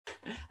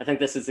I think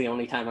this is the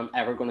only time I'm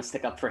ever going to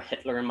stick up for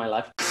Hitler in my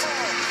life. Red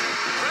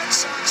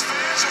Sox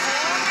fans have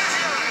long been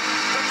hearing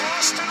the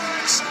Boston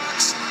Red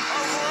Sox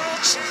are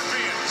world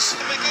champions.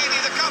 McGeady,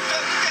 the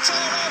captain, it's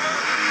all over.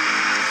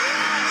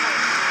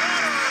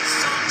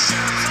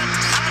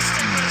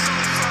 Fantastic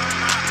result for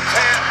him.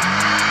 Here,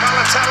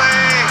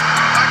 Balotelli,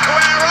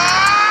 Aguero!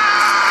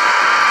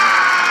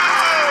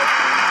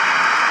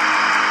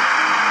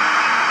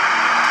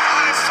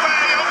 I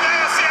swear you'll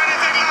never see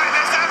anything like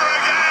this ever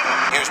again.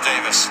 Here's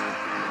Davis.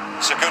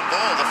 It's a good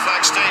ball. The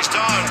flag stays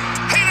down.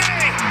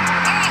 Heaney!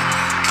 Oh!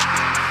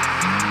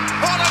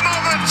 What a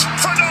moment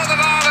for Northern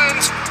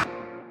Ireland!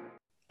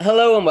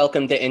 Hello and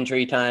welcome to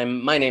Injury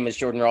Time. My name is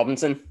Jordan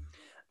Robinson.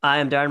 I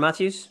am Darren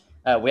Matthews.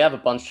 We have a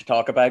bunch to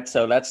talk about,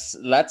 so let's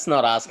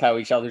not ask how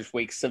each other's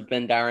weeks have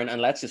been, Darren,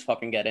 and let's just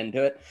fucking get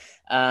into it.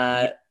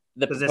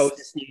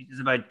 This news is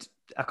about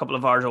a couple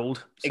of hours old.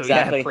 So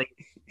Exactly. Yeah, please,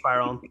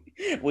 fire on.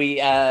 We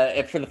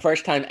for the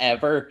first time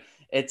ever,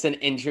 it's an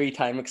Injury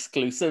Time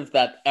exclusive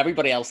that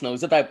everybody else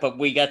knows about, but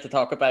we get to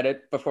talk about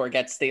it before it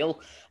gets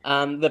stale.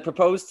 The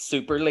proposed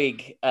Super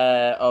League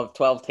of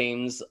 12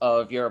 teams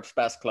of Europe's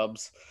best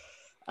clubs.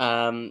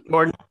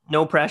 Gordon,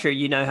 no pressure.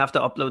 You now have to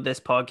upload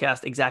this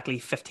podcast exactly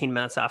 15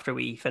 minutes after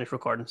we finish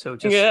recording. So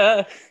just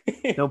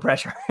no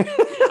pressure.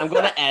 I'm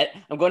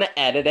gonna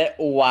edit it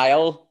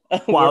while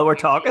we're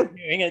talking.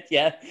 Doing it,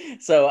 yeah.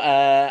 So,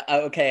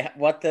 okay,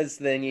 what does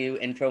the new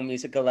intro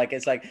music go like?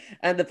 It's like,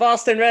 and the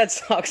Boston Red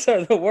Sox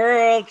are the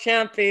world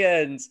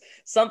champions.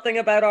 Something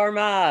about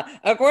Armagh.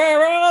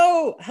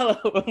 Aguero!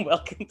 Hello and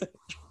welcome to...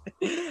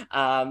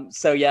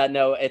 So yeah,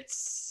 no,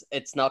 it's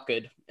not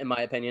good in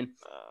my opinion.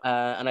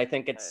 And I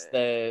think it's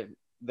the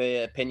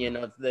opinion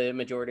of the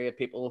majority of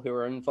people who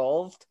are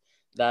involved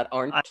that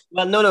aren't.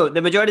 No.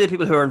 The majority of the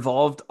people who are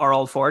involved are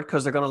all for it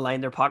because they're going to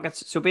line their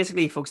pockets. So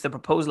basically, folks, the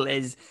proposal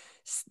is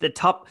the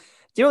top.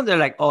 Do you know they're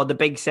like, oh, the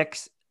big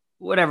six,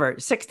 whatever,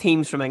 6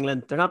 teams from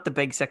England. They're not the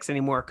big 6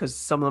 anymore because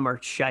some of them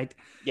are shite.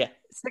 Yeah.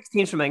 6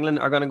 teams from England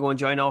are going to go and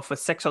join off with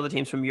 6 other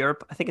teams from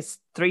Europe. I think it's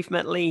 3 from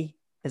Italy.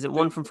 Is it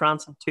 1 from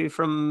France and 2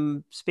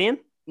 from Spain?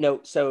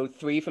 No, so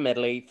 3 from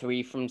Italy,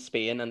 3 from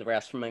Spain, and the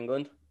rest from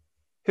England.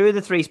 Who are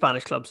the 3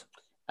 Spanish clubs?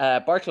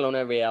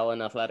 Barcelona, Real,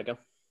 and Atletico.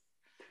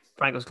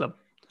 Franco's club.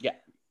 Yeah.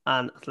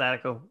 And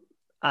Atletico.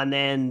 And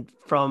then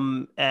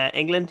from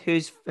England,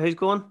 who's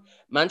going?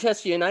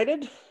 Manchester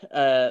United,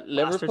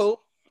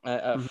 Liverpool,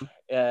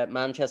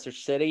 Manchester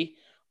City,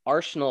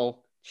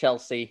 Arsenal,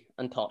 Chelsea,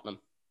 and Tottenham.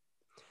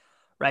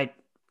 Right.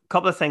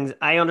 Couple of things.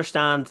 I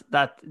understand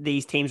that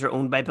these teams are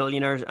owned by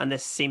billionaires, and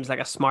this seems like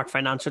a smart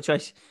financial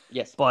choice.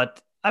 Yes.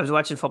 But I was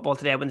watching football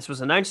today when this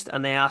was announced,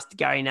 and they asked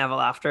Gary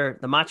Neville after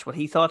the match what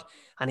he thought,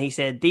 and he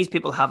said these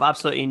people have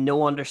absolutely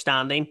no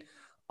understanding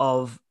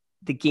of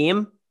the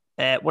game,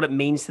 what it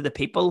means to the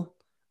people.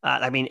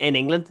 In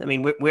England,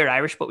 we're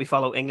Irish, but we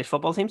follow English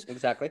football teams.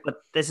 Exactly.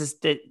 But this is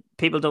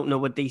people don't know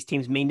what these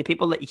teams mean to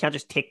people. That you can't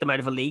just take them out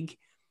of a league.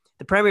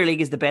 The Premier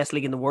League is the best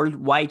league in the world.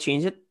 Why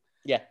change it?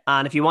 Yeah.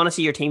 And if you want to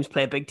see your teams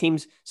play big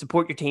teams,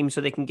 support your team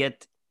so they can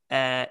get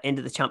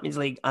into the Champions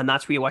League. And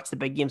that's where you watch the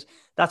big games.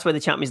 That's why the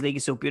Champions League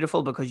is so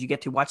beautiful, because you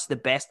get to watch the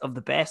best of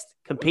the best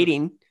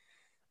competing.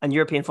 And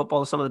European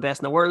football is some of the best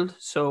in the world.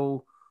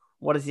 So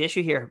what is the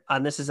issue here?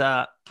 And this is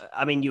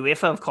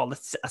UEFA have called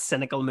it a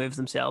cynical move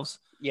themselves.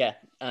 Yeah.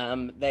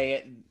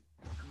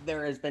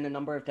 There has been a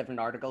number of different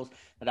articles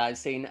that I've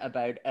seen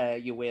about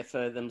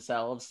UEFA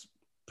themselves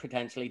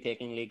potentially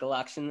taking legal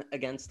action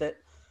against it.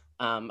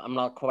 I'm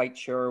not quite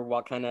sure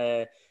what kind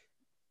of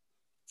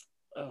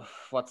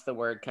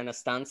kind of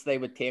stance they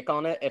would take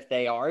on it if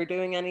they are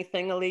doing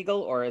anything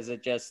illegal, or is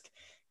it just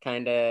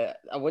kind of,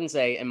 I wouldn't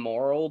say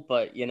immoral,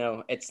 but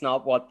it's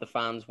not what the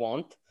fans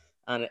want,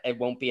 and it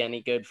won't be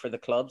any good for the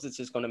clubs. It's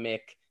just going to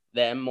make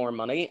them more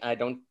money. I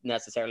don't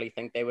necessarily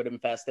think they would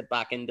invest it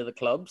back into the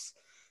clubs.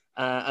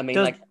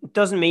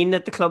 Doesn't mean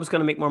that the club's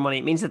going to make more money.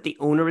 It means that the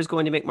owner is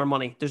going to make more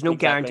money. There's no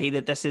guarantee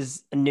that this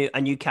is a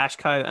new cash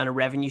cow and a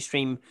revenue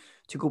stream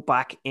to go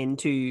back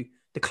into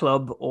the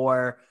club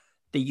or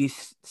the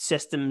youth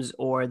systems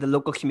or the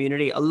local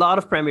community. A lot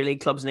of Premier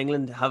League clubs in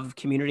England have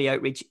community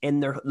outreach in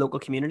their local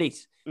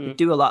communities. They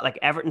do a lot. Like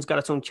Everton's got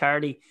its own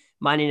charity.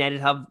 Man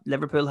United have,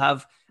 Liverpool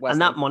have,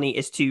 and that money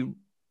is to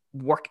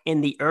work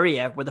in the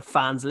area where the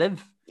fans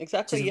live.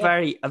 Exactly.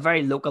 It's a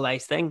very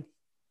localized thing.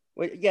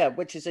 Yeah,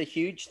 which is a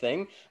huge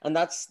thing, and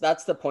that's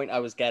the point I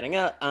was getting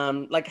at.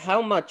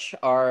 How much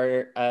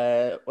are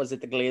the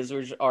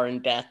Glazers are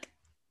in debt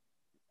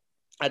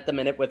at the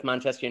minute with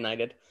Manchester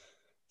United?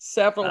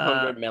 Several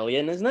hundred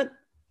million, isn't it?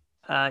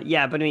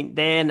 Yeah, but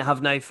they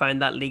have now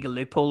found that legal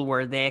loophole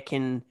where they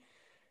can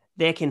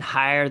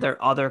hire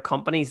their other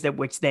companies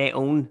which they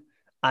own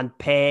and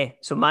pay.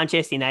 So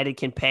Manchester United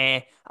can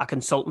pay a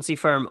consultancy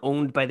firm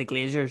owned by the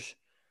Glazers,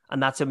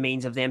 and that's a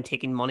means of them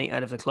taking money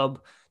out of the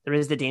club. There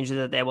is the danger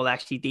that they will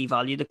actually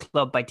devalue the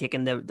club by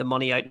taking the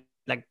money out,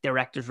 like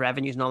directors'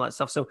 revenues and all that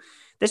stuff. So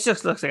this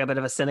just looks like a bit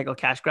of a cynical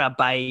cash grab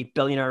by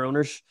billionaire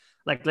owners.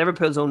 Like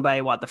Liverpool's owned by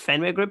the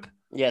Fenway Group?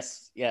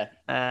 Yes, yeah.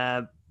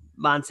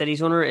 Man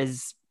City's owner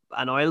is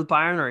an oil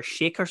baron or a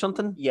sheikh or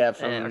something. Yeah,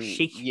 from or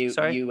sheikh,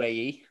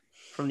 UAE.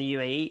 From the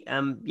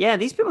UAE. Yeah,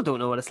 these people don't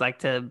know what it's like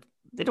to.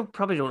 They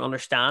probably don't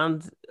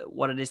understand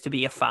what it is to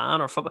be a fan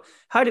or football.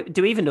 How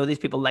do we even know these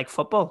people like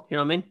football? You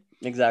know what I mean?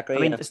 Exactly. I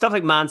mean, stuff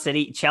like Man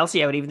City,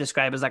 Chelsea, I would even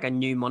describe as like a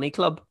new money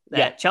club.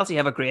 Yeah. Chelsea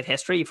have a great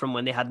history from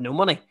when they had no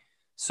money.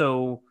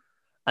 So,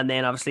 and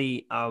then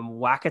obviously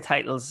whack of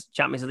titles,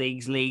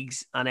 Champions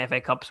Leagues, and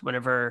FA Cups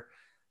whenever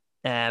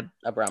Roman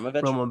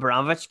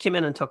Abramovich came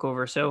in and took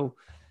over. So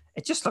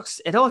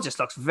it all just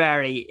looks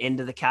very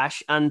into the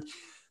cash. And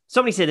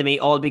somebody said to me,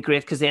 "Oh, it'll be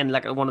great because then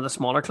like one of the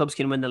smaller clubs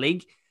can win the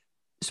league."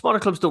 Smaller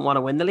clubs don't want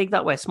to win the league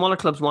that way. Smaller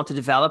clubs want to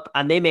develop,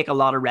 and they make a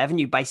lot of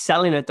revenue by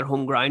selling out their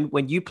home ground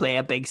when you play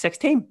a Big Six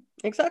team.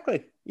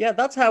 Exactly. Yeah,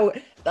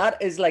 that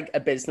is like a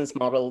business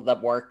model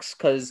that works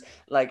because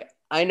like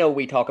I know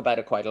we talk about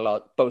it quite a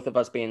lot, both of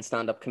us being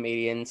stand-up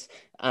comedians,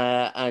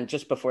 and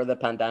just before the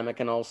pandemic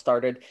and all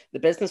started, the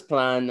business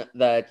plan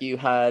that you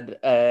had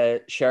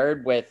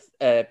shared with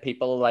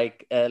people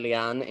like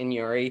Leanne and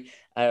Yuri,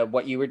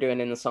 what you were doing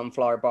in the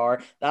Sunflower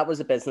Bar, that was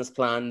a business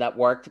plan that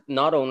worked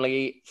not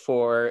only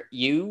for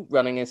you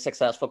running a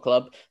successful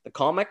club, the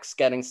comics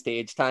getting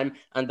stage time,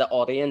 and the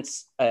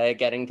audience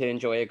getting to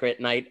enjoy a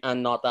great night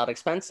and not that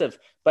expensive,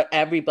 but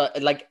everybody,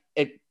 like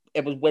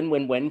it was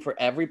win-win-win for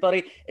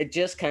everybody. It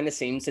just kind of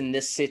seems in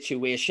this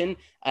situation,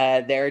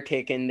 they're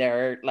taking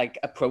their like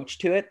approach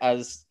to it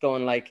as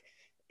going like,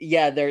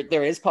 yeah,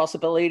 there is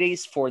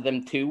possibilities for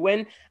them to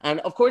win. And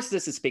of course,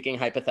 this is speaking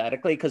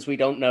hypothetically because we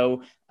don't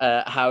know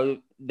how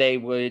they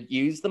would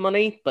use the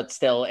money, but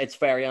still, it's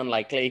very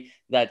unlikely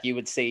that you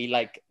would see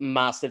like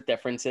massive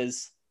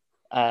differences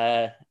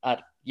at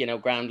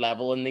ground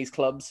level in these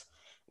clubs,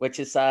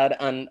 which is sad.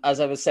 And as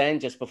I was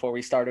saying just before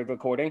we started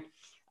recording,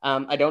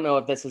 I don't know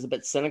if this is a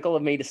bit cynical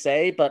of me to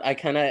say, but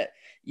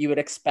you would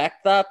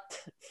expect that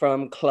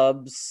from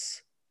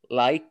clubs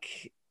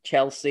like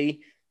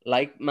Chelsea,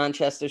 like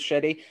Manchester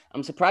City.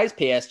 I'm surprised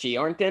PSG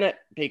aren't in it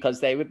because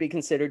they would be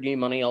considered new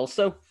money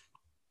also.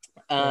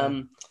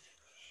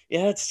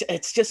 It's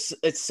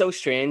so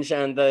strange.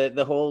 And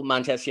the whole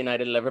Manchester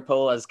United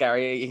Liverpool, as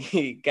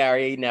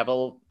Gary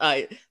Neville,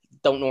 I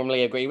don't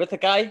normally agree with the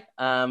guy.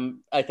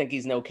 I think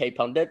he's an okay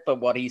pundit,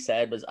 but what he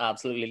said was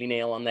absolutely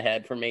nail on the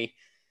head for me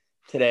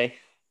today.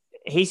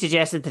 He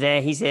suggested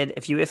today, he said,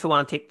 if you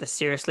want to take this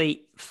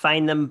seriously,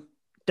 fine them,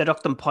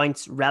 deduct them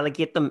points,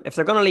 relegate them. If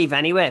they're going to leave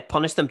anyway,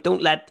 punish them.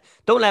 Don't let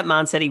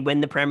Man City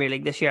win the Premier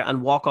League this year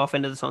and walk off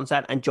into the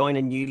sunset and join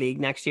a new league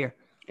next year.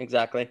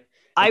 Exactly.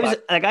 I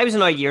was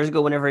annoyed years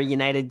ago whenever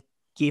United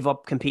gave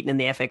up competing in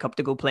the FA Cup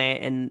to go play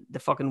in the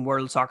fucking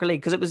World Soccer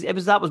League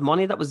because that was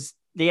money. That was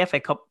the FA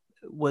Cup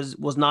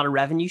was not a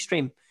revenue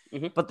stream.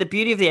 Mm-hmm. But the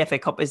beauty of the FA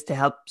Cup is to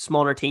help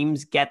smaller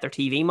teams get their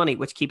TV money,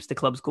 which keeps the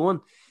clubs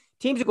going.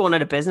 Teams are going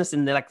out of business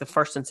in the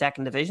first and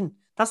second division.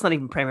 That's not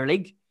even Premier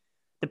League.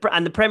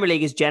 And the Premier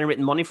League is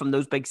generating money from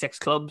those big six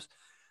clubs.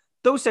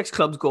 Those six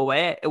clubs go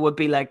away. It would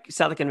be like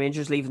Celtic and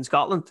Rangers leaving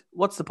Scotland.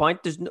 What's the point?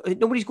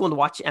 Nobody's going to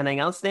watch anything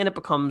else. Then that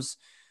becomes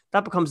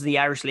the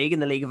Irish League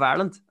and the League of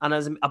Ireland. And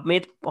as I've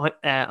made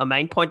a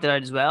mind pointed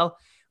out as well,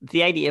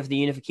 the idea of the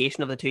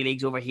unification of the two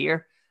leagues over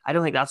here, I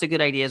don't think that's a good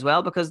idea as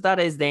well because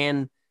that is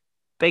then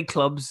big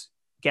clubs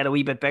get a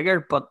wee bit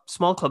bigger, but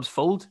small clubs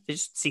fold. They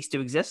just cease to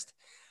exist.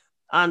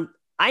 And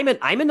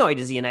I'm annoyed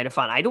as a United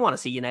fan. I don't want to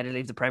see United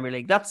leave the Premier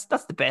League. That's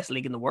the best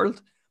league in the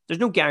world. There's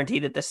no guarantee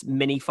that this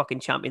mini fucking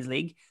Champions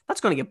League,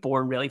 that's going to get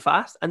boring really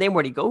fast. And then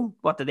where do you go?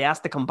 What, do they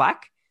ask to come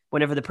back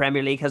whenever the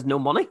Premier League has no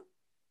money?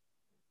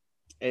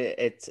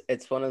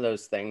 It's one of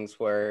those things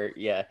where,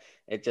 yeah,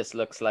 it just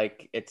looks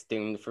like it's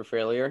doomed for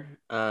failure.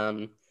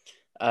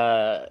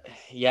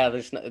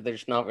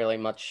 There's not really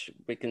much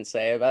we can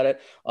say about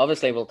it.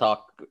 Obviously, we'll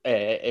talk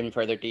in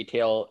further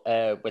detail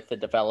with the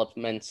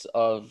developments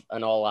of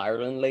an All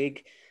Ireland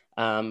League.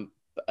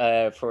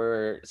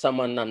 For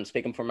someone, I'm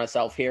speaking for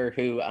myself here,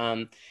 who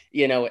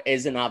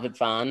is an avid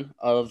fan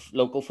of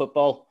local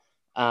football.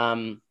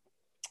 I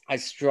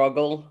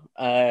struggle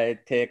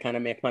to kind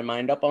of make my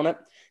mind up on it,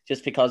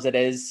 just because it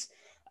is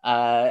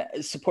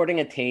supporting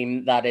a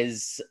team that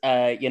is,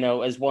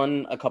 has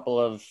won a couple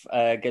of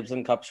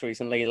Gibson Cups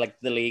recently, like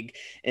the league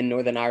in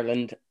Northern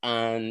Ireland,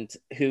 and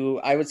who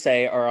I would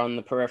say are on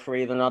the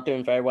periphery. They're not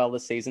doing very well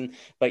this season,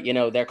 but,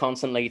 they're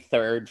constantly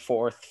third,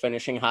 fourth,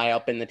 finishing high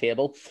up in the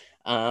table.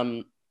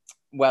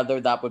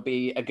 Whether that would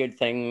be a good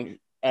thing,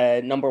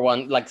 number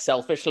one, like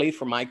selfishly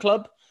for my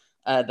club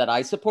that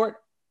I support,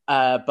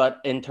 but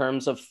in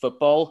terms of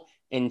football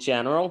in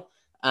general,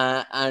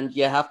 and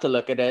you have to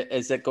look at it,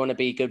 is it going to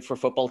be good for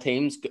football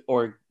teams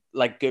or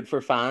like good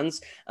for fans?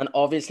 And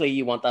obviously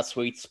you want that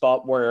sweet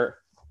spot where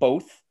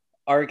both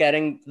of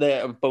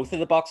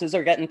the boxes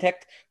are getting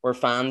ticked, where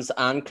fans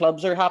and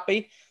clubs are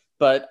happy.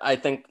 But I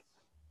think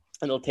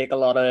it'll take a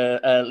lot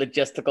of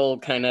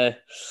logistical kind of,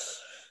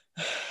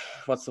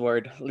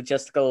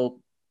 logistical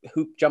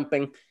hoop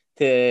jumping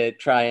to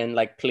try and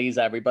like please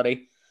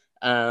everybody.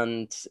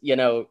 And,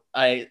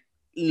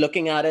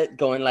 looking at it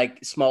going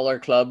like smaller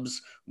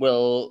clubs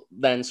will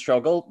then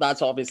struggle.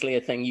 That's obviously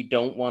a thing you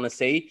don't want to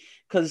see,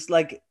 because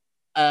like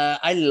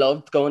I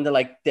loved going to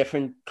like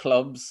different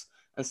clubs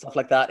and stuff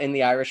like that in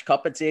the Irish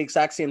Cup. It's the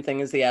exact same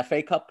thing as the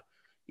FA Cup.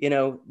 You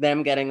know,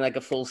 them getting like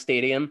a full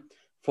stadium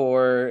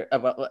for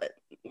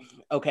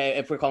okay,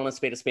 if we're calling a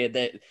spade,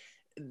 the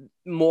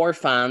more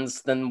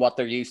fans than what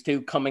they're used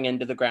to coming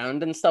into the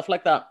ground and stuff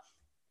like that.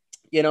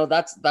 You know,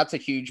 that's a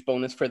huge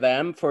bonus for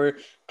them. For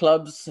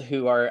clubs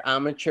who are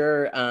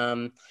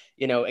amateur,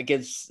 you know, it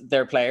gives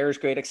their players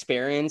great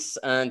experience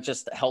and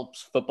just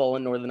helps football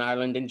in Northern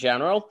Ireland in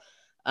general.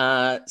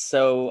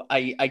 So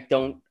I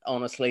don't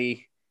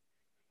honestly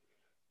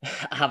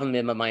I haven't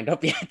made my mind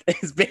up yet.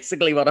 Is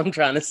basically what I'm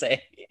trying to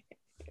say.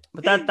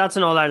 But that's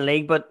an All-Ireland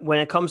league. But when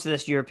it comes to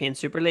this European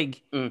Super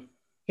League,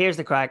 here's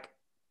the crack.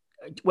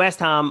 West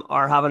Ham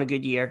are having a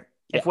good year.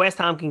 Yeah. If West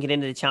Ham can get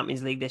into the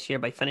Champions League this year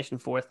by finishing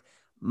fourth,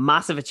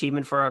 massive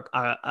achievement for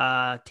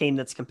a team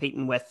that's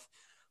competing with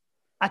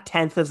a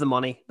tenth of the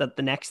money that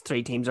the next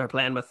three teams are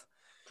playing with.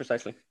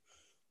 Precisely.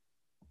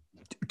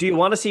 Do you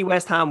want to see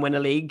West Ham win a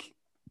league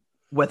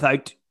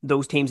without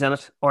those teams in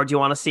it? Or do you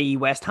want to see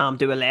West Ham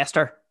do a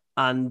Leicester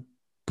and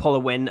pull a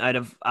win out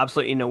of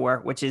absolutely nowhere,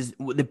 which is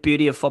the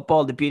beauty of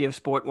football, the beauty of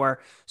sport,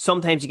 where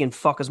sometimes you can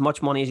fuck as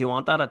much money as you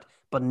want at it,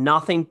 but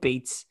nothing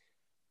beats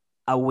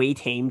a wee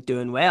team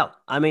doing well.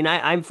 I mean,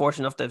 I'm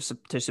fortunate enough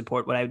to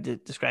support what I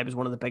would describe as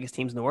one of the biggest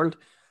teams in the world,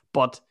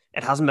 but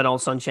it hasn't been all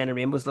sunshine and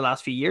rainbows the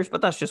last few years,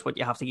 but that's just what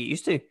you have to get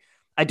used to.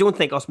 I don't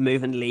think us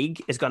moving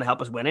league is going to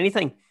help us win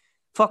anything.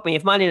 Fuck me,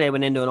 if Man United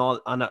went into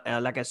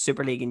like a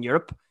Super League in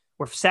Europe,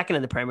 we're second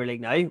in the Premier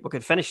League now. We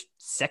could finish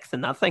sixth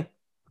in that thing.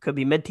 Could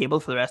be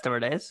mid-table for the rest of our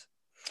days.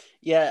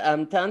 Yeah,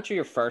 to answer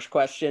your first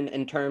question,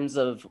 in terms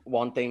of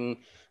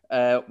wanting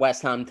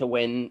West Ham to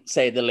win,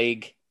 say, the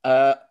league,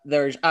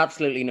 there's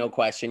absolutely no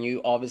question.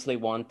 You obviously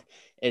want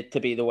it to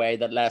be the way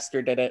that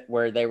Leicester did it,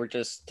 where they were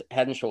just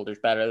head and shoulders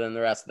better than the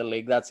rest of the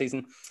league that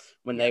season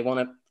when they won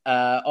it.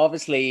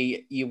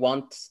 Obviously, you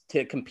want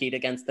to compete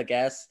against the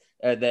best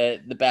of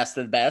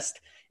the best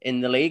in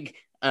the league.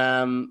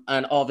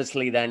 And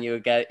obviously then you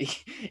would get,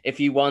 if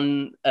you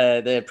won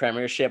the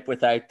Premiership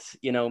without,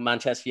 you know,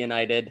 Manchester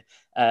United,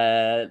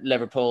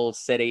 Liverpool,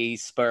 City,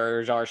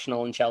 Spurs,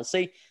 Arsenal and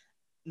Chelsea,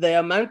 the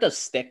amount of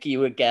stick you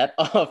would get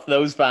off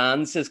those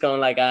fans is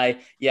going like,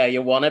 yeah,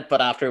 you won it,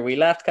 but after we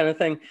left kind of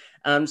thing.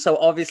 So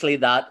obviously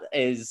that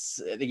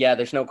is,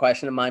 there's no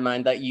question in my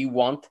mind that you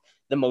want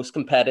the most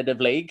competitive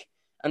league.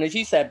 And as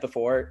you said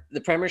before,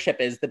 the Premiership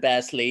is the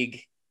best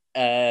league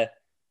in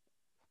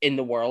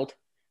the world.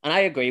 And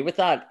I agree with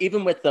that.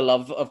 Even with the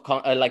love of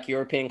like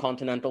European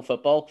continental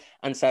football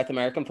and South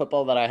American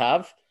football that I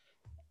have,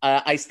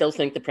 I still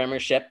think the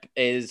Premiership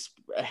is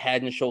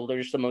head and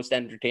shoulders the most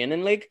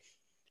entertaining league.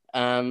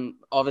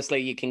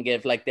 Obviously, you can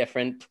give like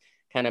different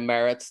kind of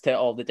merits to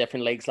all the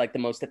different leagues, like the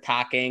most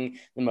attacking,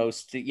 the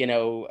most, you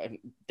know,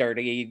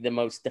 dirty, the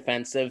most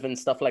defensive and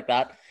stuff like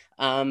that.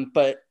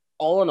 But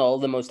all in all,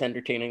 the most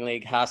entertaining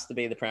league has to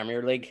be the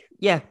Premier League.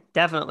 Yeah,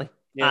 definitely.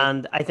 Yeah.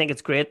 And I think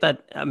it's great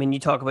that, I mean, you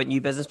talk about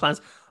new business plans.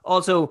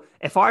 Also,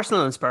 if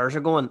Arsenal and Spurs are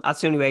going,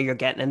 that's the only way you're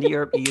getting into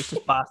Europe, you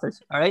useless bastards.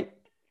 All right?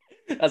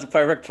 That's a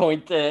perfect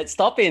point.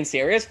 Stop being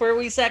serious for a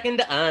wee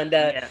second. And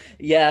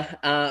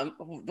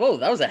whoa,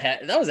 that was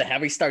a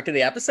heavy start to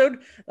the episode.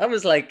 That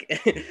was like,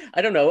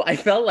 I don't know. I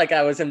felt like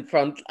I was in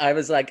front. I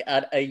was like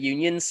at a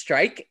union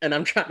strike, and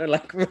I'm trying to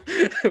like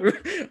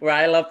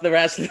rile up the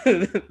rest of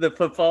the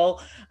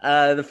football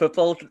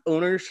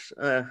owners.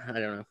 I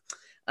don't know.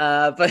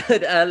 But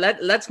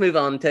let's move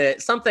on to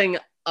something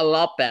a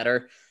lot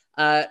better.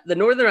 The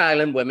Northern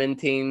Ireland women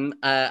team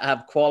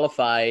have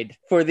qualified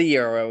for the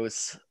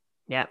Euros.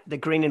 Yeah, the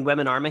Green and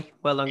Women Army.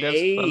 Well done, guys.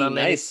 Hey, well done,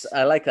 nice.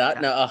 I like that.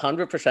 Yeah. No,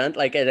 100%.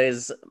 Like, it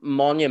is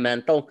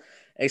monumental,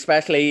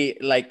 especially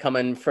like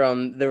coming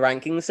from the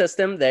ranking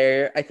system.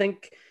 There, I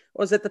think,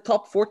 was it the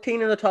top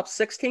 14 and the top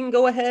 16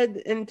 go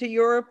ahead into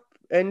Europe,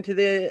 into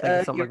the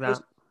something Euros? Like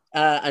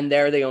that. And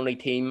they're the only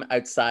team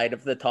outside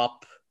of the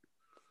top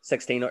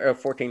 16 or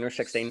 14 or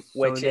 16. So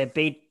which they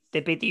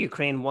beat the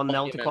Ukraine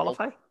 1-0 to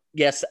qualify.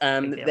 Yes,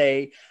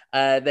 they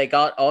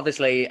got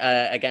obviously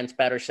against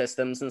better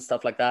systems and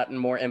stuff like that, and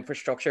more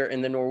infrastructure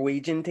in the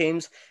Norwegian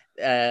teams.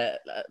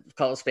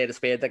 Call a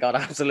spade, they got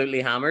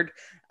absolutely hammered.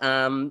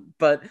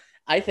 But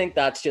I think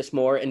that's just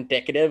more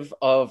indicative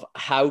of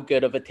how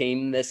good of a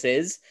team this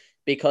is,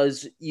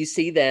 because you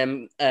see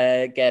them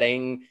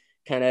getting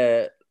kind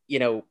of, you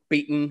know,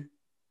 beaten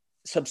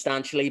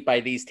substantially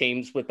by these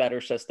teams with better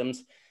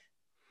systems.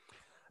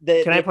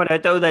 Can I point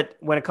out, though, that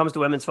when it comes to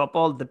women's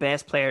football, the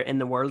best player in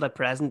the world at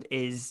present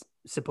is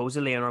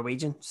supposedly a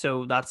Norwegian.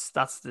 So that's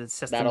the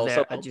system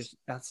there.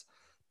 That's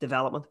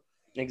development.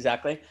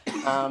 Exactly.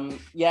 So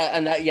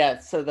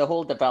the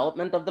whole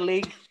development of the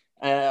league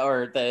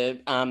or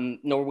the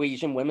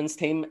Norwegian women's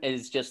team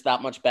is just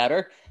that much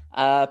better.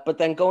 But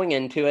then going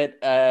into it,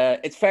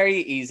 it's very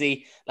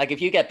easy. Like,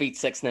 if you get beat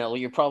 6-0,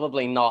 you're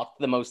probably not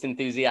the most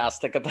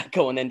enthusiastic about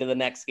going into the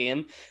next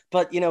game.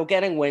 But, you know,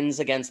 getting wins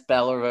against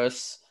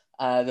Belarus,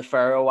 the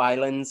Faroe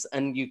Islands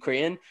and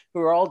Ukraine, who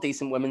are all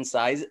decent women's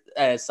sides.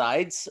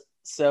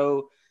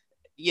 So,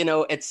 you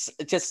know, it's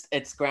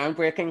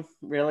groundbreaking,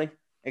 really.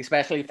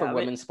 especially for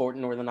women's sport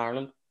in Northern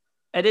Ireland.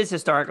 It is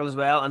historical as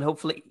well, and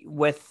hopefully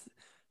with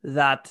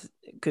that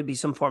could be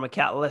some form of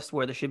catalyst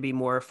where there should be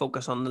more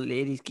focus on the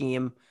ladies'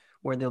 game,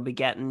 where they'll be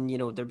getting,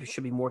 there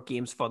should be more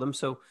games for them.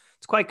 So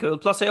it's quite cool.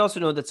 Plus, I also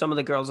know that some of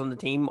the girls on the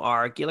team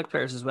are Gaelic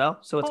players as well.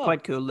 So it's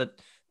quite cool that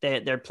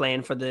they're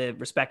playing for the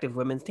respective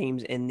women's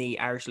teams in the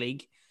Irish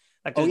League.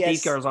 Like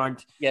these girls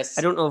aren't. Yes.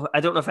 I don't know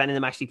if any of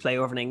them actually play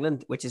over in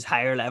England, which is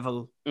higher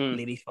level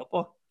ladies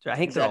football. So I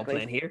think they're all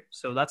playing here.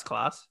 So that's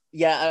class.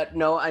 Yeah,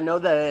 no, I know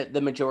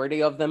the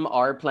majority of them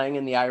are playing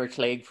in the Irish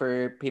League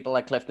for people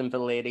like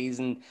Cliftonville Ladies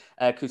and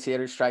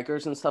Crusader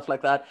Strikers and stuff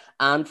like that.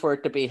 And for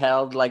it to be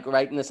held like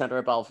right in the centre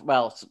of Belfast,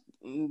 well,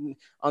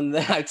 on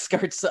the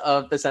outskirts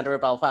of the centre of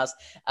Belfast,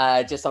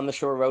 just on the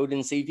Shore Road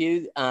in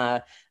Seaview.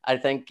 I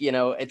think,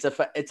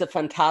 it's a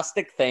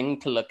fantastic thing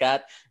to look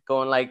at,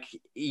 going like,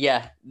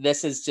 yeah,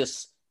 this is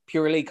just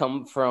purely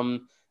come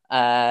from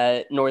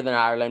Northern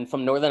Ireland,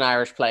 from Northern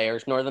Irish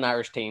players, Northern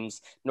Irish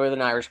teams,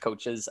 Northern Irish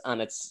coaches,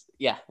 and it's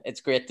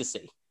great to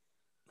see.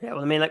 Yeah,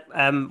 well, I mean, like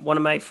one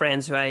of my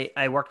friends who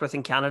I worked with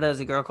in Canada is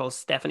a girl called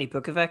Stephanie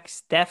Pukovic.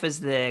 Steph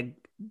is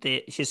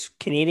she's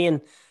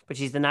Canadian, but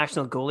she's the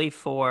national goalie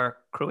for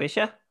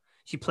Croatia.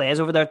 She plays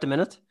over there at the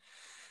minute.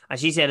 And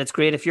she said it's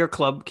great if your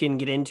club can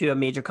get into a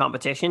major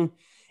competition.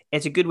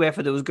 It's a good way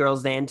for those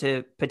girls then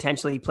to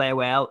potentially play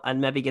well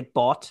and maybe get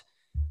bought.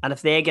 And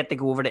if they get to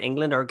go over to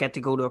England or get to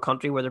go to a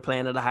country where they're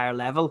playing at a higher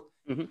level,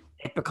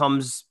 it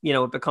becomes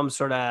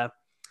sort of,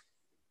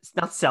 it's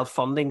not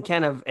self-funding,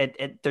 kind of,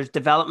 there's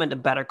development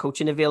and better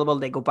coaching available.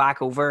 They go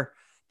back over,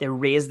 they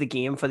raise the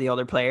game for the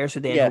other players who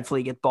then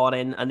hopefully get bought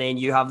in. And then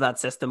you have that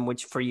system,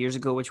 which for years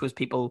ago, which was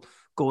people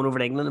going over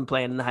to England and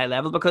playing in the high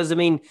level. Because, I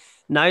mean,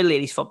 now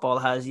ladies football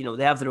has,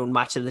 they have their own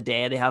match of the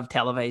day. They have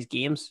televised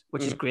games,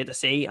 which is great to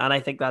see. And I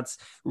think that's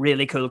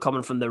really cool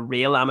coming from the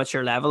real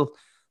amateur level,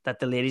 that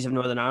the ladies of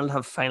Northern Ireland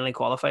have finally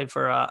qualified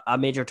for a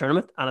major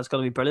tournament, and it's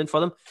going to be brilliant for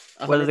them.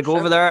 100%. Whether they go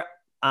over there,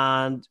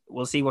 and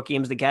we'll see what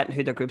games they get and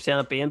who their groups end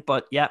up being.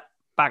 But yeah,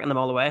 backing them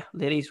all the way.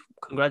 Ladies,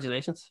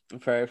 congratulations.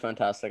 Very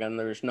fantastic. And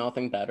there's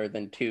nothing better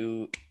than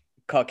two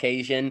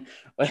Caucasian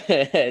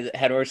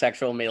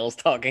heterosexual males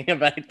talking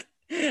about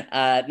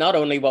not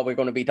only what we're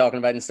going to be talking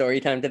about in story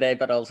time today,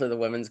 but also the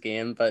women's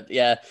game. But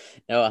yeah,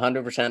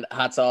 100%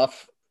 hats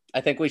off. I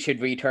think we should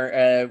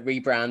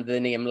rebrand the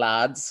name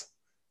Lads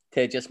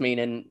to just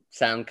meaning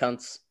sound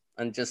cunts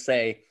and just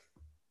say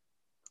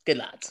good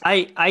lads.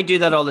 I do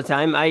that all the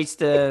time. I used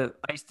to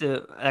like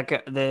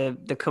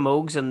the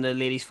Camogues and the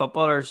ladies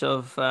footballers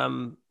of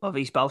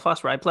East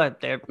Belfast where I played.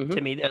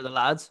 To me, they're the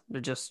lads.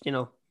 They're just,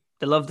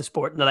 they love the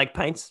sport and they like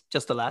pints.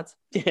 Just the lads.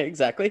 Yeah,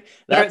 exactly.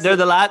 They're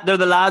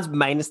the lads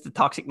minus the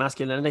toxic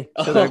masculinity.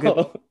 So they're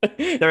good.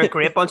 They're a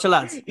great bunch of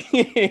lads.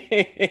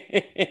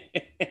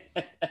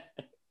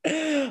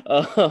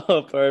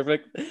 Oh,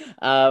 perfect.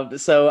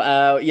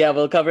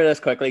 We'll cover this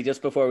quickly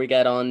just before we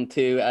get on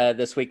to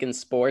this week in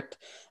sport.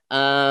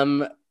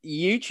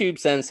 YouTube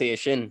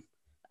sensation,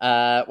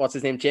 what's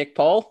his name? Jake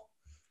Paul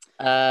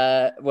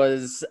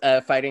was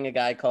fighting a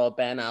guy called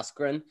Ben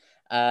Askren,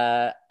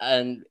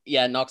 and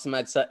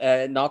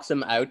knocks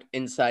him out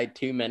inside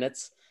 2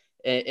 minutes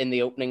in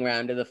the opening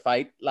round of the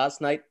fight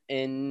last night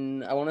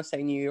in, I want to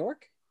say, New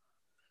York.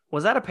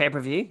 Was that a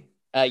pay-per-view?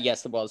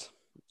 Yes, it was.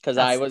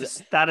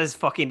 Because that is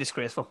fucking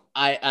disgraceful.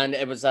 And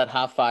it was at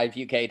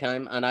 5:30 UK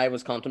time, and I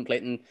was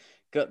contemplating,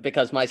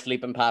 because my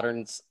sleeping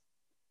patterns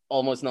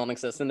almost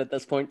non-existent at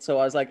this point. So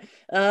I was like,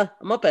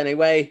 I'm up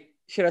anyway.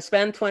 Should I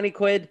spend 20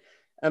 quid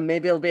and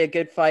maybe it'll be a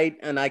good fight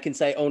and I can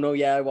say, oh no,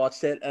 yeah, I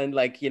watched it, and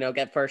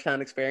get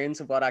first-hand experience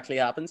of what actually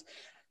happens.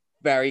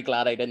 Very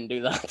glad I didn't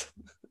do that.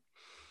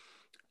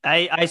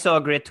 I saw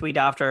a great tweet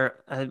after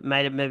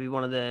maybe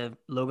one of the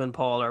Logan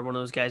Paul or one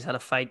of those guys had a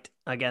fight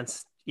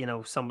against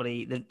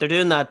somebody. They're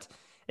doing that.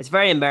 It's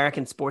very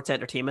American sports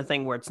entertainment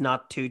thing where it's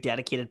not two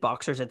dedicated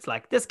boxers. It's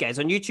like, this guy's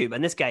on YouTube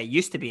and this guy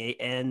used to be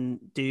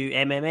do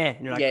MMA.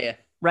 And you're like, yeah.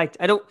 Right.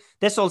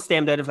 This all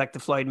stemmed out of like the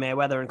Floyd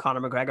Mayweather and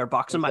Conor McGregor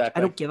boxing match. I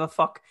don't give a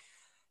fuck.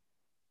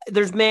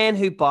 There's men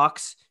who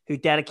box, who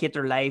dedicate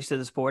their lives to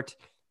the sport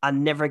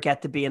and never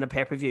get to be in a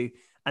pay-per-view.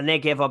 And they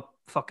give up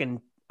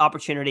fucking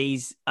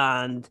opportunities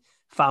and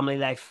family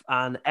life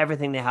and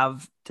everything they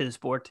have to the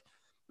sport.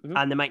 Mm-hmm.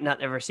 And they might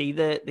not ever see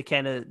the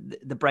kind of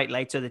the bright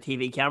lights or the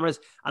TV cameras.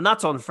 And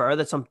that's unfair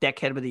that some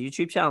dickhead with a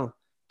YouTube channel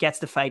gets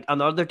to fight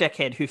another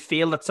dickhead who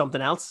failed at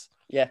something else.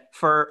 Yeah.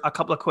 For a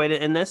couple of quid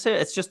in this.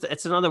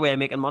 It's another way of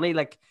making money.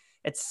 Like,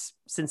 it's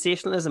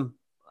sensationalism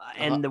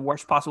in the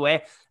worst possible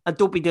way. And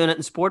don't be doing it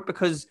in sport,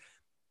 because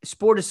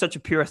sport is such a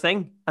pure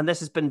thing. And this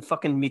has been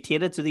fucking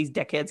mutated so these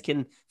dickheads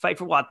can fight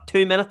for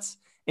 2 minutes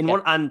in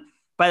one. And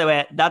by the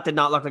way, that did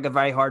not look like a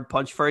very hard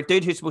punch for a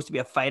dude who's supposed to be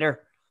a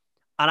fighter.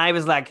 And I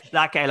was like,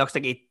 that guy looks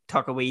like he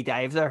took a wee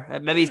dive there.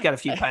 Maybe he's got a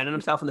few pound in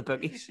himself in the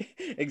bookies.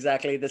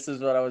 Exactly. This is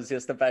what I was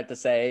just about to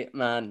say,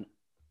 man.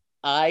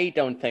 I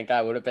don't think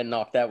I would have been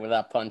knocked out with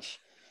that punch.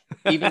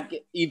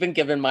 Even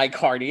given my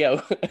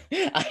cardio,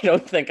 I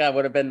don't think I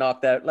would have been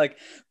knocked out. It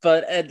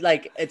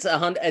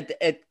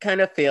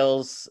kind of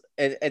feels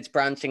it's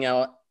branching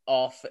out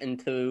off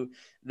into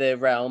the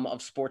realm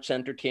of sports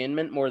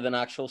entertainment more than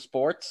actual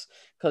sports,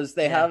 because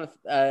they have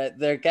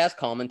their guest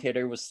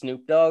commentator was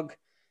Snoop Dogg,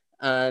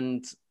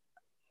 and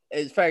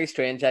it's very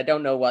strange. I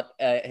don't know what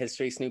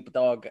history Snoop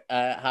Dogg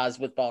has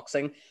with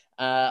boxing.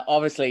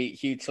 Obviously,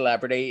 huge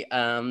celebrity.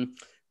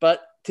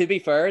 But to be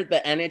fair,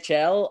 the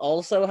NHL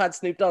also had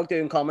Snoop Dogg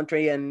doing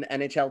commentary in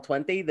NHL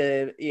 20,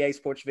 the EA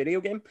Sports video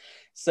game.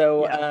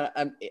 So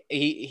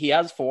he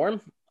has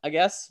form, I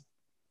guess.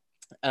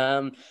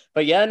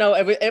 But yeah, no,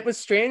 it was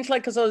strange.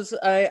 Like, because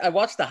I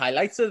watched the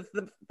highlights of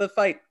the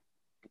fight.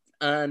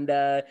 And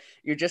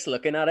you're just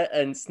looking at it,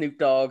 and Snoop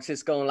Dogg's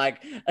just going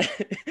like,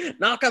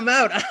 knock him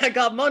out. I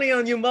got money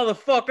on you,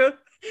 motherfucker.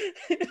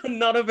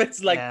 None of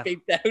it's like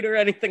beeped out or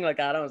anything like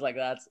that. I was like,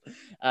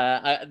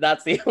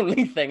 that's the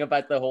only thing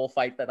about the whole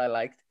fight that I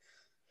liked.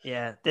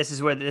 Yeah, this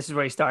is where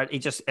he started. He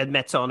just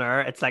admits on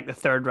air, it's like the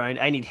third round.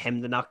 I need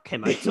him to knock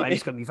him out, so I'm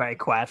just going to be very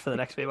quiet for the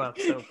next few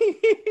months. So.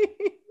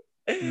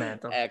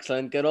 Mental.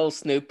 Excellent. Good old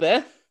Snoop,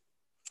 eh?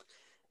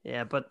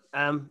 Yeah, but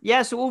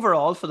so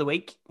overall for the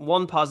week,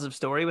 one positive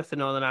story with the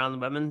Northern Ireland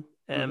women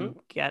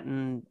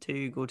getting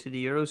to go to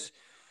the Euros.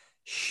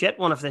 Shit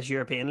one if this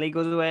European League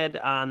goes ahead,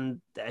 and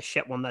a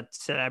shit one that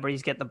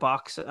celebrities get the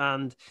box.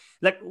 And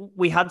like,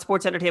 we had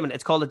sports entertainment,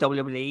 it's called the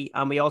WWE,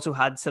 and we also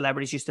had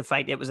celebrities used to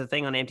fight. It was a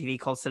thing on MTV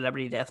called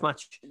Celebrity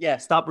Deathmatch. Yeah.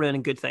 Stop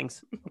ruining good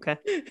things, okay?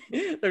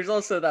 There's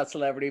also that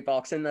celebrity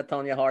boxing that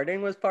Tonya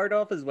Harding was part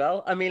of as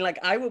well. I mean, like,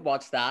 I would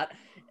watch that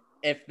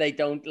if they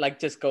don't like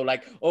just go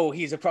like, oh,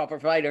 he's a proper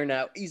fighter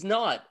now. He's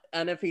not.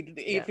 And if he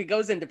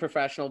goes into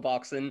professional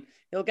boxing,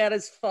 he'll get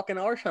his fucking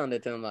arse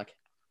handed to him, like.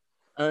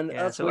 And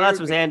so that's what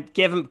I'm saying.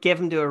 Give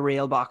him to a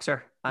real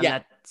boxer, and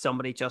let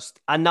somebody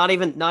and not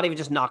even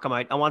just knock him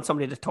out. I want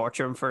somebody to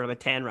torture him for about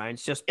 10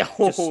 rounds, just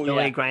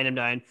slowly grind him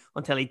down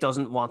until he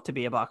doesn't want to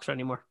be a boxer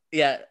anymore.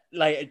 Yeah,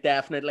 like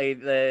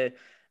definitely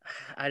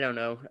I don't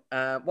know.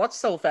 What's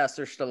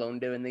Sylvester Stallone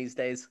doing these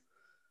days?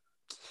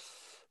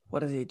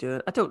 What is he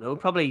doing? I don't know.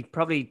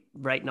 Probably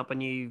writing up a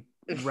new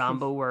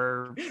Rambo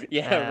or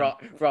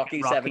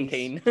Rocky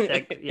 17.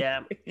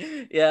 Yeah.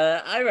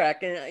 I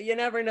reckon. You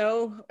never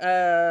know.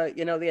 The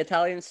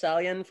Italian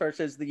stallion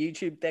versus the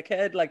YouTube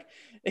dickhead. Like,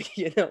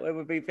 it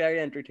would be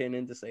very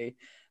entertaining to see.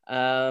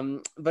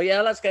 But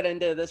yeah, let's get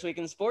into this week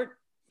in sport.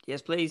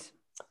 Yes, please.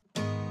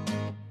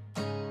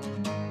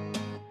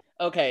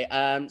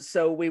 Okay.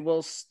 So we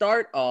will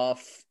start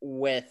off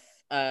with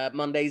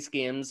Monday's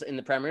games in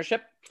the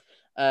Premiership.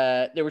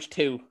 There was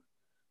two.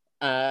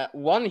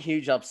 One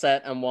huge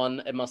upset, and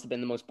one, it must have been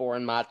the most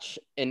boring match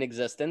in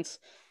existence.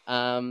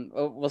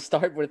 We'll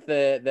start with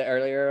the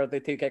earlier of the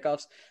two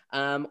kickoffs.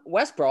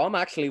 West Brom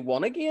actually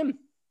won a game.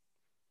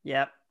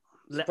 Yeah.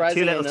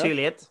 Too little, too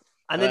late.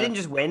 And they didn't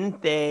just win,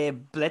 they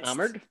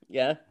blitzed.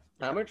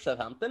 Hammered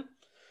Southampton.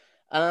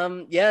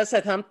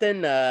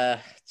 Southampton,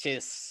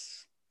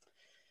 just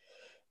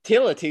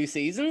tale of two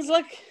seasons,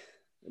 like.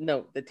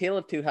 No, the tale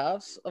of two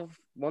halves of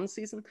one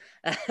season.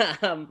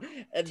 Tale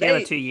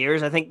of 2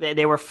 years. I think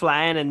they were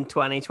flying in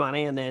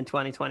 2020, and then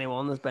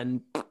 2021 has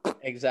been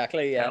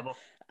exactly terrible.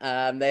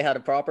 They had a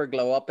proper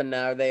glow up, and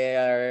now they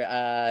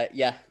are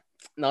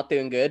not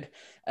doing good.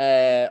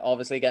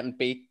 Obviously getting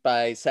beat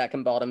by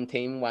second bottom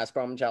team West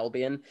Bromwich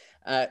Albion,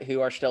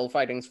 who are still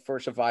fighting for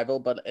survival,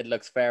 but it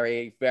looks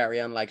very, very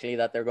unlikely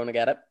that they're going to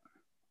get it.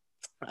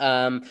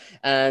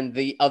 And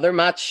the other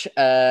match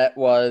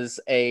was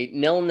a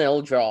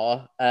 0-0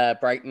 draw,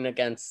 Brighton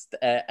against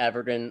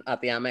Everton at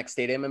the Amex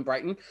Stadium in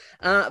Brighton.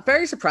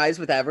 Very surprised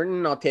with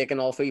Everton not taking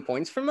all 3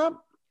 points from that.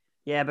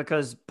 Yeah,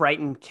 because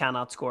Brighton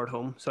cannot score at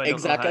home. So I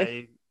don't know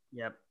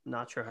how,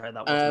 not sure how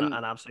that was an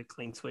absolute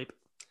clean sweep.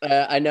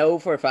 I know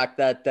for a fact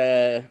that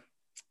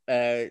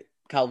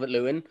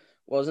Calvert-Lewin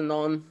wasn't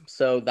on,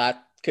 so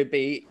that could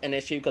be an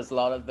issue because a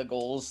lot of the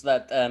goals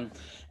that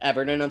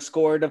Everton have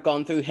scored have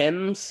gone through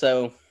him,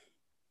 so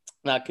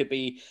that could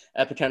be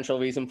a potential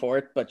reason for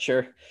it. But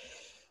sure,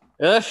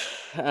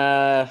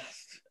 I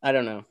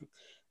don't know.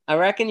 I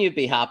reckon you'd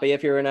be happy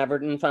if you're an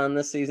Everton fan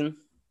this season.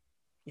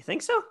 You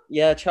think so?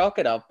 Yeah, chalk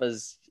it up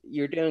as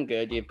you're doing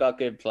good. You've got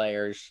good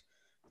players.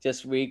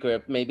 Just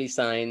regroup. Maybe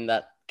sign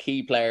that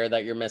key player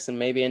that you're missing.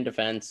 Maybe in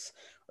defense.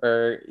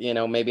 Or,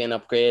 maybe an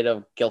upgrade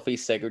of Gylfi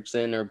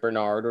Sigurdsson or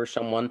Bernard or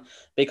someone.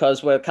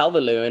 Because with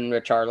Calvert-Lewin,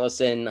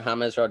 Richarlison,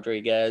 James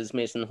Rodriguez,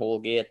 Mason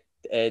Holgate,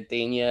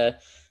 Digne,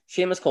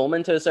 Seamus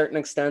Coleman to a certain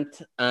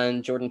extent,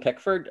 and Jordan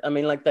Pickford, I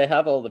mean, like, they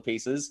have all the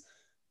pieces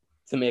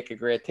to make a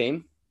great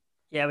team.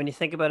 Yeah, when you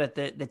think about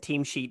it, the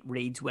team sheet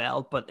reads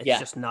well, but it's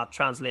just not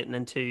translating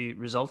into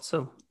results.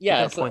 So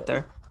it's point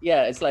there.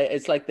 Yeah, it's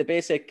like the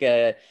basic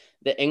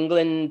the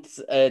England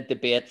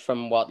debate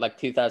from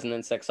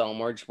 2006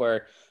 onwards,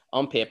 where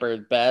on paper,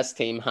 best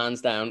team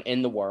hands down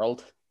in the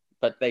world,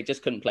 but they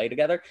just couldn't play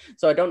together.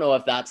 So I don't know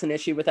if that's an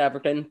issue with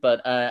Everton,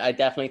 but I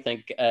definitely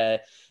think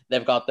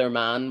they've got their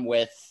man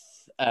with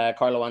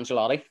Carlo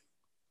Ancelotti.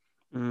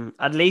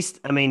 At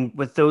least, I mean,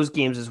 with those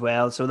games as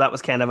well. So that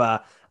was kind of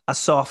a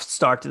soft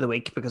start to the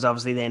week, because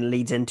obviously then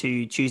leads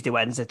into Tuesday,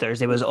 Wednesday,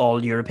 Thursday was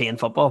all European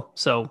football.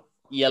 So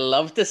You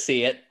love to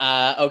see it.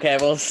 Okay,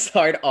 we'll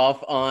start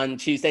off on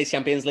Tuesday's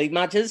Champions League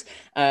matches.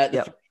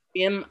 The first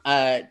game,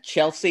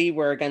 Chelsea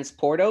were against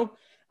Porto.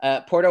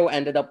 Porto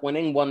ended up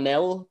winning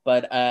 1-0,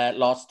 but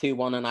lost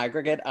 2-1 in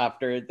aggregate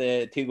after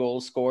the 2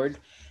 goals scored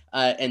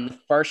in the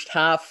first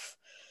half.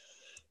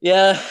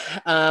 Yeah.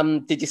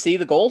 Did you see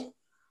the goal?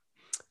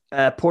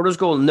 Porto's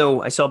goal?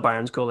 No, I saw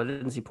Bayern's goal. I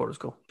didn't see Porto's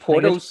goal.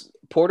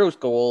 Porto's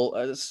goal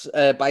is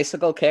a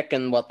bicycle kick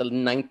in the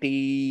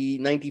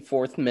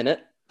 94th minute.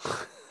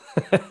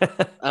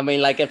 I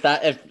mean, like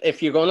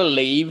if you're going to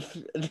leave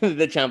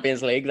the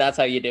Champions League, that's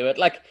how you do it.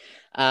 Like,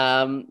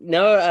 I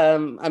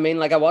mean,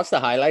 like I watched the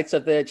highlights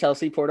of the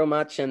Chelsea Porto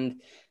match,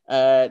 and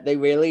they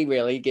really,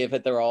 really gave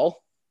it their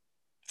all.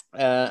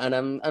 And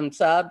I'm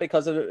sad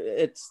because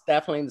it's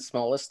definitely the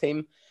smallest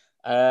team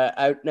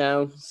out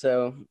now.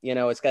 So,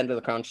 it's getting to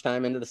the crunch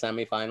time into the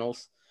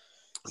semi-finals.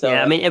 So,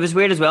 yeah, I mean, it was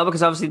weird as well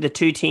because obviously the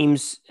two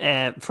teams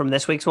from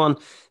this week's one,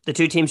 the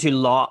two teams who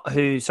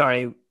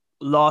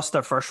lost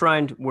their first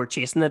round were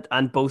chasing it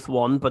and both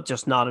won, but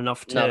just not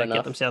enough to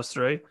get themselves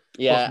through.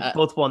 Yeah.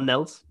 Both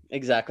 1-0.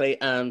 Exactly.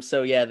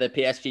 So yeah, the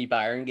PSG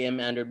Bayern game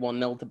ended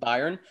 1-0 to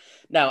Bayern.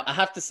 Now, I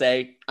have to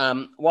say,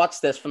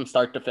 watch this from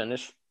start to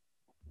finish.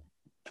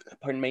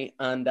 Pardon me.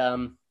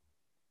 And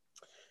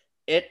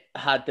it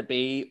had to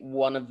be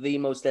one of the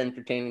most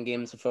entertaining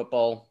games of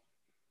football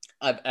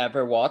I've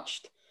ever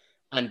watched.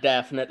 And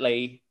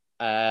definitely,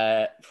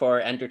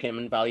 for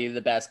entertainment value,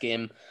 the best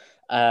game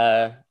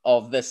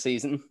of this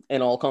season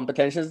in all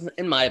competitions,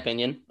 in my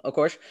opinion, of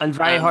course. And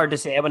very hard to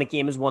say when a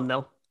game is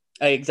 1-0.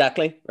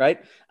 Exactly,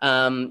 right?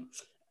 Bayern,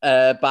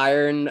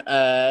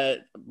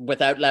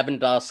 without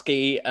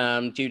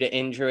Lewandowski due to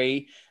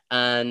injury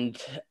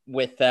and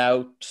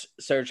without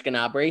Serge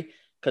Gnabry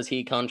because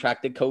he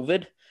contracted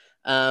COVID.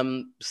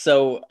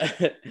 So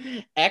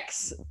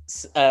ex-Stoke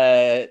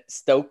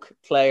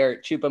player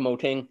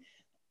Choupo-Moting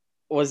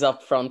was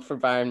up front for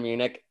Bayern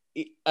Munich.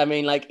 I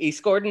mean, like, he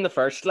scored in the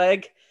first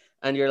leg,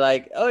 and you're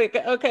like, oh,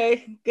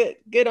 okay,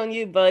 good on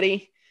you,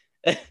 buddy.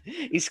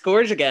 He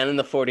scores again in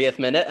the 40th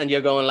minute, and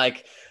you're going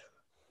like,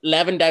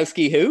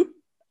 Lewandowski who?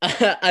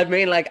 I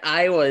mean, like,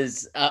 I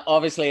was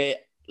obviously,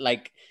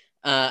 like,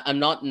 I'm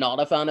not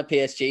a fan of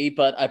PSG,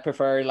 but I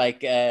prefer,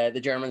 like,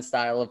 the German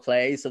style of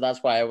play, so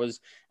that's why I was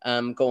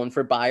going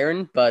for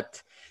Bayern.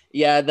 But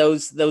yeah,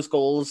 those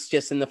goals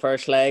just in the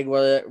first leg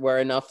were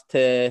enough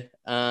to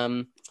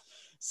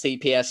see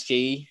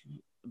PSG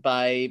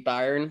by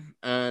Bayern,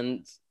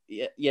 and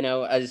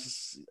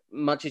as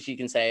much as you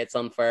can say it's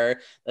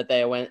unfair that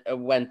they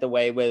went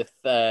away with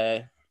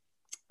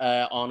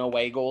on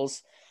away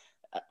goals,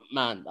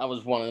 man, that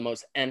was one of the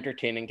most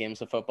entertaining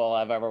games of football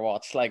I've ever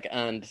watched. Like,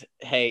 and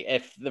hey,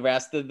 if the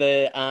rest of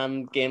the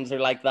games are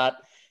like that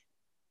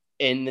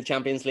in the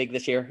Champions League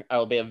this year,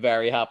 I'll be a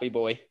very happy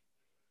boy.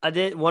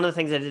 One of the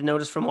things I did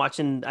notice from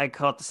watching, I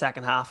caught the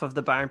second half of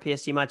the Bayern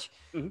PSG match.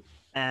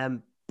 Mm-hmm.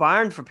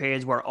 Bayern for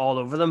periods were all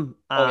over them,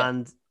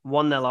 and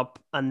 1-0 up,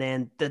 and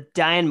then the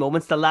dying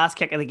moments, the last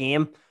kick of the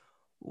game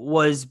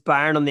was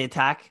Bayern on the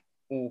attack,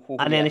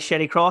 and then a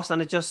shitty cross,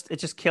 and it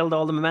just killed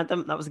all the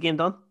momentum. That was the game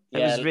done.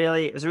 Yeah.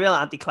 It was a real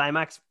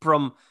anticlimax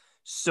from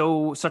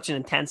such an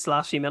intense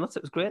last few minutes.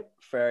 It was great.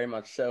 Very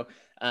much so.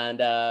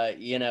 And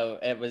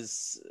it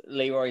was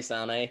Leroy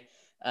Sané.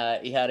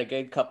 He had a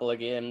good couple of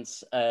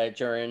games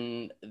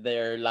during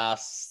their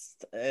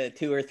last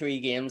 2 or 3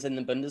 games in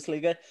the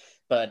Bundesliga.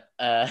 But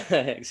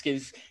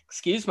excuse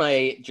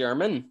my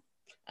German,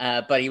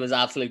 but he was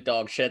absolute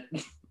dog shit.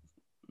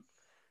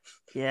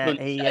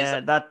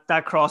 Yeah,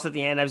 that cross at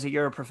the end, I was like,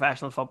 you're a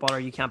professional footballer,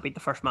 you can't beat the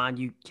first man,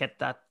 you kicked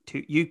that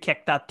to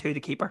the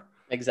keeper.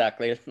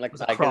 Exactly. Like,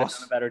 I could have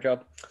done a better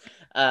job.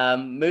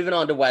 Moving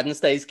on to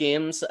Wednesday's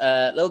games,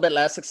 a little bit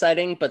less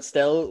exciting, but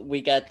still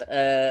we get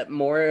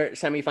more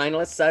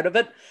semi-finalists out of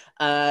it.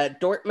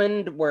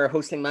 Dortmund were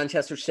hosting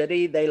Manchester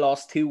City. They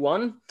lost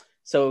 2-1.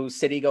 So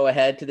City go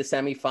ahead to the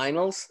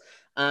semi-finals.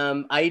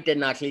 I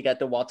didn't actually get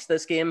to watch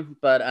this game,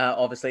 but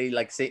obviously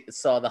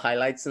saw the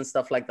highlights and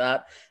stuff like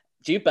that.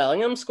 Jude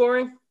Bellingham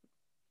scoring?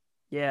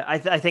 Yeah,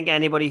 I think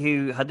anybody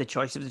who had the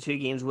choice of the two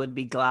games would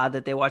be glad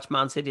that they watched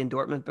Man City and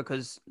Dortmund,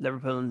 because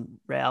Liverpool and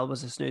Real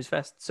was a snooze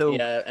fest. So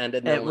yeah,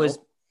 ended 0-0.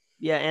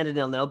 Ended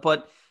 0-0.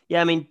 But yeah,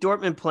 I mean,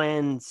 Dortmund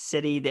playing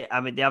City, they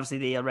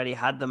already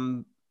had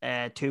them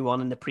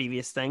 2-1 in the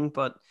previous thing.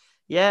 But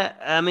yeah,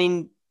 I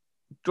mean,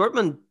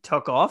 Dortmund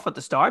took off at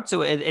the start,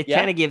 so it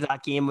kind of gave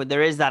that game,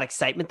 there is that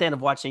excitement then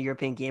of watching a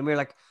European game where you're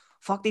like,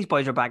 fuck, these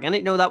boys are back in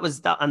it. No, that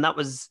was,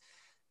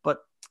 but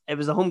it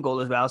was a home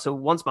goal as well. So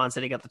once Man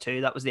City got the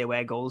 2, that was the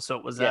away goal. So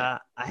it was a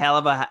hell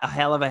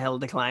of a hill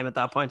to climb at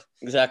that point.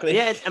 Exactly.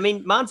 Yeah, I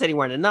mean, Man City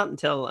weren't in that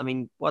until,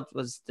 what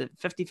was the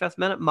 55th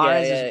minute?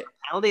 Mahrez'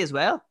 penalty as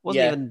well.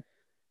 Wasn't even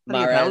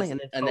Mahrez,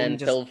 and then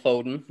Phil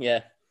Foden.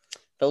 Yeah.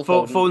 Phil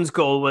Foden's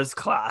goal was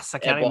class. I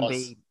can't even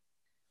be.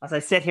 As I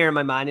sit here in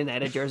my Man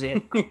United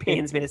jersey, it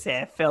pains me to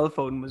say Phil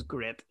Foden was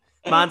great.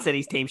 Man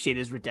City's team sheet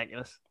is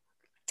ridiculous.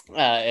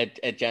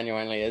 It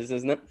genuinely is,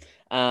 isn't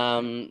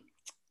it?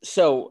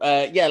 So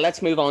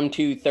let's move on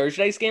to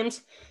Thursday's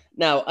games.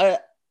 Now,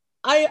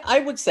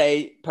 I would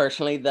say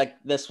personally that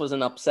this was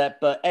an upset,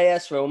 but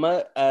AS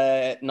Roma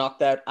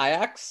knocked out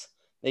Ajax.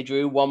 They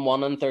drew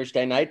 1-1 on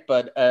Thursday night,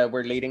 but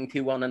we're leading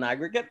 2-1 in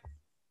aggregate.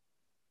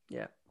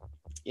 Yeah.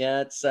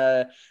 Yeah, it's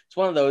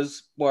one of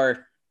those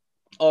where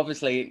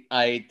obviously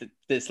I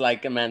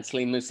dislike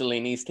immensely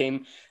Mussolini's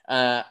team,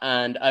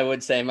 and I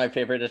would say my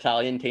favorite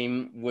Italian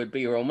team would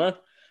be Roma.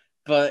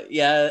 But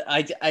yeah,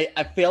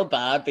 I feel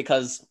bad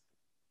because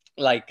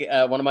like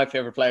one of my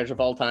favorite players of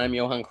all time,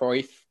 Johan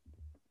Cruyff,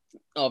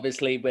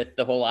 obviously with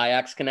the whole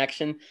Ajax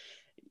connection,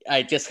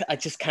 I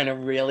just kind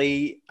of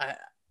really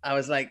I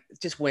was like,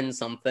 just win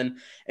something,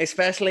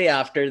 especially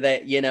after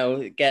that,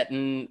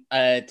 getting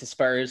to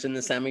Spurs in the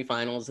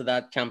semifinals of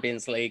that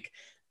Champions League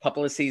a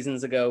couple of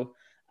seasons ago.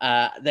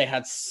 They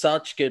had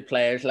such good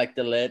players like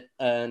De Ligt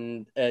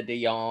and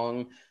De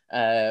Jong,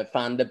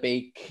 Van de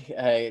Beek,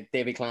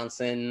 Davy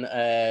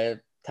Klaassen,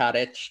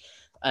 Tadic,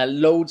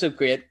 loads of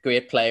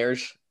great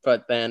players,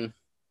 but then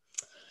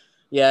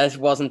yeah, it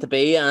wasn't to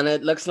be, and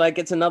it looks like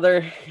it's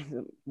another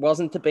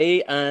wasn't to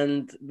be,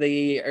 and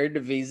the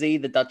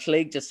Eredivisie, the Dutch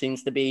league, just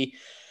seems to be,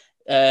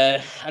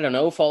 I don't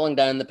know, falling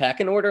down the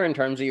pecking order in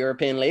terms of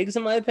European leagues,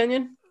 in my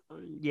opinion.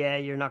 Yeah,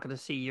 you're not going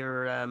to see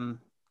your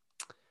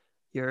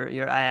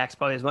Ajax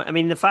probably as much. I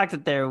mean, the fact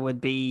that there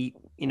would be,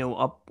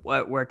 up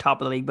we're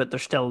top of the league, but they're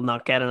still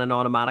not getting an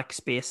automatic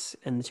space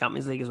in the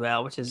Champions League as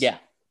well, which is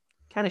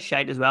kind of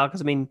shite as well.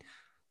 Because I mean,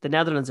 the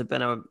Netherlands have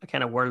been a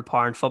kind of world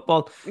power in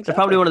football. Exactly. They're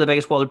probably one of the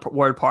biggest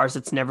world powers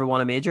that's never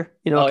won a major.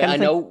 I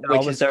know,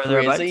 which is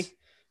crazy.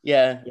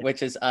 Yeah,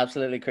 which is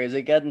absolutely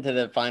crazy. Getting to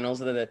the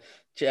finals of the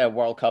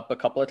World Cup a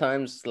couple of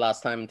times,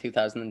 last time in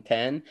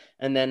 2010,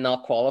 and then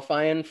not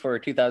qualifying for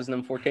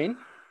 2014.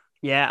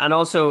 Yeah, and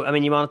also, I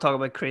mean, you want to talk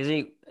about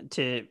crazy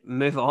to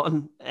move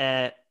on.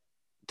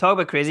 Talk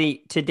about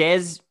crazy.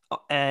 Today's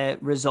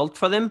result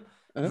for them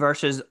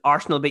versus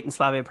Arsenal beating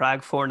Slavia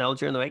Prague 4-0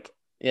 during the week.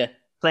 Yeah.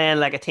 Playing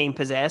like a team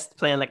possessed,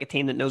 playing like a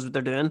team that knows what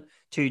they're doing,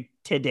 to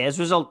today's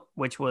result,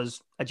 which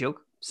was a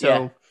joke.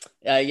 So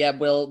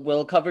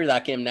we'll cover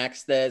that game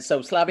next.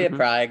 So Slavia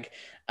Prague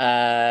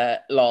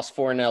lost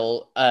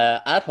 4-0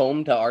 at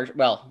home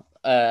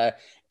to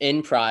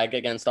in Prague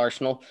against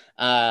Arsenal.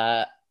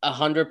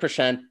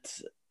 100%.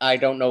 I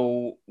don't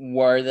know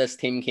where this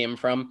team came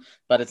from,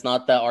 but it's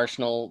not the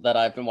Arsenal that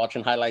I've been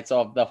watching highlights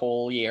of the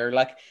whole year.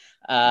 Like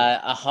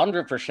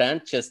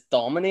 100% just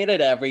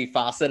dominated every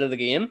facet of the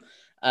game.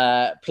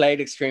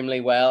 Played extremely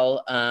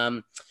well.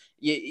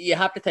 You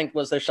have to think,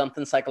 was there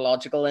something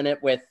psychological in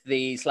it with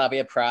the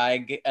Slavia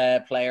Prague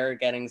player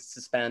getting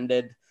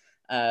suspended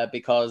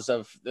because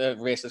of the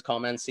racist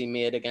comments he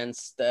made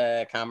against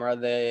camera,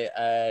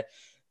 the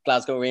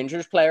Glasgow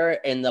Rangers player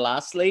in the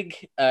last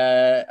league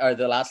or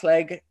the last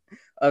leg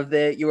of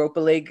the Europa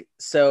League.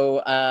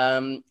 So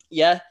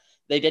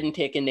they didn't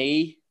take a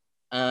knee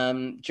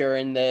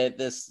during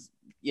this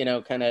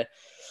kind of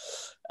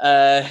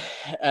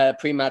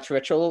pre-match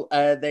ritual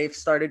they've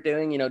started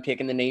doing,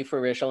 taking the knee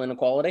for racial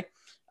inequality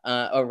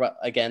or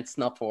against,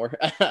 not for.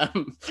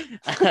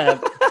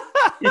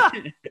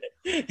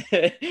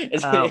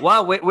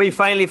 Well, we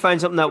finally found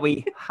something that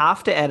we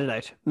have to edit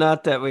out,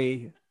 not that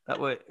we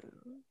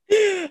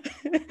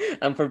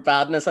and for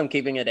badness I'm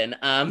keeping it in.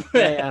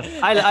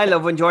 I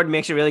love when Jordan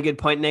makes a really good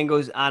point and then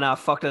goes, I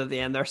fucked it at the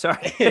end there,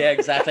 sorry. Yeah,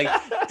 exactly.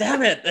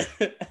 Damn it.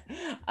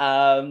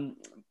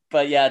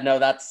 But yeah, no,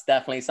 that's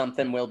definitely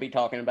something we'll be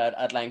talking about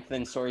at length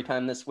in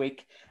Storytime this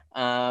week.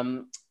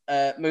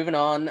 Moving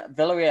on,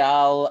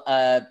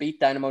 Villarreal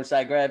beat Dynamo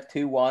Zagreb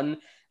 2-1.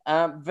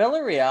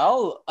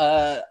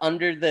 Villarreal,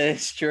 under the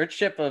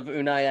stewardship of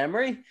Unai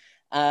Emery,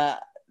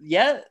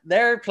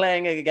 they're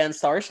playing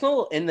against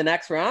Arsenal in the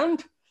next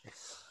round.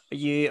 Would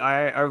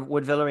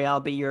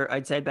Villarreal be your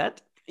outside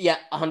bet? Yeah,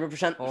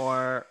 100%.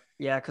 Or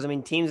because I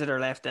mean, teams that are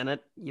left in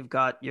it, you've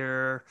got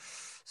let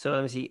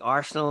me see,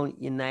 Arsenal,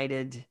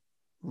 United,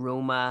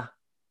 Roma,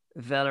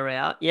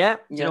 Villarreal. Yeah,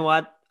 you know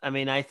what? I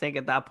mean, I think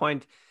at that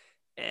point,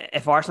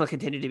 if Arsenal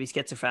continue to be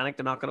schizophrenic,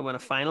 they're not going to win a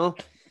final.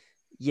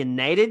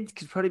 United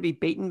could probably be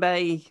beaten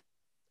by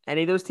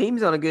any of those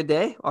teams on a good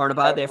day or on a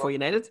bad day for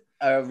United.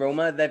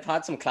 Roma, they've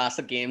had some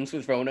classic games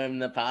with Roma in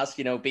the past,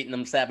 beating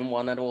them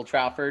 7-1 at Old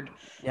Trafford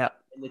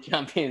in the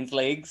Champions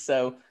League.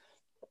 So,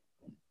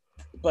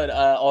 but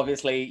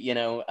obviously,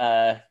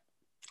 a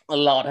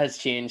lot has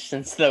changed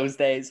since those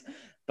days.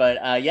 But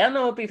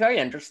it'd be very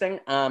interesting.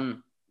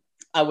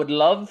 I would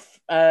love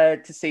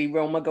to see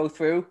Roma go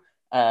through.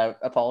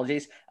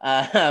 Apologies,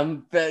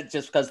 but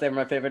just because they're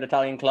my favorite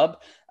Italian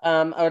club.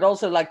 I would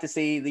also like to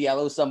see the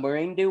Yellow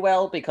Submarine do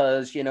well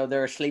because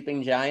they're a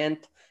sleeping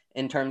giant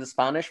in terms of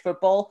Spanish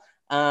football.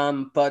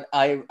 But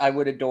I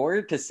would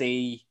adore to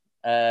see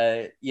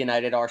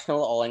United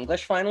Arsenal All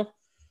English final.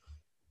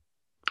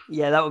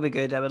 Yeah, that would be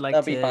good.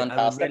 That'd be fantastic.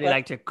 I would really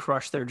like to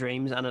crush their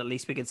dreams, and at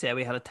least we could say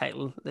we had a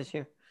title this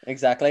year.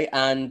 Exactly,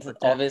 and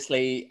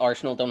obviously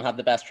Arsenal don't have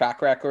the best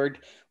track record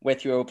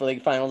with Europa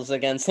League finals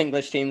against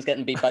English teams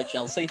getting beat by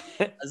Chelsea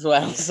as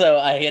well. So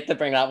I hate to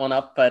bring that one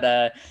up,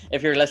 but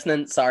if you're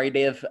listening, sorry,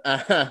 Dave.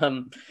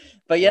 So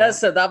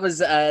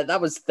that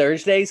was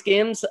Thursday's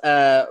games.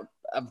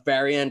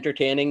 very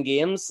entertaining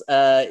games.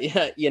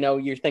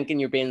 You're thinking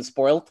you're being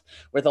spoilt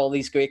with all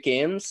these great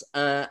games,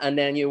 and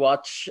then you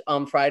watch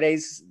on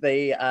Fridays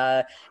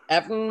the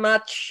Everton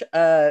match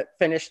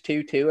finished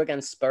 2-2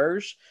 against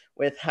Spurs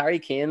with Harry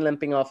Kane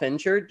limping off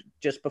injured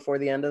just before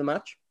the end of the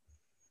match.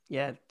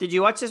 Yeah. Did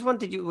you watch this one?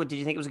 Did you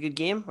think it was a good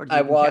game, or did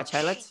you catch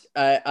highlights?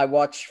 I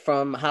watched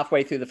from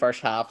halfway through the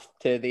first half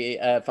to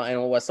the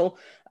final whistle.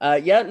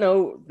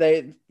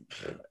 It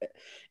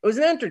was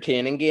an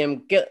entertaining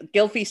game.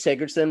 Gylfi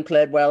Sigurdsson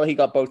played well. He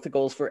got both the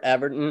goals for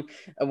Everton.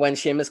 When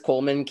Seamus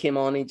Coleman came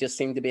on, he just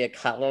seemed to be a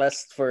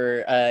catalyst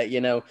for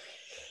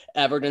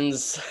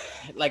Everton's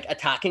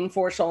attacking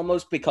force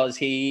almost, because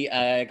he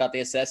got the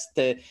assist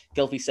to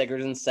Gylfi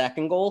Sigurdsson's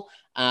second goal.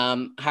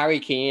 Harry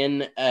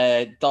Kane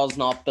does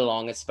not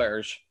belong at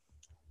Spurs.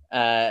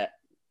 The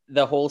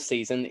whole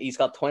season, he's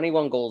got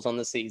 21 goals on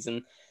the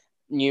season,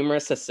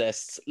 numerous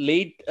assists,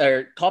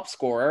 top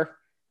scorer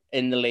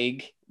in the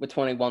league with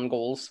 21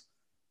 goals.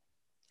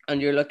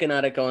 And you're looking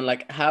at it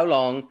going how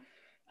long?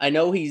 I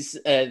know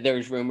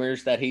there's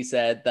rumors that he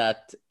said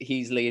that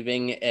he's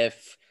leaving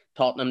if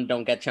Tottenham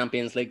don't get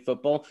Champions League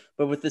football,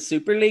 but with the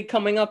Super League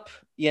coming up,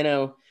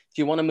 do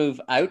you want to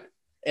move out?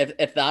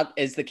 If that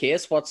is the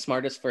case, what's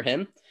smartest for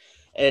him?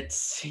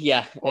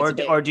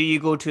 Or do you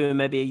go to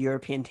maybe a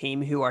European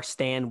team who are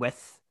staying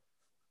with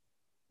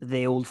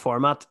the old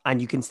format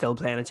and you can still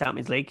play in a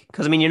Champions League?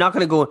 Because they're not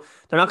going to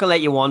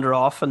let you wander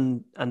off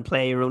and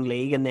play your own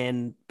league and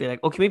then be like,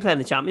 oh, can we play in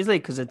the Champions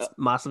League because it's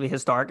massively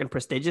historic and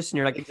prestigious? And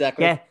you're like,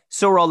 exactly. Yeah,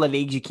 so are all the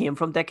leagues you came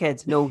from,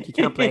 dickheads. No, you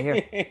can't play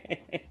here.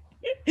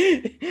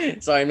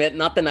 Sorry, mate,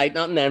 not the night,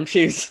 not in them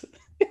shoes.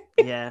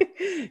 Yeah,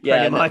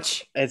 pretty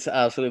much. It's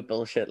absolute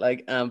bullshit.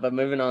 But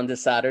moving on to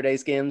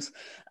Saturday's games,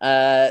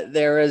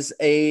 there is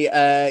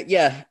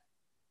the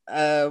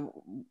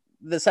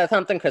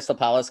Southampton Crystal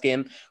Palace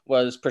game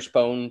was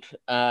postponed.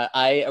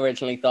 I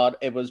originally thought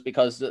it was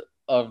because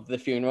of the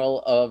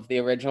funeral of the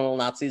original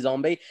Nazi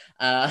zombie,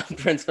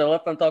 Prince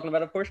Philip, I'm talking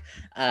about, of course.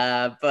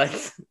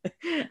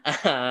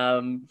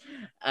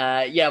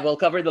 We'll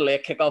cover the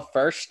late kickoff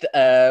first.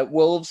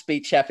 Wolves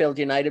beat Sheffield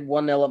United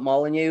 1-0 at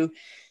Molineux,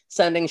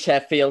 sending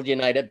Sheffield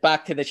United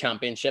back to the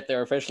Championship.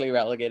 They're officially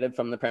relegated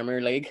from the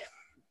Premier League.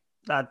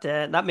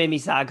 That made me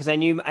sad because I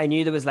knew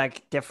there was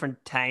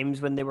different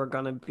times when they were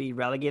going to be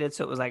relegated.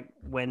 So it was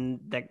when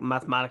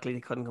mathematically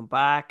they couldn't come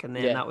back, and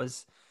then that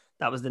was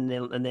the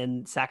nail, and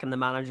then sacking the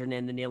manager, and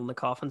then the nail in the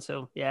coffin.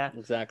 So yeah,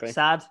 exactly.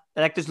 Sad.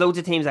 There's loads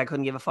of teams I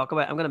couldn't give a fuck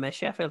about. I'm gonna miss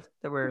Sheffield.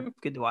 They were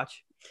good to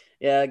watch.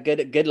 Yeah,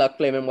 good luck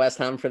blaming West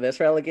Ham for this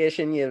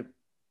relegation, you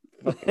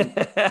fucking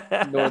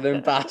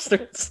northern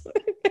bastards.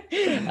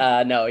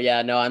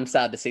 No, I'm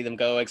sad to see them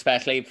go,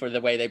 especially for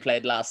the way they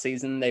played last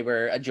season. They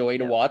were a joy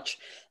to watch,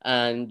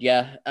 and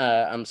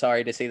I'm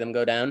sorry to see them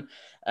go down.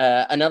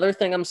 Another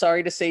thing I'm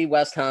sorry to see,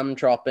 West Ham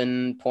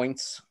dropping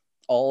points,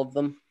 all of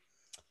them,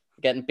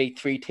 getting beat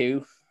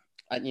 3-2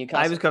 at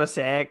Newcastle. I was going to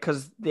say,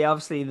 because they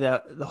obviously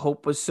the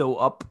hope was so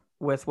up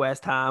with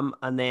West Ham,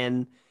 and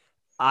then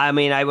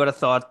I would have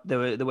thought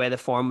the way the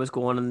form was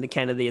going and the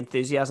kind of the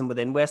enthusiasm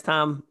within West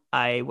Ham,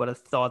 I would have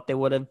thought they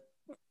would have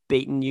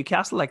beaten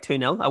Newcastle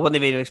 2-0. I wouldn't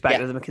have even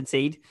expected them to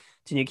concede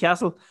to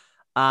Newcastle.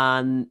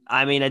 And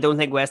I don't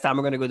think West Ham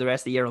are going to go the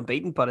rest of the year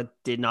unbeaten, but I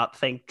did not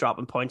think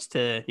dropping points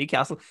to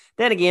Newcastle.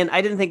 Then again,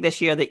 I didn't think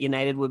this year that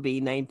United would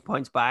be 9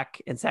 points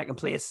back in second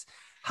place,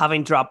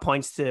 having dropped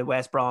points to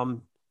West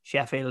Brom,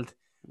 Sheffield,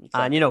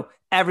 and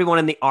everyone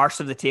in the arse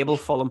of the table,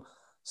 Fulham.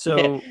 So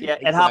exactly.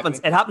 It happens.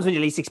 It happens when you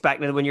least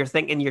expect it, when you're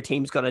thinking your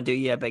team's going to do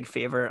you a big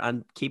favor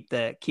and keep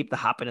the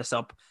happiness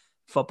up.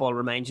 Football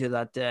reminds you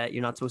that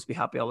you're not supposed to be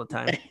happy all the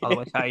time.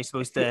 Otherwise, how are you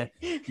supposed to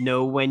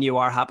know when you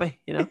are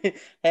happy?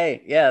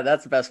 Hey, yeah,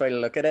 that's the best way to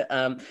look at it.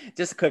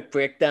 Just a quick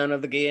breakdown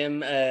of the game.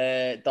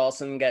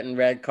 Dawson getting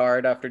red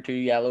card after 2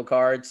 yellow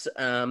cards.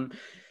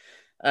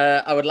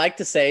 I would like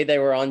to say they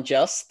were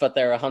unjust, but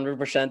they're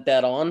 100%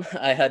 dead on.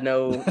 I had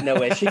no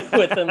issue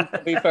with them,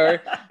 to be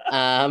fair.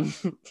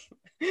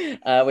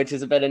 Which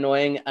is a bit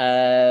annoying.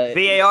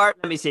 VAR,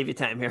 let me save you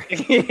time here.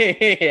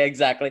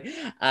 Exactly.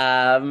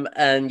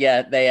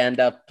 They end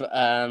up,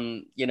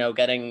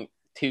 getting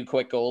 2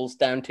 quick goals,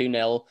 down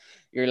 2-0.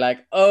 You're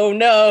like, oh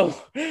no,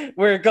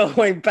 we're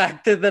going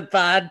back to the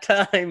bad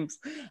times.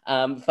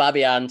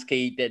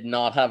 Fabianski did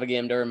not have a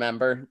game to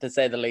remember, to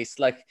say the least.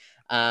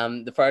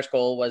 The first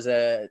goal was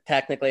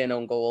technically an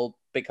own goal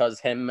because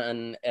him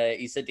and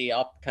Issa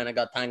Diop kind of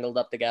got tangled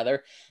up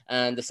together.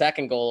 And the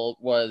second goal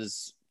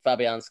was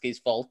Fabianski's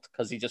fault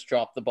because he just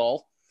dropped the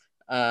ball,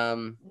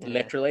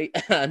 literally.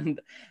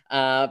 And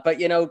but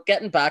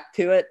getting back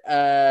to it,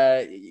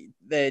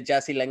 the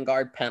Jesse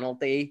Lingard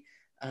penalty,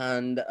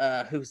 and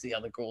who's the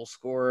other goal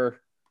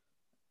scorer?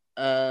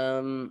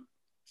 Diop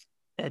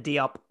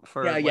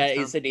for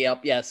Issa Diop,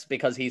 yes,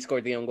 because he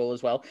scored the own goal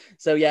as well.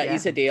 So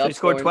Issa Diop, so he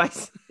scored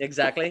twice.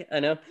 Exactly, I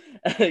know.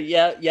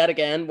 Yet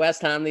again,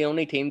 West Ham the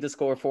only team to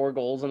score 4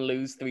 goals and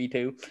lose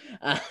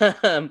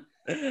 3-2.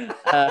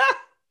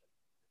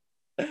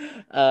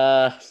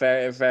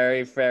 Very,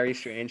 very, very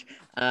strange.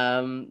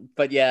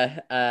 But yeah,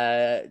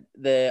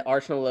 the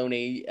Arsenal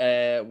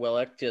loanee,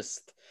 Willock,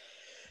 just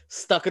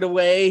stuck it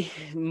away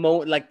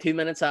like 2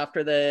 minutes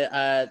after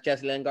the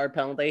Jesse Lingard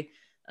penalty,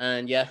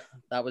 and yeah,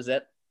 that was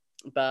it.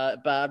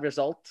 Bad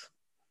result.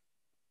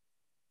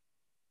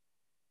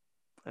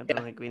 I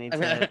don't think we need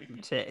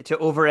to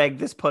over egg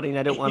this pudding.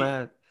 I don't want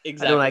to.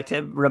 Exactly. I don't like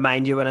to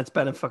remind you when it's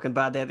been a fucking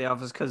bad day at the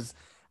office because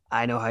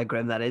I know how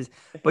grim that is.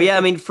 But yeah,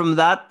 I mean, from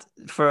that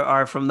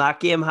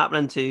game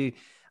happening to,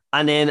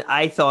 and then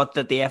I thought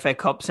that the FA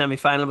Cup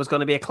semi-final was going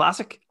to be a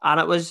classic, and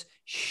it was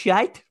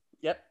shite.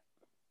 Yep.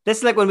 This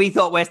is like when we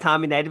thought West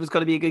Ham United was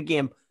going to be a good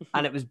game,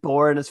 and it was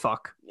boring as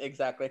fuck.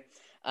 Exactly.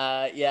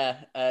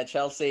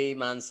 Chelsea,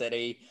 Man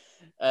City,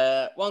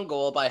 1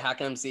 goal by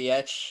Hakim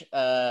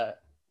Ziyech.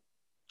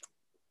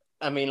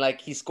 I mean, like,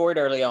 he scored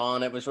early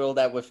on. It was ruled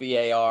out with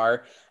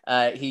VAR.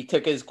 He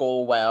took his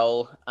goal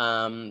well.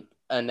 And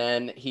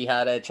then he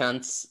had a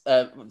chance,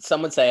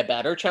 some would say a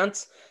better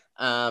chance,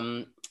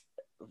 a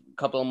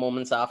couple of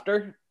moments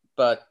after.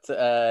 But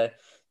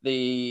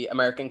the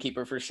American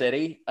keeper for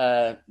City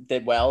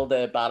did well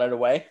to bat it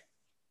away.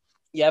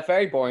 Yeah,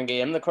 very boring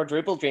game. The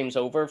quadruple dream's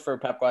over for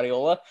Pep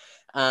Guardiola.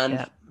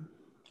 And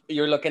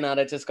you're looking at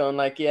it just going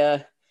like,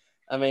 yeah,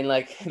 I mean,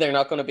 like, they're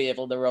not going to be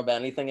able to rub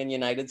anything in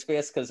United's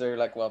face because they're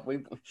like, well,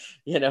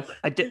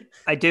 I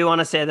do want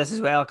to say this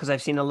as well because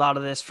I've seen a lot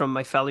of this from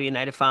my fellow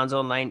United fans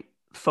online.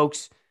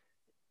 Folks,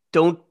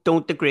 don't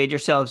degrade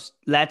yourselves.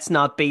 Let's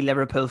not be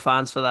Liverpool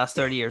fans for the last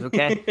 30 years,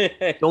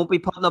 okay? Don't be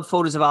putting up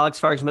photos of Alex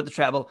Ferguson with the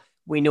treble.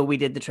 We know we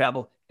did the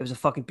treble. It was a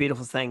fucking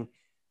beautiful thing.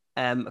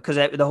 Because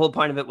the whole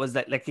point of it was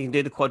that, like, they can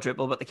do the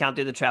quadruple, but they can't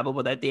do the treble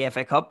without the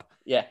FA Cup.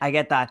 Yeah, I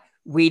get that.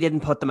 We didn't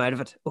put them out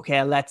of it.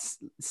 Okay, let's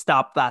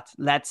stop that.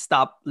 Let's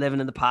stop living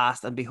in the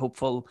past and be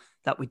hopeful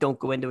that we don't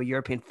go into a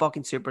European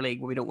fucking Super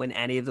League where we don't win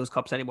any of those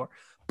cups anymore.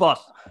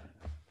 But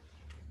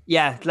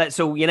yeah,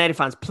 so United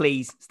fans,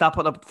 please stop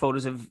putting up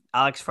photos of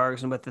Alex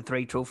Ferguson with the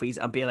 3 trophies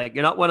and be like,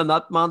 you're not winning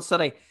that, Man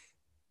City.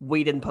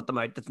 We didn't put them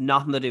out. That's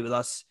nothing to do with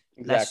us.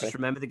 Exactly. Let's just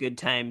remember the good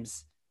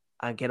times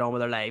and get on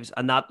with our lives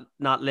and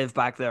not live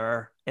back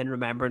there in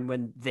remembering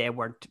when they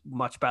weren't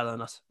much better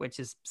than us,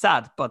 which is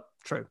sad, but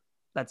true.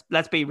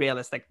 Let's be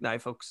realistic now,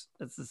 folks.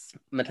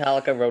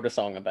 Metallica wrote a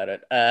song about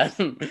it.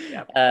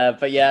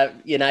 But yeah,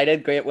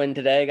 United, great win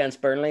today against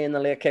Burnley in the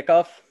late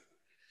kickoff.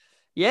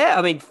 Yeah,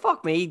 I mean,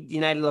 fuck me.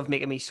 United love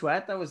making me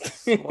sweat. That was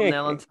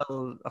 1-0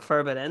 until a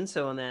fair bit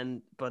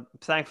in. But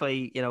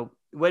thankfully,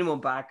 win one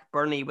back.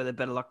 Burnley, with a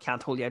bit of luck,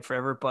 can't hold you out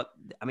forever. But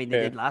I mean,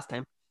 they did last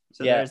time.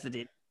 So there's the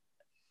deal.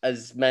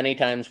 As many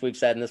times we've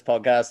said in this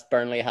podcast,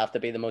 Burnley have to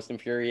be the most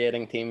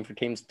infuriating team for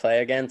teams to play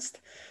against.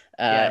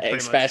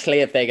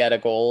 Especially if they get a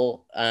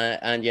goal,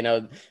 and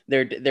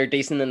they're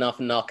decent enough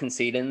not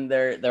conceding.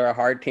 They're a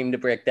hard team to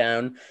break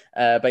down.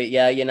 But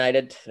yeah,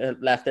 United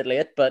left it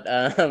late, but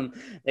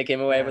they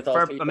came away with all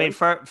 3 points. I mean,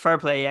 fair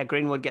play. Yeah,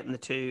 Greenwood getting the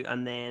 2,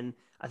 and then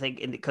I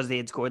think because they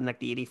had scored in like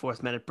the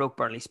 84th minute, broke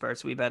Burnley's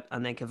spirits a wee bit,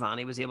 and then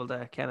Cavani was able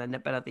to kind of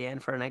nip it at the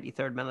end for a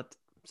 93rd minute.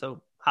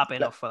 So happy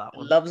enough for that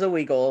one. Loves a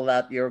wee goal,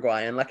 that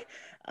Uruguayan. Like,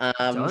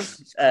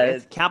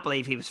 can't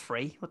believe he was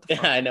free. What the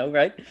fuck? I know,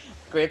 right?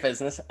 Great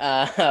business.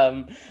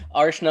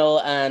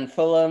 Arsenal and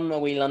Fulham, a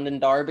wee London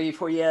derby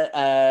for you.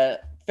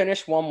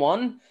 Finished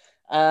 1-1.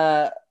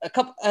 A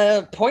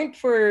point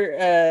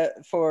for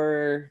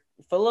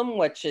Fulham,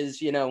 which is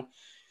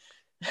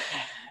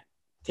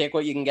take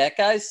what you can get,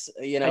 guys.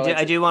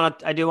 I do want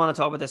to talk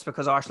about this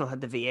because Arsenal had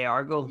the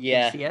VAR goal.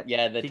 Yeah,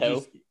 the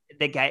toe.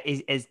 The guy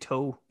is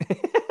toe.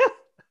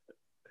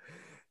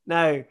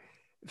 Now,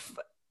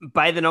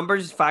 by the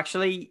numbers,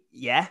 factually,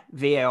 yeah,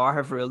 VAR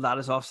have ruled that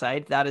as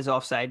offside. That is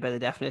offside by the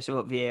definition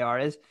of what VAR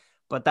is.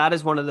 But that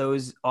is one of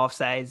those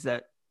offsides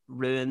that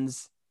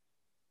ruins.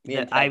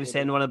 I was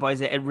saying to one of the boys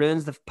that it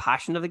ruins the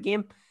passion of the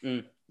game.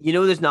 Mm.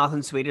 There's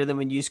nothing sweeter than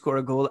when you score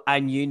a goal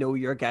and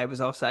your guy was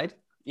offside.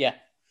 Yeah.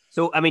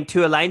 So, I mean,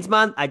 to a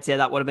linesman, I'd say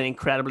that would have been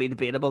incredibly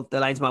debatable.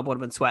 The linesman would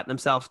have been sweating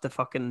himself to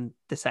fucking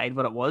decide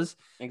what it was.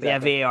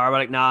 Exactly. Yeah, VAR were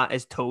like, nah,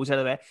 his toes out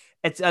of the way.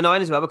 It's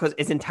annoying as well because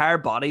his entire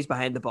body's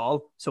behind the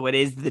ball, so it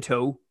is the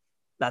toe.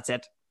 That's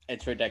it.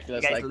 It's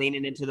ridiculous. The guy's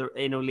leaning into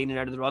leaning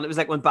out of the run. It was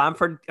like when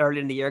Bamford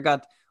earlier in the year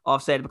got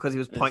offside because he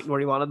was pointing where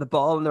he wanted the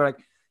ball, and they're like,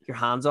 your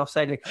hand's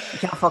offside. Like, you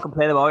can't fucking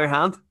play the ball with your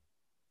hand.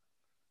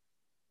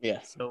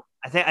 Yeah. So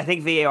I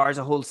think VAR is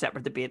a whole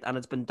separate debate, and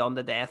it's been done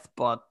to death.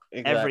 But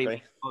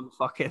every on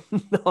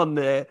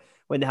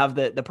when they have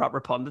the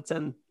proper pundits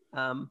in.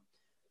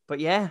 But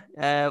yeah,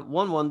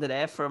 1-1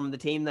 today from the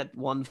team that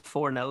won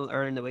 4-0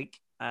 earlier in the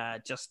week.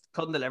 Just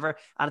couldn't deliver,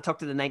 and it took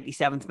to the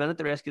 97th minute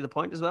to rescue the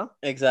point as well.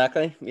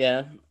 Exactly.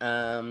 Yeah.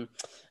 I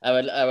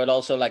would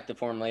also like to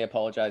formally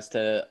apologize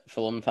to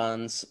Fulham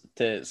fans,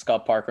 to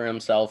Scott Parker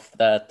himself,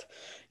 that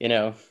it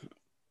ain't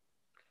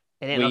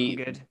looking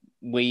good.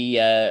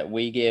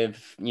 We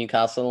give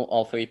Newcastle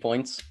all 3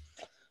 points.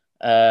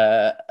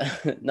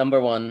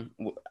 Number one,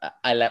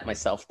 I let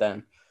myself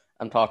down.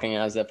 I'm talking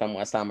as if I'm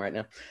West Ham right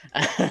now.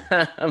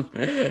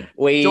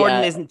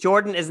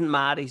 Jordan isn't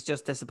mad. He's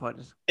just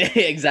disappointed.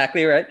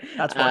 Exactly right.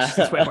 That's worse.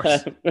 That's way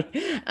worse.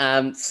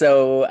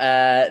 So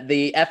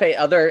the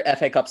other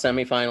FA Cup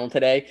semi-final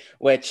today,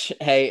 which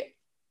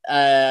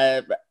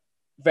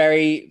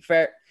very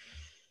fair.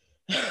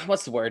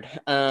 What's the word?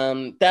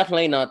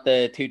 Definitely not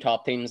the two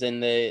top teams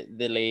in the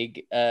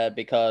league.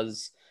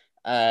 Because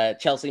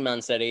Chelsea,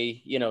 Man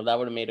City, that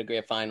would have made a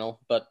great final.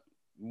 But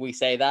we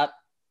say that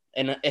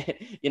in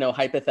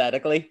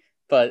hypothetically.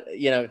 But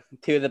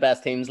two of the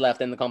best teams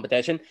left in the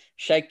competition.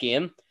 Shite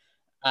game.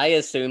 I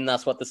assume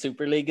that's what the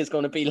Super League is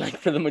going to be like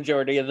for the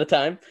majority of the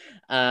time.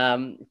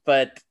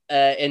 But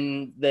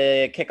in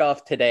the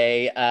kickoff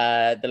today,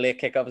 the late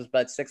kickoff is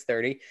about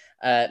 6:30.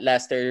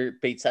 Leicester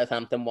beat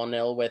Southampton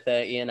 1-0 with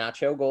an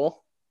Iheanacho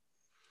goal.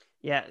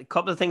 Yeah, a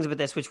couple of things about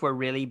this which were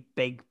really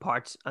big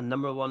parts. And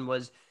number one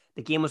was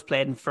the game was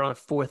played in front of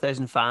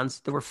 4,000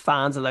 fans. There were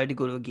fans allowed to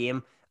go to a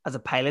game as a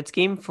pilot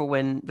scheme for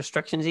when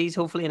restrictions ease.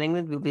 Hopefully in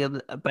England, we'll be able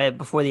to,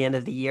 before the end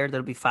of the year,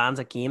 there'll be fans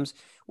at games,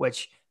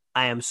 which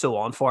I am so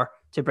on for,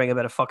 to bring a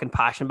bit of fucking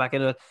passion back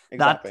into it.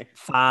 Exactly. That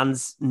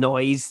fans'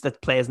 noise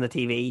that plays on the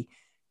TV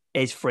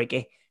is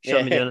freaky.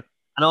 Shouldn't be doing it.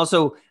 And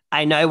also,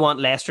 I now want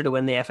Leicester to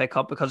win the FA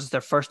Cup because it's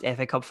their first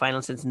FA Cup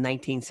final since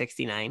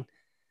 1969.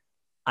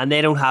 And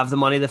they don't have the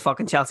money that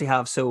fucking Chelsea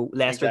have. So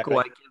Leicester go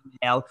out, give them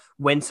hell,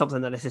 win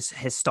something that is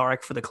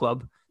historic for the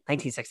club.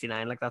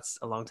 1969, like that's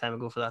a long time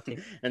ago for that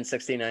team. And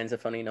 69 is a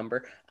funny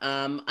number.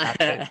 I've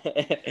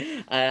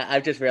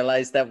just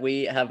realized that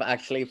we have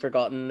actually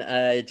forgotten,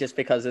 just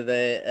because of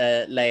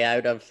the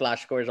layout of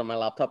flash scores on my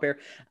laptop here,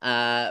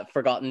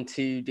 forgotten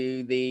to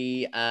do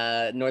the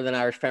Northern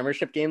Irish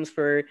Premiership games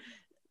for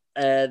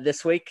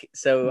this week.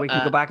 So we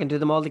can go back and do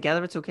them all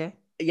together. It's okay.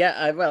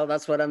 Yeah, well,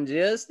 that's what I'm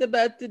just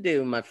about to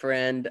do, my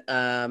friend.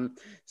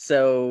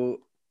 So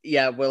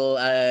yeah, we'll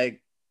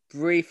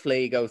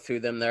briefly go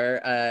through them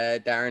there.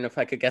 Darren, if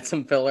I could get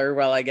some filler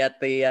while I get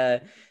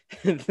the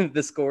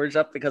the scores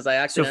up, because I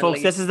actually. So,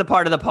 folks, this is the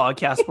part of the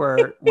podcast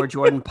where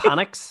Jordan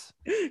panics.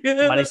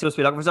 When he's supposed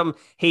to be looking for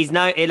something, he's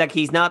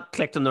not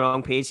clicked on the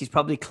wrong page. He's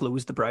probably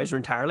closed the browser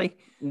entirely.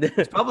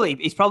 He's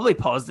probably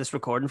paused this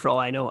recording for all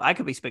I know. I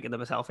could be speaking to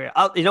myself here.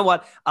 You know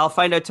what? I'll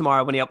find out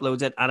tomorrow when he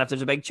uploads it. And if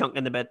there's a big chunk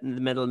in the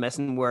middle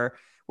missing, where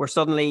we're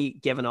suddenly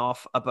giving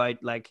off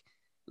about like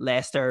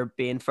Leicester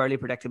being fairly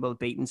predictable,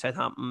 beating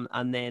Southampton,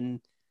 and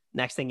then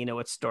next thing you know,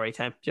 it's story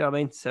time. Do you know what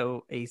I mean?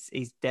 So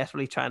he's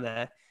definitely trying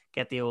to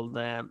get the old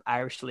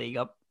Irish League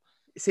up.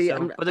 See,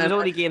 but there's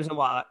only games in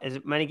what is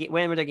it?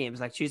 When were there games?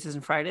 Like Tuesdays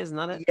and Fridays, isn't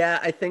that it? Yeah,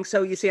 I think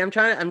so. You see, I'm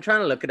trying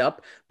to look it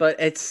up, but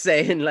it's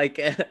saying like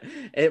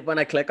when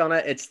I click on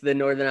it, it's the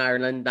Northern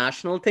Ireland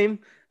national team.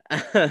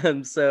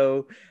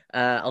 So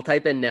I'll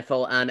type in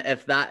NIFL, and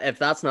if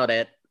that's not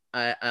it,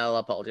 I'll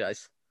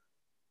apologize.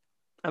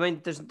 I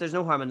mean, there's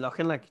no harm in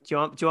looking. Like, do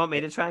you want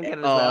me to try and get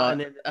it as well?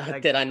 And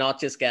then, did I not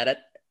just get it?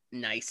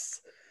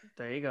 Nice.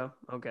 There you go.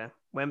 Okay.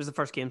 When was the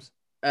first games?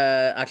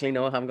 Actually,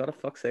 no, I haven't got a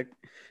fuck's sake.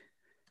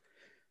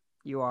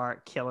 You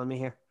are killing me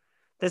here.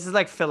 This is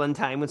like filling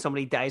time when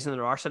somebody dies in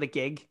their arse at a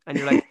gig, and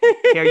you're like,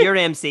 "Here, you're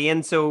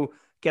MCing, so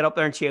get up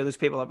there and cheer those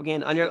people up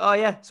again." And you're like,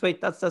 "Oh yeah, sweet,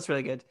 that's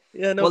really good."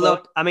 Yeah, no. Well,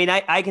 look, I mean,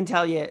 I can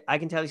tell you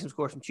some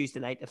scores from Tuesday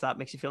night if that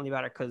makes you feel any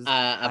better, because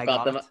I've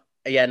got them.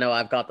 Yeah, no,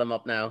 I've got them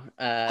up now.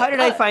 How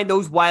did I find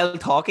those while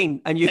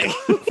talking? And you,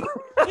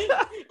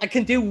 I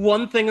can do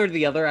one thing or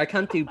the other. I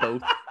can't do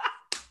both.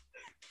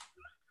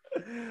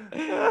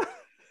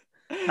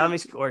 Tell me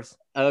scores.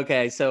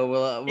 Okay, so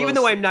we'll even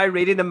though I'm now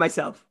reading them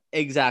myself.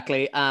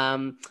 Exactly.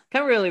 Can't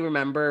really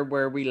remember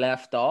where we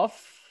left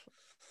off.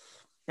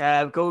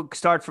 Go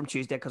start from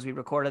Tuesday, because we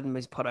recorded and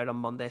we put out on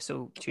Monday.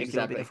 So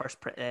Tuesday will be the first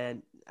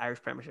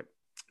Irish Premiership.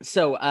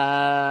 So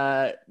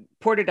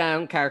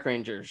Portadown, Carrick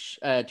Rangers,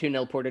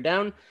 2-0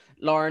 Portadown.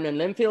 Lauren and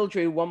Linfield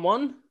drew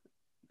 1-1.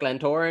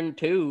 Glentoran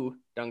 2,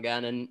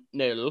 Dungannon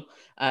 0.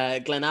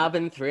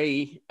 Glenavon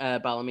 3,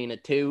 Ballymena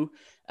 2.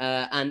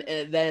 And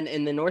then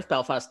in the North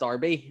Belfast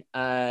Derby,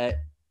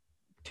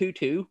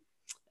 2-2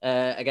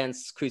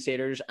 against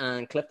Crusaders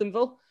and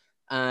Cliftonville.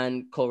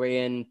 And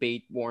Coleraine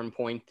beat Warren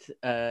Point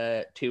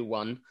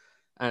 2-1.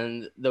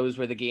 And those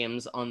were the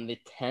games on the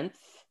 10th.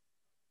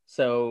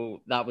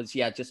 So that was,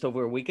 just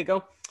over a week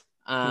ago.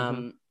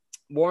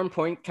 Warren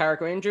Point,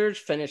 Carrick Rangers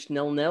finished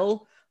 0-0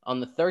 on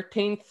the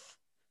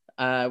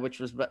 13th, which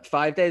was about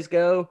 5 days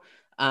ago.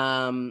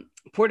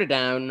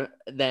 Portadown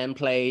then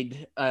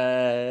played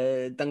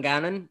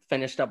Dungannon,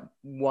 finished up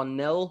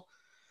 1-0.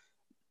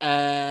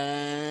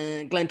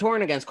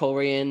 Glentoran against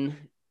Coleraine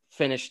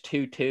finished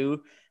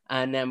 2-2.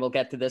 And then we'll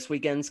get to this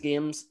weekend's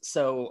games.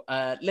 So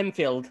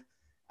Linfield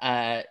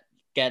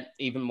get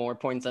even more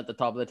points at the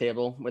top of the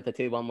table with a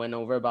 2-1 win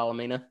over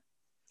Ballymena.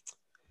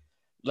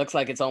 Looks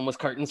like it's almost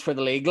curtains for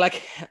the league.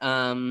 Like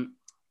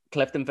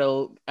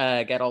Cliftonville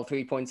get all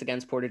 3 points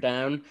against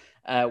Portadown,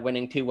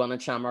 winning 2-1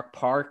 at Shamrock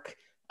Park.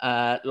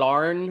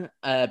 Larne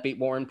beat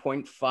Warren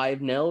Point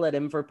 5-0 at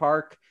Inver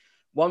Park.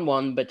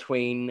 1-1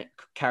 between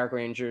Carrick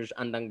Rangers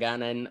and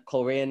Dungannon.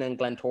 Coleraine and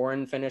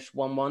Glentoran finished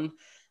 1-1.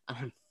 And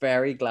I'm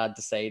very glad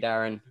to say,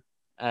 Darren,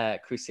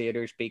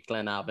 Crusaders beat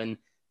Glenavon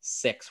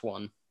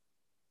 6-1.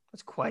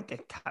 It's quite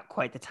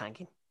the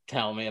tanking.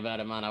 Tell me about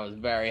it, man. I was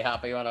very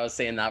happy when I was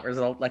seeing that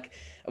result, like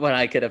when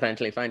I could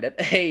eventually find it.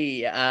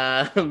 Hey,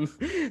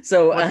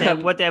 so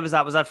what day was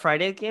that? Was that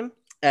Friday game?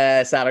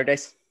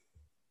 Saturday's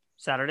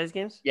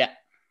games? Yeah.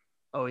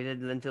 Oh, he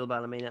did Linfield,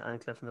 Ballymena, and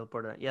Cliftonville,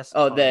 Portadown. Yes.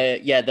 Oh,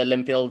 the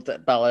Linfield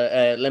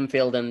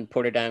and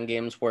Portadown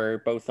games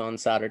were both on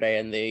Saturday,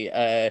 and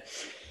the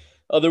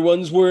other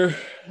ones were,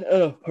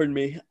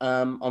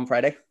 on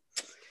Friday.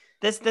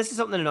 This is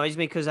something that annoys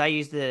me because I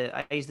use the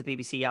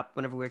BBC app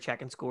whenever we're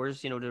checking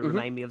scores, to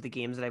remind me of the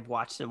games that I've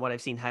watched and what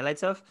I've seen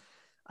highlights of.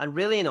 And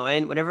really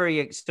annoying whenever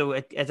it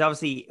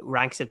obviously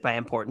ranks it by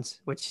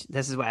importance, which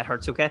this is why it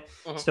hurts. Okay,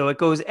 so it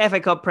goes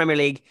FA Cup, Premier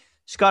League,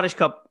 Scottish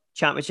Cup,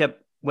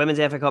 Championship, Women's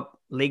FA Cup,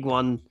 League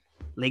One,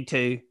 League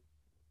Two,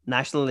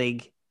 National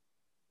League,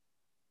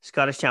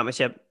 Scottish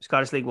Championship,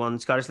 Scottish League One,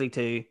 Scottish League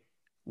Two,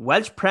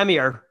 Welsh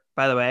Premier,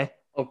 by the way.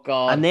 Oh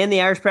God! And then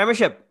the Irish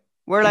Premiership.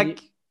 We're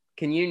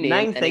can you name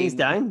 9 things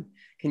down?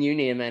 Can you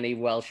name any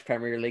Welsh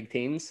Premier League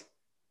teams?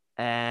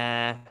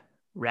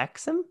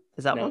 Wrexham?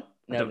 Is that one?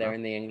 No, they're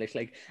in the English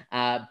League.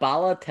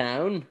 Bala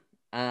Town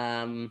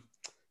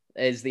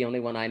is the only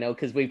one I know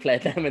because we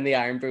played them in the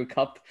Iron Brew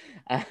Cup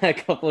a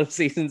couple of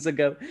seasons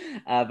ago.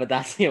 But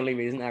that's the only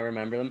reason I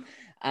remember them.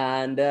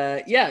 And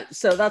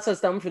so that's us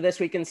done for this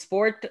week in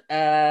sport.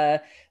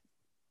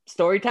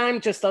 Story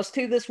time, just us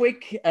two this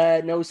week.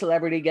 No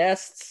celebrity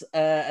guests.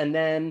 And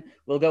then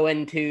we'll go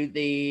into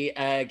the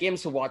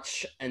games to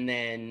watch and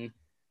then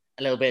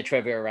a little bit of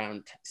trivia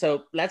around.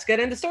 So let's get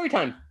into story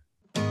time.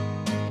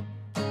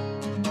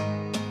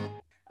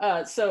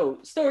 So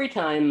story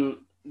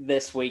time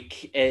this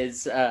week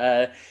is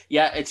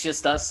it's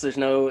just us. There's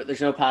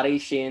no Paddy,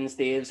 Shane,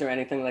 Steves, or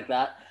anything like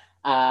that.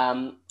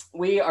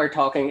 We are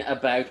talking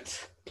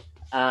about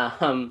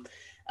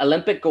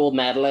Olympic gold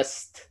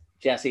medalist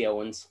Jesse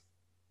Owens.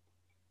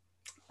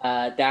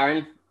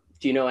 Darren,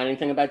 do you know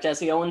anything about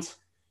Jesse Owens?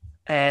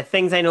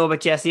 Things I know about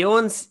Jesse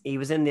Owens: he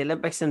was in the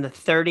Olympics in the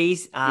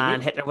 30s,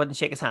 and Hitler wouldn't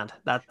shake his hand.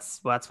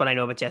 That's what I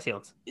know about Jesse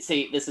Owens.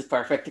 See, this is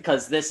perfect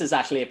because this is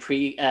actually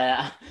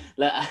I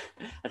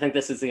think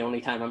this is the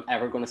only time I'm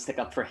ever going to stick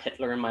up for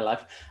Hitler in my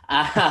life.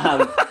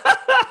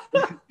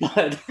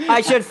 But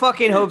I should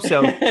fucking hope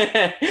so.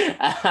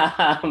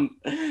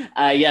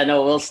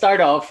 We'll start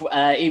off.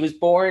 He was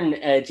born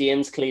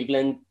James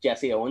Cleveland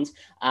Jesse Owens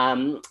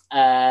in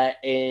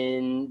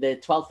the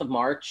 12th of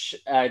March.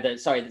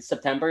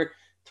 September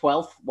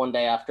 12th, one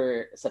day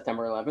after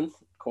September 11th.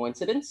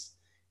 Coincidence?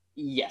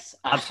 Yes.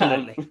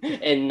 Absolutely.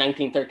 In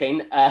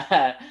 1913.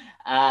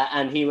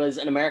 And he was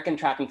an American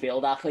track and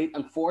field athlete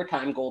and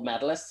 4-time gold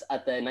medalist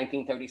at the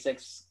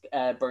 1936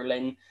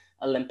 Berlin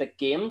Olympic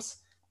Games.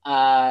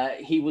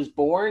 He was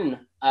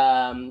born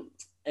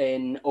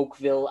in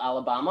Oakville,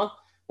 Alabama,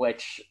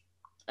 which,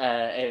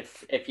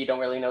 if you don't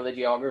really know the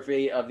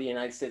geography of the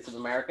United States of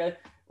America,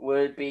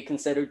 would be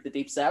considered the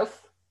Deep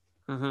South.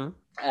 Mm-hmm.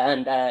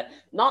 And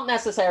not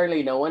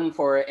necessarily known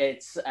for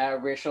its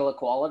racial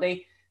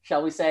equality,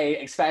 shall we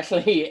say,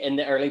 especially in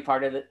the early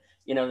part of the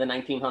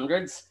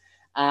 1900s.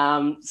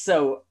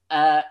 So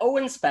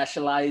Owen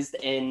specialized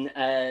in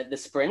the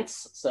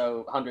sprints,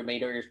 so 100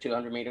 meters,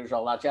 200 meters,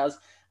 all that jazz,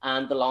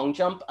 and the long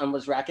jump, and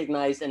was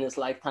recognized in his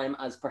lifetime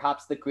as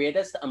perhaps the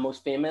greatest and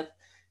most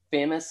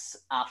famous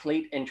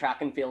athlete in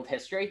track and field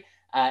history,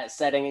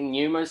 setting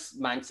numerous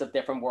amounts of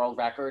different world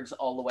records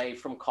all the way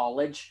from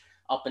college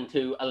up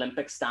into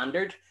Olympic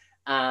standard.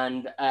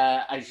 And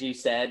as you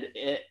said,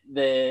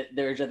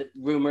 there's a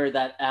rumor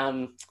that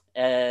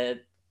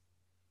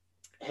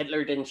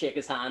Hitler didn't shake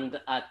his hand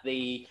at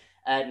the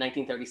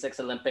 1936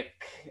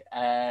 Olympic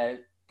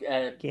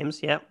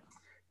Games, yeah.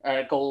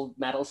 Gold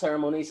medal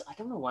ceremonies. I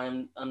don't know why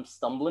I'm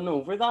stumbling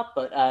over that,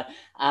 but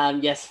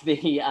yes,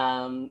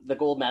 the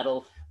gold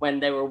medal, when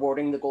they were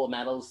awarding the gold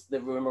medals,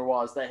 the rumor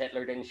was that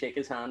Hitler didn't shake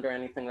his hand or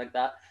anything like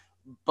that.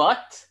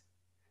 But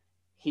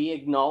he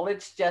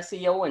acknowledged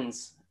Jesse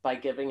Owens by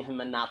giving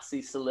him a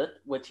Nazi salute,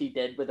 which he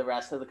did with the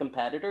rest of the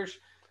competitors.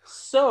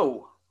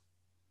 So,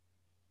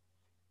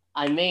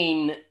 I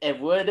mean, it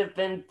would have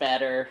been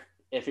better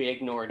if he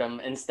ignored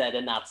him instead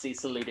of Nazi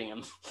saluting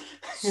him.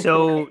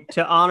 So,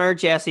 to honor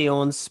Jesse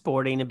Owens'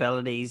 sporting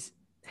abilities,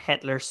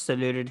 Hitler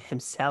saluted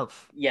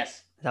himself.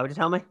 Yes. Is that what you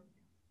tell me?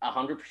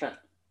 100%.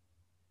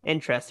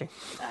 Interesting.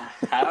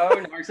 How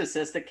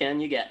narcissistic can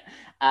you get?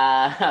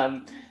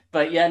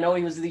 But yeah, no,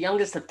 he was the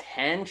youngest of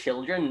 10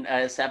 children,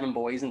 7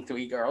 boys and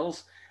 3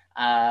 girls,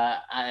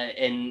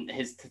 in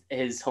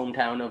his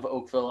hometown of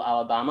Oakville,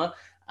 Alabama.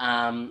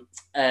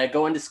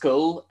 Going to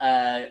school,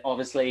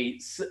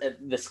 obviously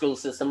the school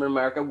system in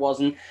America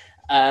wasn't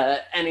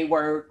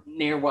anywhere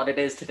near what it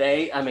is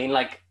today. I mean,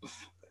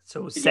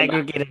 so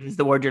segregated is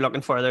the word you're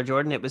looking for there,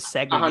 Jordan. It was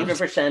segregated.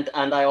 100%.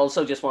 And I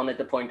also just wanted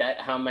to point out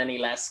how many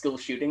less school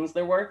shootings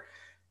there were.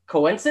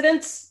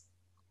 Coincidence?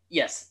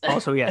 Yes.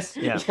 Also, yes.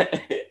 Yeah.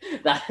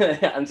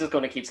 I'm just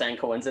going to keep saying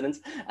coincidence.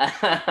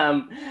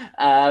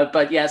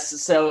 But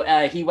yes,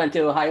 so he went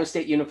to Ohio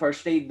State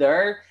University.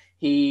 There,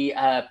 He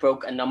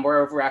broke a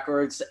number of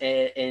records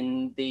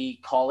in the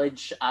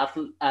college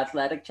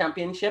athletic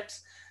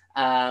championships,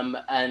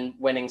 and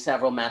winning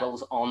several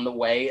medals on the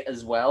way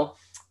as well.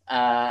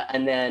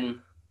 And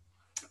then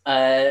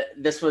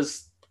this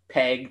was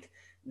pegged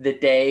the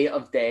day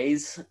of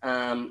days.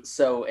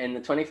 So in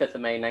the 25th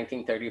of May,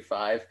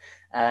 1935,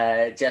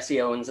 Jesse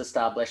Owens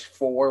established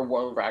 4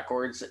 world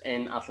records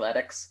in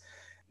athletics,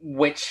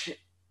 which,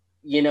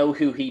 you know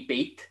who he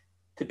beat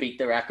to beat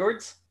the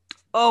records?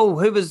 Oh,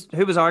 who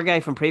was our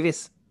guy from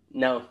previous?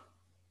 No.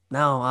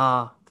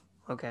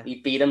 Okay. He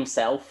beat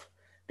himself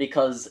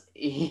because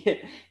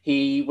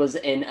he was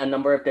in a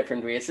number of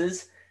different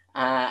races.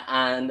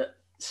 And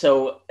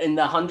so in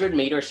the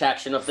 100-meter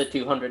section of the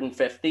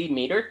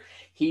 250-meter,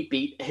 he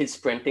beat his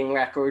sprinting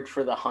record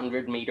for the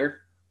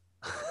 100-meter.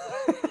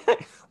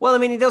 Well, I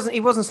mean, he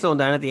wasn't slowing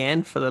down at the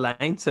end for the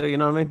line, so you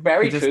know what I mean?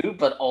 Very true,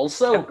 but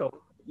also,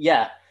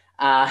 yeah,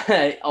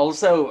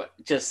 also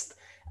just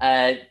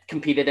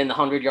competed in the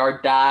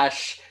 100-yard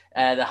dash,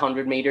 the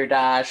 100-meter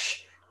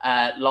dash,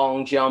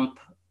 long jump,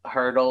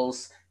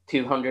 hurdles,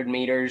 200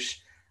 meters.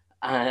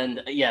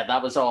 And yeah,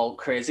 that was all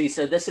crazy.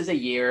 So this is a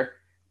year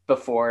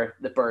before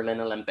the Berlin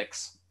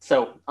Olympics.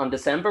 So on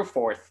December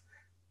 4th,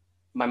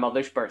 my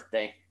mother's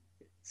birthday.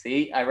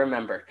 See, I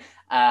remember.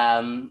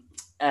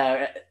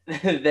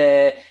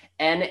 The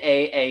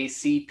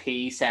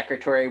NAACP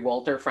Secretary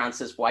Walter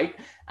Francis White,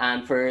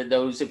 and for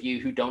those of you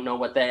who don't know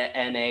what the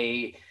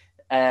NAACP,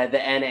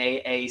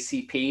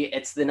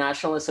 it's the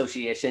National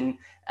Association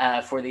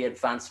for the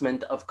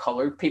Advancement of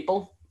Colored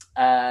People.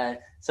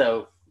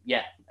 So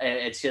yeah,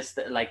 it's just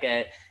like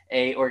a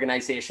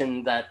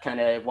organization that kind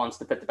of wants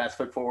to put the best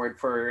foot forward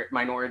for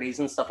minorities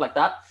and stuff like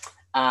that.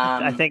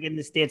 I think in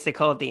the States they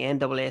call it the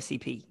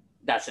NAACP.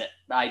 That's it.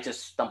 I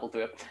just stumbled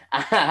through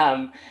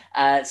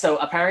it. So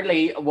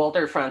apparently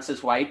Walter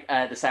Francis White,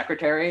 the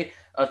secretary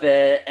of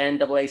the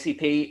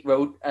NAACP,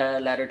 wrote a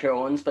letter to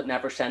Owens but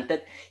never sent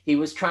it. He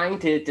was trying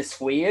to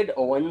dissuade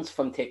Owens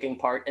from taking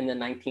part in the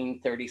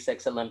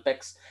 1936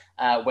 Olympics,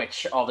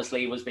 which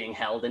obviously was being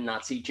held in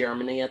Nazi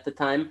Germany at the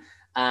time,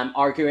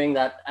 arguing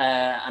that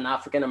an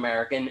African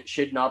American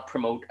should not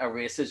promote a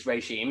racist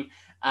regime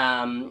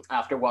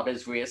after what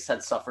his race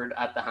had suffered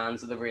at the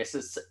hands of the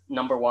racists,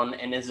 number one,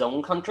 in his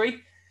own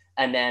country,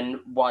 and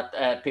then what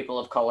people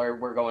of color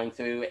were going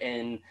through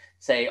in,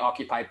 say,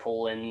 occupied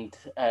Poland,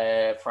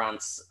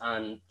 France,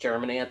 and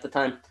Germany at the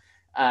time.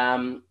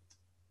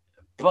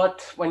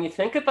 But when you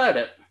think about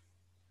it,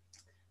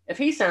 if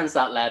he sends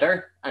that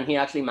letter and he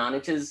actually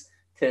manages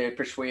to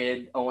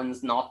persuade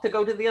Owens not to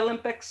go to the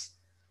Olympics,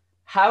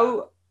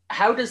 how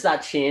does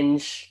that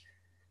change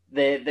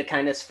the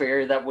kind of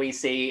sphere that we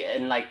see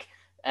in like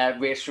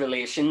race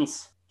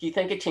relations? Do you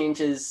think it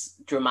changes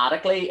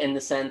dramatically in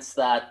the sense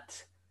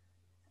that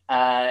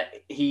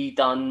he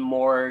done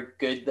more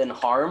good than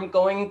harm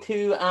going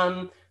to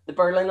the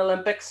Berlin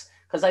Olympics?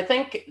 Because I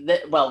think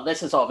that, well,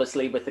 this is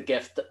obviously with the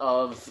gift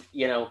of,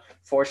 you know,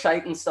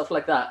 foresight and stuff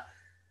like that.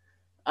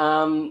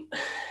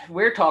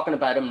 We're talking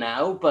about him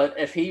now, but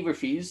if he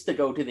refused to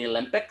go to the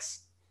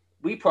Olympics,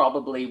 we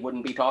probably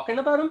wouldn't be talking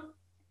about him.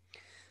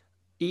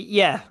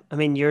 Yeah, I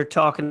mean, you're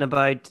talking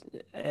about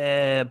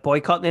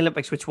boycotting the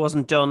Olympics, which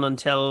wasn't done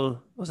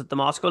until, was it the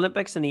Moscow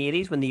Olympics in the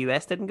 80s when the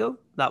US didn't go?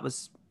 That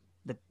was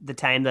the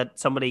time that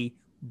somebody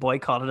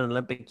boycotted an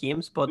Olympic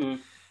Games. But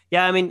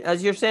yeah, I mean,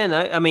 as you're saying,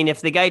 I mean,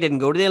 if the guy didn't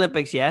go to the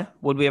Olympics, yeah,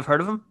 would we have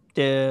heard of him?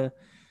 You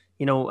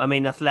know, I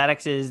mean,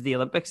 athletics is the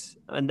Olympics.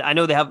 And I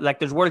know they have, like,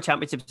 there's world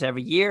championships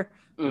every year.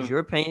 There's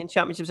European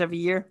championships every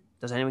year.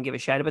 Does anyone give a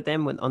shout about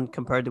them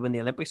compared to when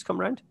the Olympics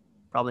come around?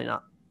 Probably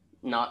not.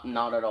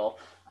 Not at all.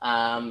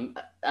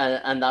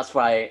 And that's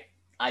why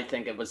I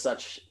think it was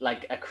such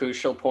like a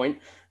crucial point.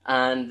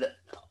 And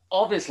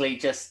obviously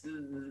just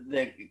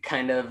the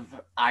kind of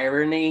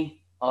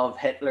irony of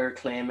Hitler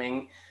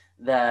claiming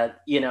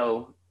that, you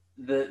know,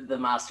 the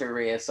master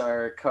race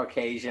are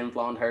Caucasian,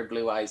 blonde hair,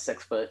 blue eyes,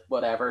 6 foot,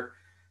 whatever.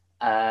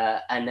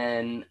 And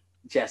then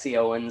Jesse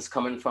Owens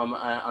coming from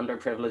an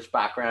underprivileged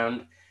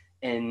background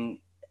in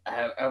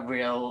a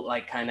real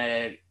like kind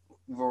of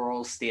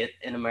rural state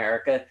in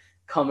America,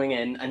 coming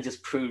in and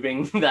just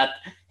proving that,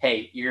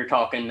 hey, you're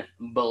talking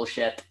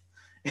bullshit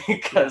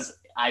because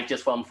I've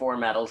just won 4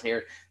 medals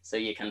here, so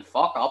you can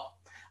fuck up.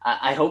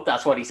 I hope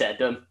that's what he said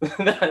to him.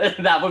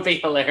 That would be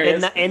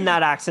hilarious. In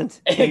that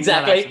accent.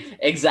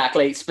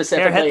 Exactly.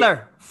 Specifically, Herr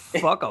Hitler,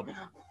 fuck up.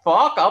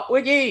 Fuck up,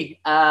 would ye?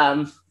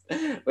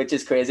 Which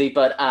is crazy.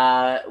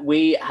 But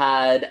we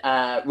had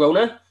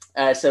Rona.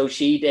 So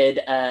she did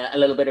a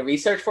little bit of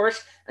research for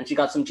us, and she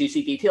got some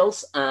juicy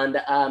details.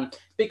 And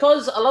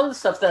because a lot of the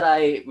stuff that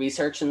I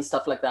research and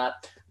stuff like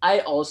that, I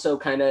also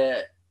kind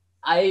of,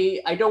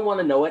 I don't want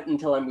to know it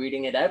until I'm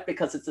reading it out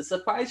because it's a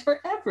surprise for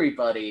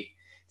everybody.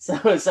 So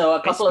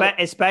a couple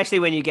especially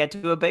when you get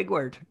to a big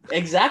word.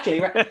 Exactly.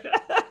 Right.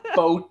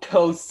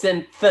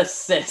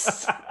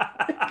 Photosynthesis.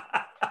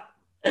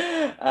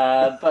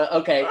 But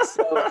okay,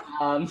 so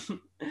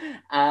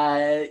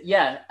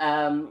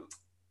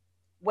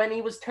when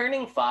he was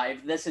turning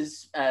 5, this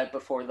is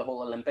before the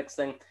whole Olympics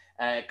thing,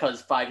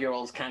 because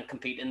 5-year-olds can't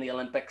compete in the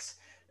Olympics.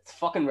 It's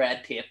fucking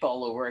red tape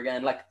all over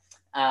again.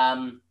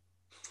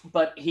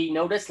 But he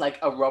noticed like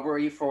a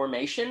rubbery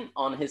formation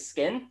on his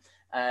skin,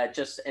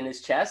 just in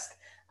his chest.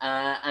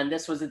 And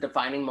this was a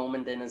defining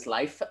moment in his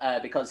life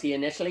because he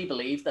initially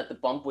believed that the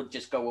bump would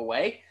just go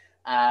away.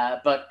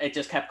 But it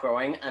just kept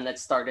growing, and it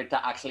started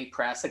to actually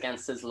press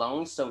against his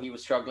lungs. So he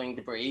was struggling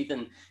to breathe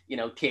and,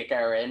 take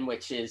air in,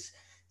 which is,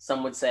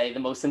 some would say, the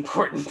most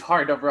important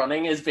part of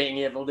running is being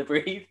able to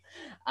breathe.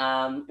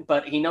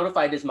 But he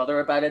notified his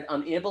mother about it.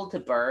 Unable to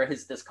bear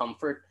his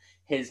discomfort,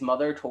 his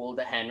mother told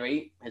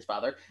Henry, his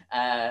father,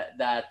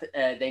 that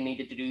they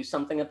needed to do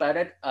something about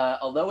it.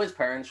 Although his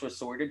parents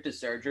resorted to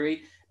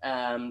surgery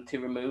to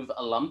remove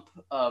a lump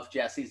of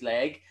Jesse's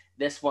leg,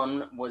 this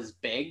one was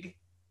big,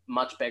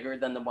 much bigger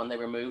than the one they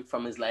removed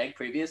from his leg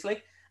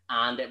previously,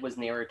 and it was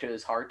nearer to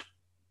his heart.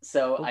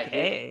 So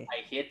okay. I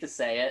hate to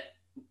say it,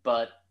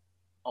 but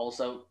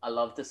also I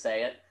love to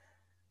say it.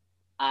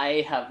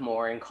 I have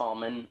more in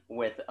common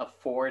with a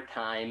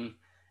 4-time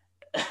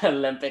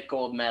Olympic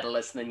gold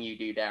medalist than you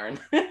do, Darren.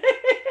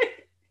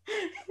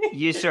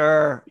 You,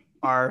 sir,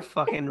 are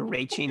fucking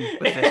reaching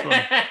with this one.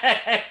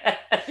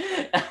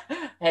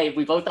 Hey,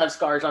 we both have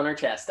scars on our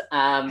chest.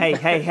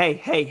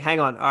 Hey, hang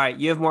on. All right,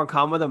 you have more in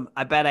common with him.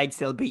 I bet I'd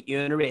still beat you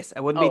in a race.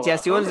 I wouldn't beat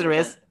Jesse Owens in a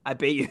race. I'd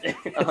beat you.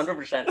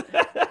 100%.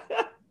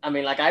 I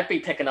mean, like, I would be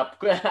picking up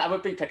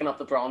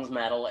the bronze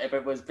medal if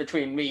it was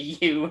between me,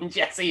 you, and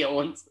Jesse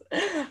Owens.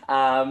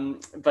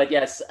 But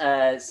yes,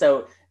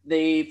 so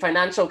the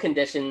financial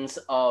conditions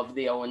of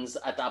the Owens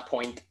at that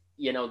point,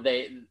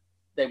 they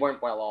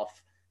weren't well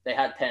off. They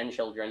had 10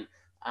 children.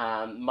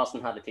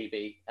 Mustn't have a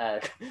TV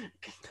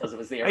because it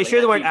was the. Are you sure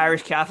they weren't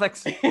Irish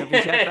Catholics? Have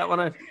you checked that one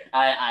out?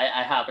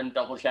 I haven't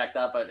double checked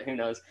that, but who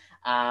knows?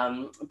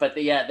 But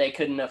they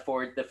couldn't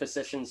afford the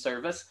physician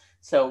service,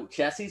 so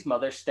Jesse's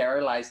mother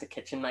sterilized a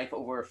kitchen knife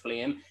over a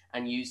flame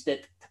and used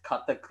it to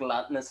cut the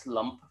gelatinous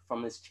lump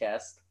from his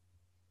chest.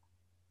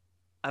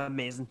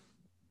 Amazing.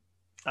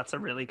 That's a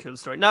really cool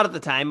story. Not at the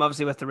time,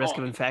 obviously, with the risk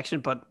of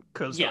infection, but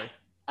cool story.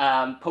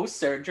 Yeah. Post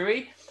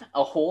surgery,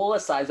 a hole the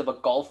size of a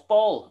golf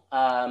ball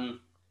in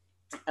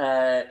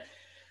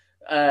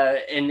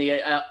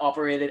the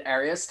operated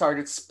area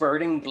started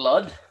spurting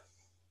blood.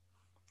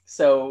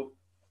 So,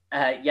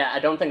 I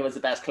don't think it was the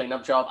best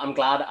cleanup job. I'm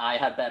glad I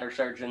had better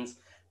surgeons.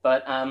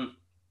 But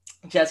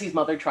Jesse's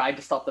mother tried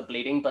to stop the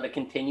bleeding, but it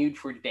continued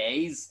for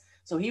days.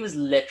 So he was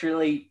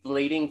literally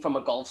bleeding from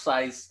a golf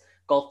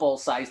ball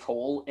sized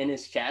hole in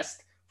his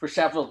chest for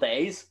several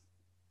days.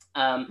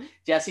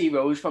 Jesse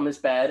rose from his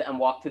bed and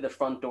walked to the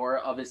front door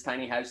of his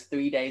tiny house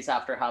 3 days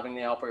after having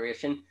the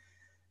operation.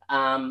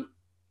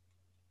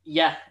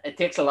 It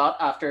takes a lot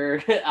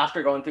after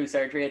going through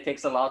surgery. It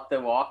takes a lot to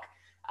walk.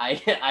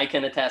 I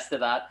can attest to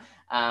that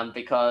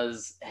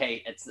because,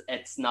 hey,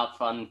 it's not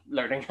fun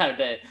learning how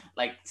to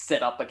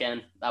sit up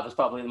again. That was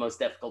probably the most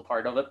difficult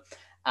part of it.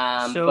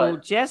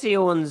 But Jesse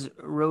Owens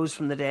rose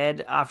from the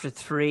dead after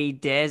 3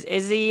 days.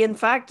 Is he, in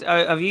fact?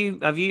 Are you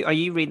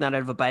reading that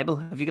out of a Bible?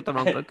 Have you got the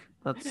wrong book?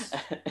 That's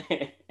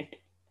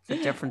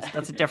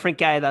a different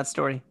guy. That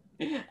story.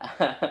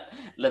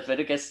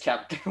 Leviticus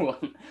chapter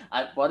 1.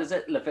 What is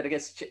it?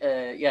 Leviticus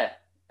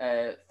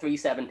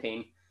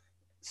 3:17.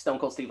 Stone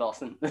Cold Steve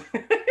Austin.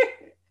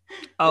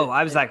 Oh,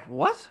 I was like,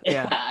 what?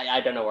 Yeah, I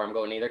don't know where I'm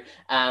going either.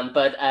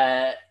 But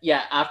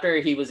after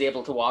he was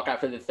able to walk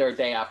after the 3rd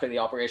day after the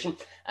operation,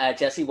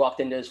 Jesse walked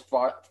into his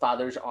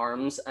father's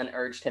arms and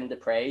urged him to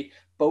pray.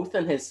 Both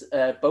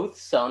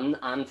son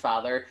and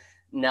father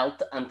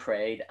knelt and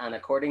prayed, and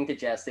according to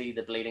Jesse,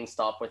 the bleeding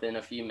stopped within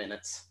a few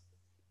minutes.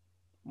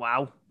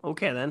 Wow.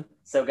 Okay, then.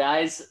 So,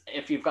 guys,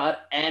 if you've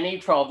got any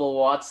trouble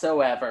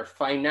whatsoever,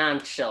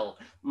 financial,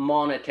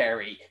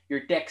 monetary, your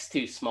dick's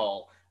too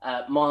small,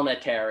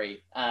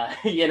 monetary,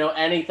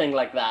 anything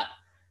like that,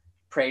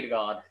 pray to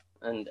God,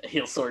 and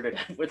he'll sort it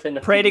out within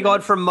a Pray to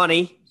God for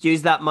money.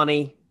 Use that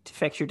money to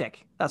fix your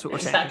dick. That's what we're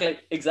saying.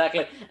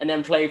 Exactly. And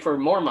then play for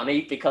more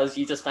money because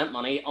you just spent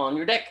money on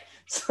your dick.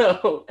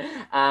 So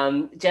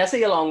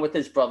Jesse, along with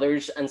his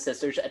brothers and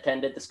sisters,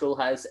 attended the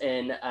schoolhouse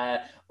in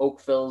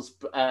Oakville's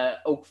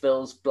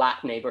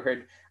black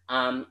neighborhood.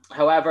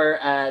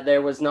 However,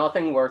 there was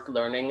nothing worth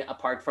learning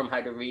apart from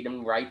how to read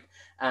and write.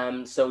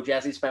 So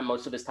Jesse spent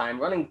most of his time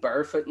running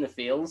barefoot in the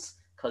fields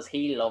because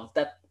he loved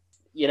it.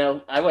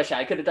 I wish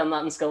I could have done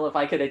that in school. If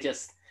I could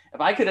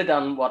have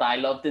done what I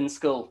loved in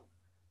school,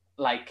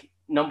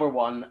 number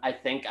one, I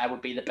think I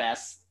would be the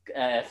best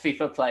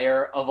FIFA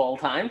player of all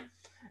time.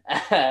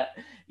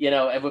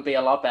 It would be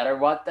a lot better.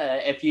 What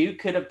if you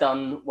could have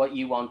done what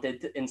you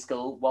wanted in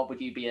school? What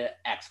would you be an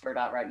expert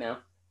at right now?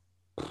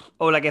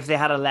 Oh, if they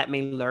had to let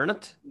me learn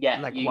it,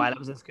 while I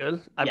was in school,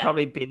 I'd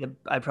probably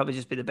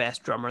just be the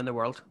best drummer in the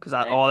world. Because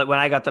when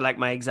I got to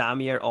my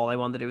exam year, all I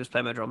wanted to do was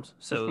play my drums.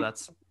 So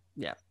that's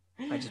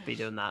I'd just be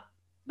doing that.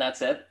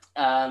 That's it.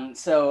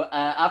 So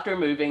after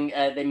moving,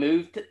 they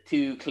moved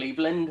to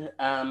Cleveland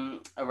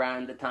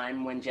around the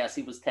time when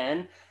Jesse was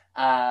 10.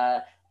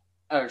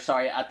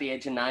 At the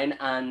age of 9,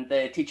 and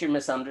the teacher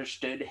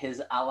misunderstood his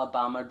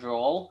Alabama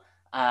drawl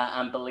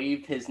and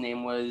believed his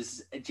name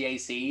was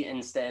JC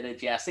instead of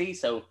Jesse,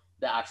 so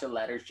the actual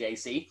letters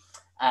JC.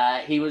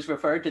 He was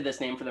referred to this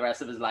name for the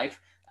rest of his life,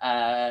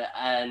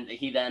 and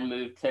he then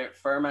moved to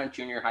Fairmount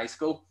Junior High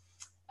School.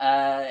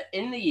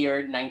 In the year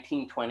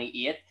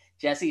 1928,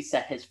 Jesse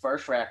set his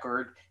first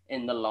record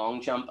in the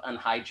long jump and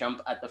high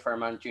jump at the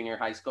Fairmount Junior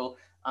High School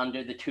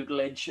under the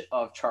tutelage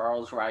of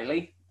Charles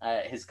Riley,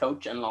 his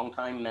coach and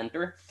longtime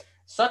mentor.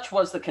 Such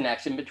was the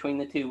connection between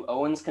the two.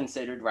 Owens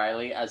considered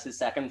Riley as his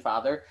second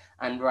father,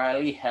 and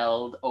Riley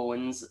held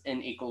Owens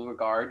in equal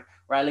regard.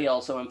 Riley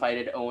also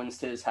invited Owens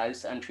to his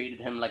house and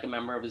treated him like a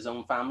member of his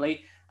own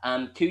family.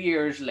 2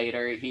 years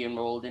later, he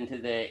enrolled into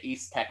the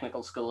East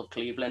Technical School of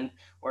Cleveland,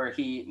 where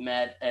he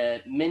met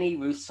Minnie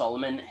Ruth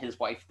Solomon, his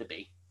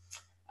wife-to-be.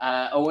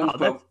 Owens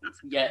broke...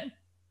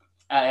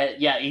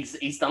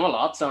 he's done a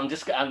lot, so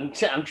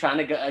I'm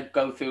trying to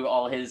go through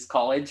all his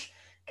college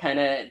kind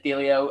of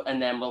dealio,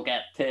 and then we'll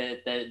get to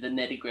the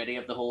nitty-gritty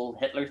of the whole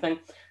Hitler thing.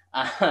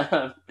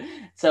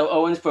 So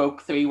Owens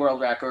broke 3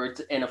 world records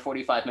in a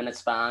 45-minute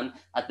span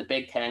at the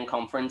Big Ten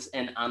Conference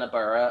in Ann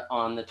Arbor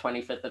on the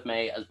 25th of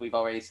May, as we've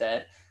already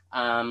said.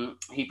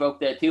 He broke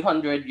the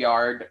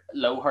 200-yard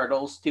low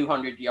hurdles,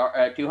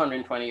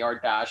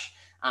 220-yard dash,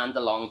 and the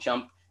long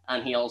jump,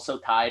 and he also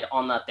tied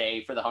on that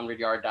day for the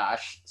 100-yard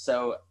dash.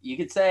 So you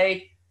could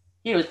say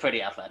he was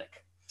pretty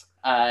athletic.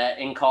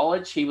 In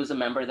college, he was a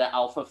member of the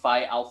Alpha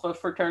Phi Alpha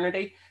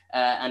fraternity,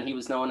 and he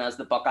was known as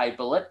the Buckeye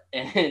Bullet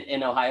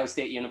in Ohio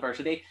State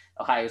University.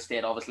 Ohio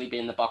State, obviously,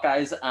 being the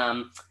Buckeyes.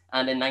 And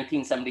in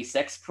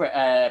 1976,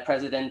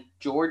 President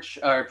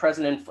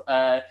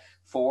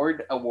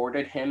Ford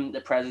awarded him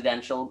the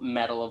Presidential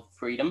Medal of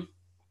Freedom.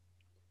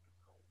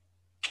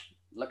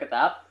 Look at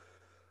that.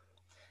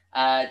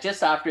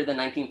 Just after the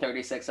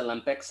 1936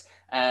 Olympics,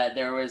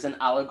 there was an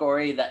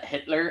allegory that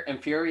Hitler,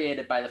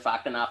 infuriated by the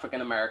fact an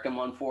African American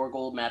won 4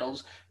 gold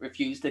medals,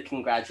 refused to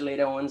congratulate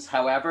Owens.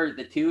 However,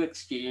 the two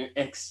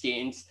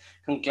exchanged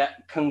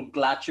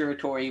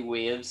congratulatory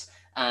waves,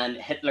 and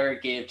Hitler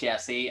gave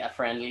Jesse a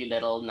friendly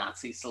little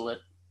Nazi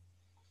salute.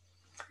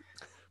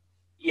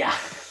 Yeah.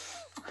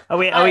 Are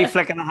we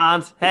flicking the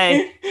hands?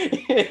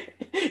 Hey.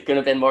 Could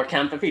have been more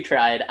camp if he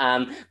tried.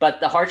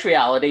 But the harsh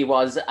reality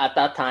was, at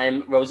that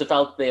time,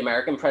 Roosevelt, the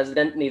American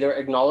president, neither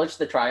acknowledged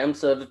the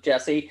triumphs of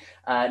Jesse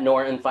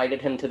nor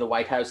invited him to the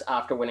White House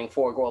after winning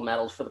 4 gold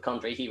medals for the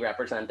country he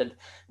represented,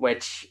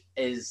 which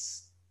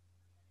is,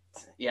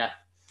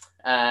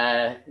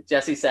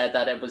 Jesse said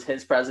that it was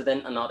his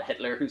president and not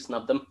Hitler who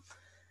snubbed him.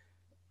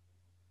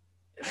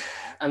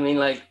 I mean,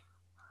 like,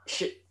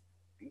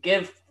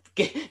 give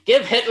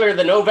Hitler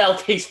the Nobel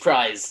Peace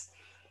Prize.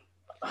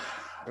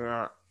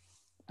 Yeah.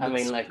 I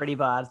mean, like, pretty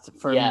bad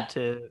for him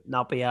to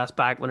not be asked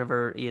back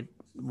whenever he had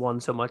won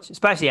so much,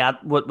 especially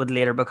at what would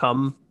later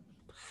become.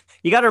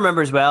 You got to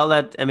remember as well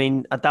that, I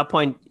mean, at that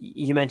point,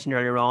 you mentioned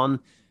earlier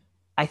on,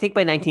 I think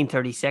by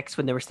 1936,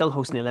 when they were still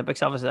hosting the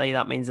Olympics, obviously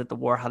that means that the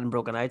war hadn't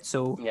broken out.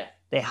 So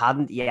they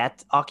hadn't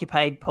yet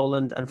occupied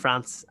Poland and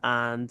France.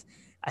 And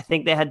I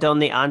think they had done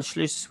the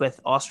Anschluss with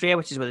Austria,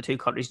 which is where the two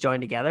countries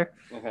joined together.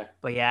 Okay.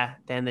 But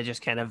then they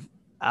just kind of,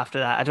 after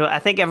that, I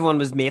think everyone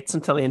was mates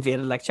until they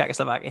invaded like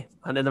Czechoslovakia,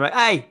 and then they're like,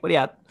 "Hey, what are you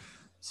at?"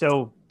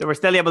 So they were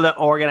still able to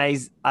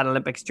organize an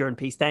Olympics during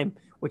peacetime,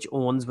 which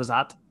Owens was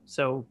at.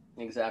 So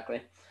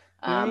exactly.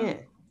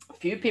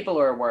 Few people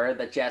are aware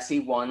that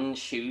Jesse won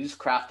shoes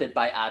crafted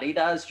by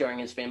Adidas during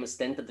his famous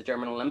stint at the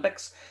German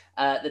Olympics.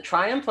 The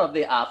triumph of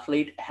the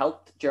athlete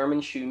helped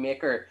German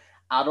shoemaker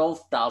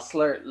Adolf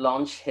Dassler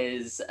launch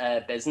his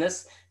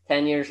business.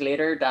 10 years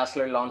later,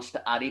 Dassler launched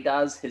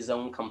Adidas, his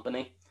own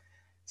company.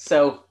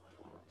 So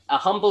a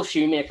humble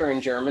shoemaker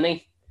in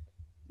Germany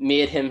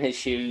made him his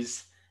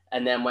shoes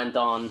and then went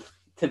on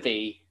to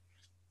be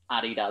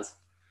Adidas.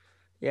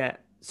 Yeah.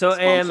 So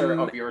sponsor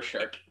of your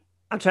shirt.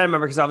 I'm trying to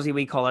remember, because obviously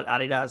we call it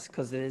Adidas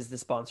because it is the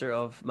sponsor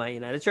of my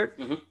United shirt.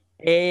 Mm-hmm.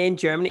 In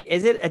Germany,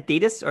 is it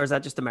Adidas or is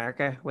that just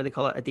America where they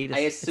call it Adidas? I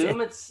assume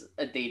it's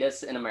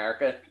Adidas in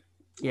America.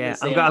 Yeah,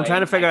 I'm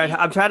trying to figure out.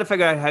 I'm trying to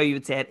figure out how you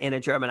would say it in a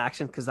German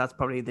accent, because that's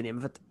probably the name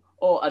of it.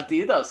 Oh,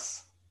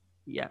 Adidas.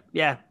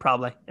 Yeah,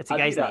 probably. It's a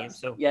guy's name.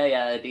 So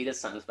Adidas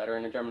sounds better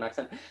in a German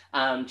accent.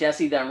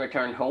 Jesse then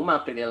returned home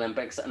after the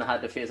Olympics and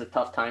had to face a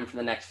tough time for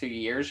the next few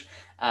years,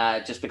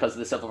 just because of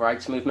the civil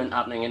rights movement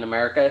happening in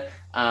America.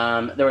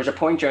 There was a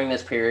point during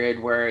this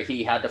period where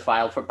he had to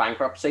file for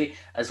bankruptcy,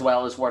 as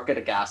well as work at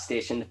a gas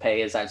station to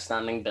pay his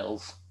outstanding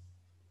bills.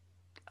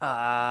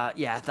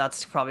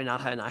 That's probably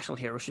not how a national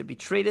hero should be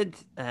treated.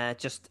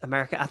 Just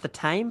America at the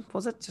time,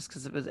 was it? Just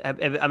because it was,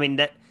 I mean,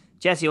 that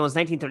Jesse Owens,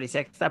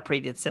 1936, that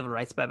predated civil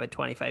rights by about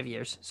 25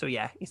 years. So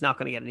yeah, he's not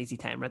going to get an easy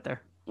time right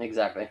there.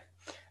 Exactly.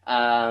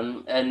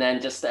 And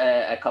then just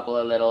a couple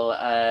of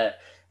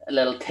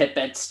little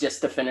tidbits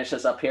just to finish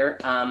us up here.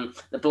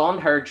 The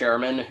blonde-haired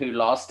German who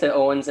lost to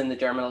Owens in the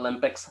German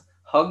Olympics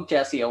hugged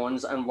Jesse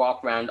Owens and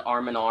walked around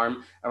arm in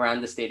arm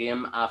around the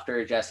stadium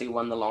after Jesse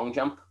won the long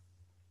jump.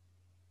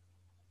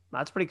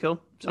 That's pretty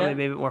cool. Something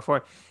maybe a bit more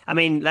forward. I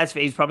mean,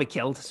 he's probably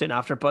killed soon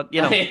after, but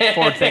you know,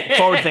 forward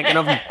thinking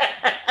of him.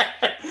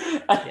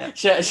 Yeah.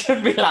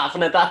 should be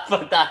laughing at that,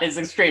 but that is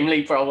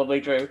extremely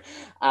probably true.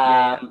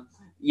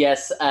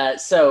 Yes.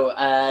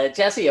 So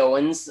Jesse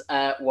Owens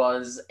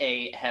was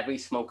a heavy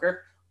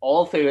smoker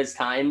all through his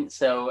time.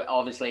 So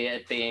obviously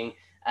it being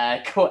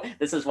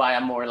this is why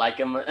I'm more like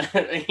him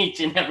each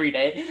and every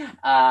day.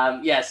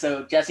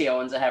 So Jesse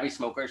Owens, a heavy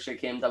smoker,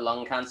 succumbed to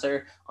lung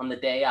cancer on the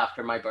day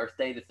after my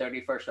birthday, the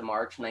 31st of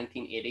March,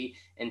 1980,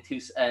 in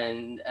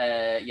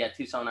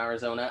Tucson,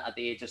 Arizona, at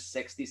the age of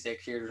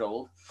 66 years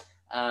old.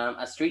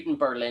 A street in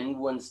Berlin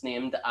was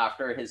named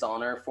after his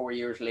honor 4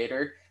 years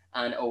later,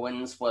 and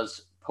Owens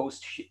was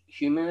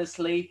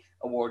posthumously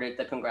awarded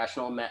the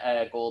Congressional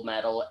Gold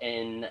Medal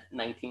in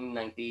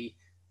 1990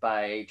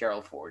 by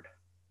Gerald Ford.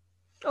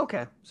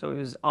 Okay, so he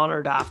was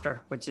honored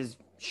after, which is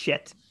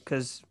shit,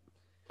 because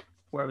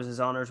where was his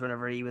honors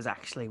whenever he was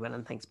actually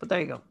winning things? But there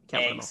you go.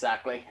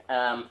 Exactly.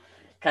 Kind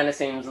of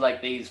seems like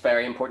these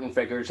very important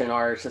figures in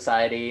our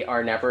society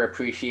are never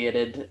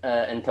appreciated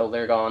until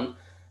they're gone.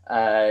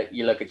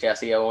 You look at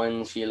Jesse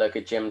Owens, you look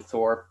at Jim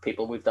Thorpe,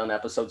 people we've done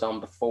episodes on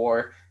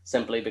before,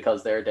 simply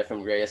because they're a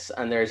different race.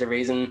 And there's a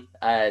reason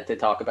to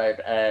talk about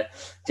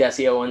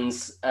Jesse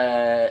Owens.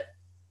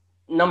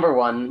 Number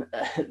one,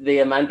 the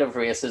amount of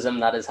racism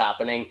that is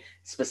happening,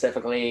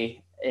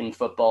 specifically in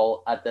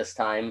football at this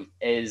time,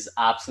 is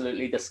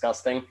absolutely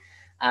disgusting.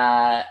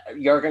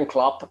 Jurgen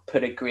Klopp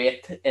put it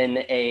great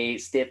in a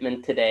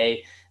statement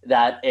today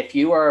that if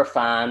you are a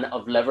fan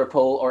of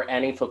Liverpool or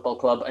any football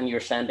club and you're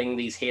sending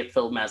these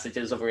hate-filled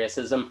messages of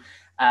racism,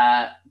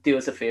 do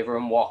us a favor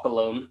and walk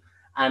alone.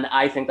 And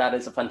I think that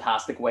is a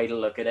fantastic way to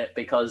look at it,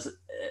 because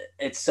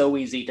it's so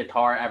easy to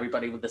tar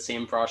everybody with the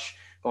same brush,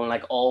 going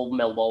like all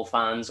Millwall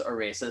fans are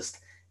racist.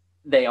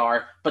 They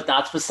are, but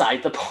that's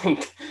beside the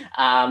point.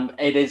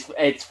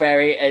 It's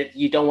very,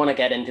 you don't want to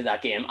get into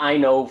that game. I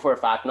know for a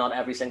fact not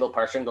every single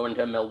person going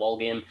to a Millwall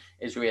game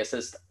is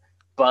racist,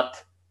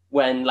 but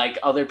when like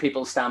other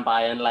people stand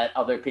by and let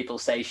other people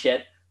say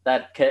shit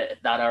that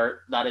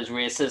is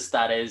racist,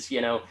 that is,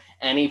 you know,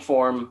 any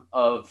form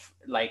of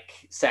like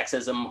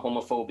sexism,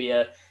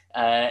 homophobia,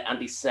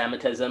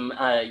 anti-Semitism,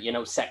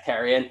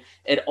 sectarian,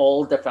 it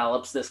all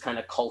develops this kind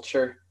of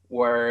culture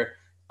where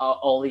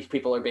all these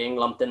people are being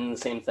lumped in the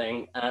same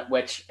thing,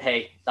 which,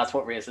 hey, that's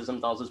what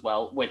racism does as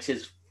well, which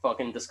is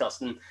fucking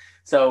disgusting.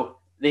 So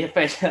the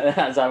official,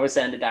 as I was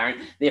saying to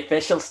Darren, the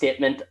official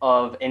statement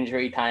of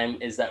Injury Time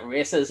is that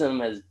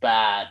racism is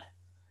bad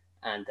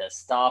and to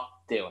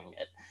stop doing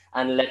it.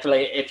 And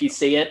literally, if you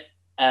see it,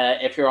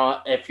 if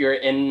you're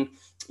in,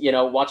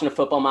 watching a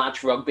football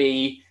match,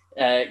 rugby,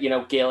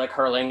 Gaelic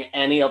hurling,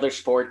 any other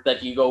sport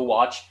that you go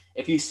watch,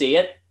 if you see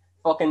it,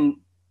 fucking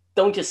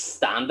don't just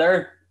stand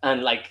there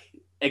and like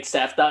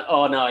accept that,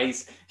 oh no,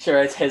 it's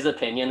his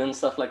opinion and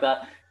stuff like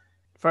that.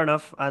 Fair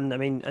enough. And I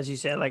mean, as you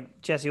said,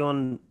 like Jesse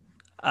Owens,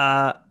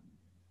 an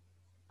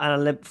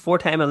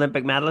four-time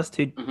Olympic medalist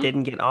who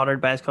didn't get honored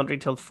by his country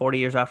till 40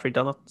 years after he'd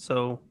done it.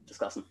 So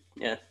disgusting.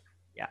 Yeah,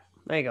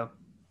 there you go.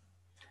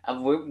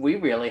 We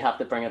really have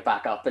to bring it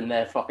back up in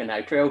the fucking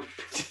outro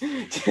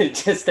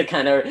just to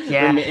kind of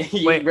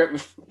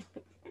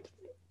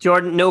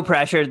Jordan, no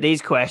pressure.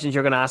 These questions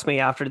you're going to ask me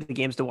after the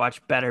games to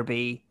watch better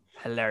be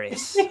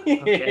hilarious.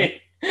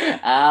 Okay.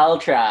 I'll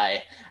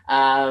try.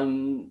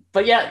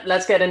 But yeah,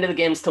 let's get into the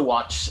games to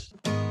watch.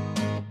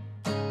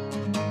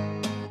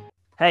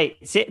 Hey,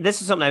 see,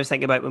 this is something I was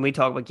thinking about when we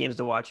talk about games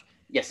to watch.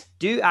 Yes.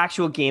 Do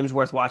actual games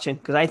worth watching?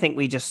 Because I think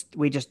we just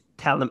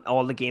tell them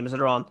all the games that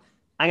are on.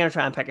 I'm going to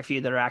try and pick a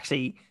few that are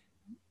actually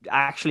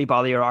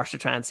bother your arse to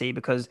try and see,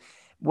 because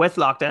with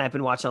lockdown, I've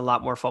been watching a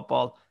lot more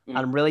football. And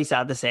I'm really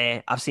sad to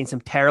say I've seen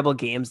some terrible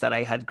games that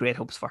I had great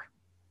hopes for.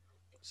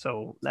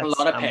 So a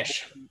lot of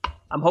pish.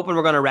 I'm hoping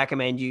we're going to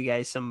recommend you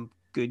guys some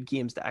good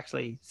games to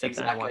actually sit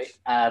down and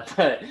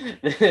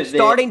watch.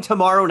 Starting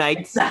tomorrow night.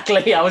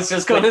 Exactly. I was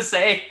just going to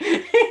say.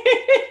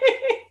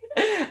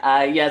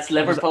 Yes,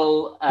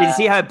 Liverpool. Did you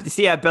see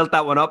how I built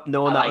that one up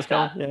knowing that was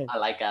coming? Yeah. I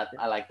like that.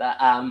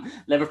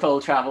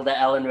 Liverpool traveled to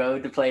Ellen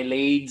Road to play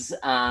Leeds.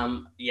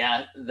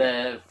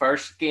 The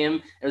first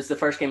game. It was the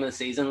first game of the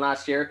season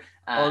last year.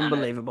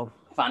 Unbelievable.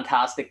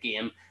 Fantastic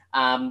game.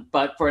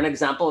 But for an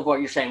example of what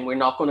you're saying, we're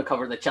not going to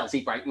cover the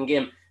Chelsea-Brighton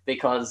game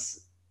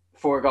because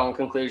foregone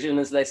conclusion,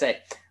 as they say.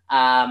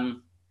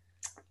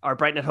 Or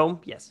Brighton at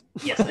home? Yes.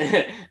 Yes.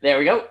 There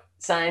we go.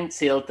 Signed,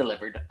 sealed,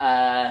 delivered.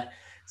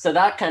 So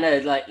that kind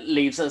of like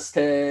leaves us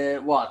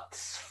to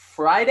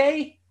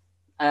Friday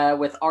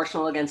with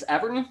Arsenal against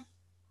Everton.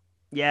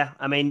 Yeah,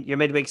 I mean, your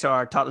midweeks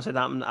are Tottenham,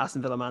 Southampton,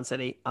 Aston Villa, Man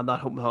City. I'm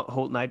not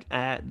holding out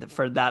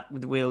for that.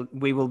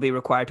 We will be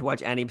required to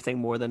watch anything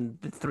more than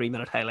the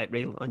 3-minute highlight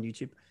reel on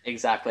YouTube.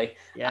 Exactly.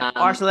 Yeah.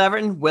 Arsenal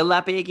Everton, will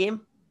that be a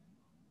game?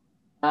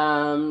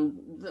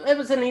 It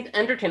was an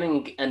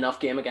entertaining enough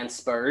game against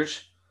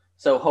Spurs,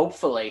 so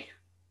hopefully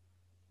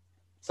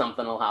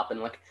something will happen.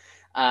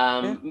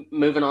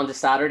 Moving on to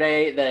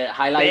Saturday, the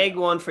highlight. Big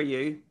one for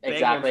you.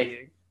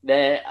 Exactly.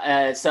 The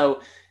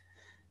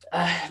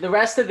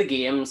rest of the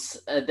games,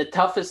 the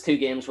toughest two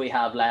games we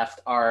have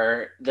left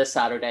are this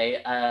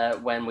Saturday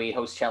when we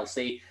host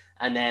Chelsea.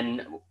 And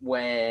then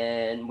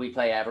when we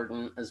play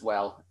Everton as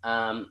well,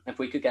 if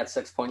we could get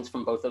 6 points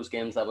from both those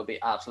games, that would be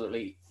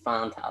absolutely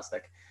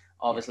fantastic.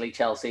 Obviously,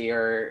 Chelsea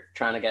are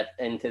trying to get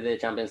into the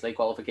Champions League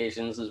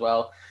qualifications as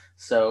well.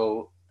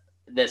 So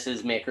this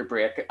is make or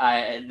break.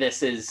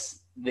 This is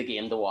the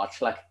game to watch.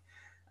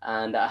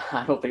 And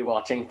I will be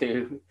watching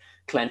through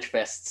clenched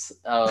fists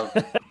of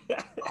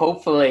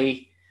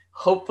hopefully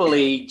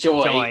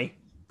joy.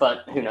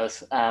 But who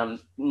knows?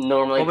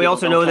 Normally, but we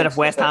also know that if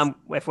West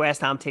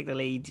Ham take the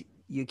lead,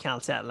 you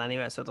can't settle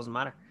anyway, so it doesn't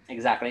matter.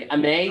 Exactly. I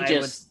may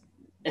just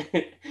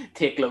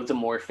take loads of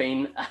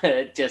morphine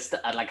just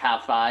at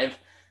 5:30,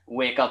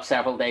 wake up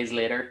several days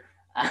later,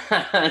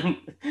 and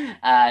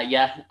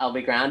I'll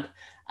be grand.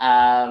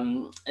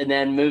 And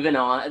then moving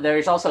on,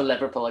 there's also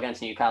Liverpool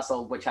against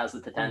Newcastle, which has the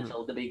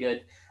potential to be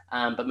good.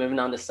 But moving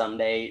on to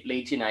Sunday,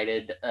 Leeds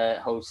United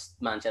host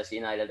Manchester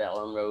United at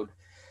Ellen Road.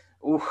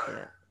 Ooh,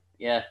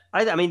 yeah.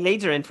 I mean,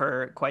 Leeds are in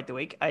for quite the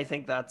week. I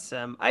think that's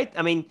I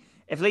mean,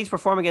 if Leeds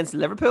perform against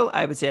Liverpool,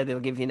 I would say they'll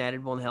give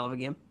United one hell of a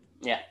game.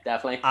 Yeah,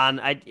 definitely.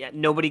 And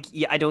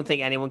I don't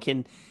think anyone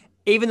can,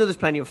 even though there's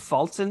plenty of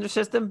faults in their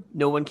system,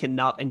 no one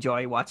cannot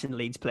enjoy watching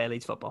Leeds play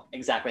Leeds football.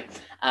 Exactly.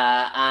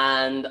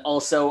 And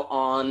also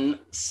on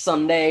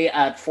Sunday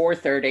at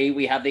 4:30,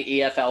 we have the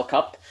EFL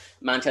Cup,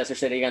 Manchester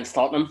City against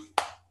Tottenham.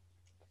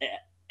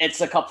 It's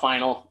a cup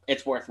final.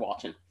 It's worth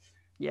watching.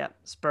 Yeah,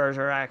 Spurs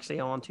are actually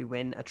on to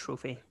win a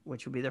trophy,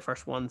 which will be their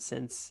first one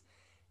since,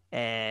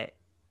 let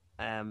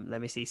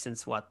me see,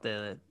 since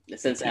Everton.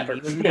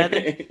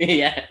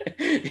 Yeah,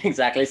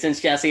 exactly.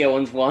 Since Jesse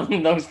Owens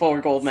won those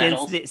 4 gold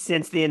medals.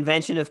 Since the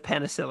invention of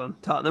penicillin,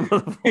 Tottenham will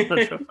have won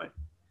a trophy.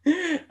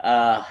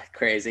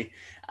 Crazy.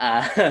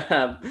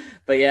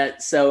 But yeah,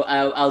 so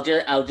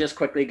I'll just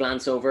quickly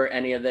glance over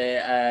any of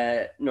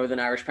the Northern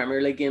Irish Premier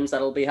League games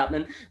that'll be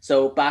happening.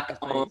 So back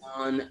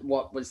on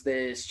what was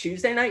this,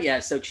 Tuesday night?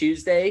 Yeah, so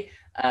Tuesday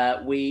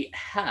we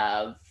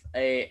have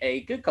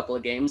a good couple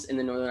of games in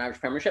the Northern Irish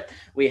Premiership.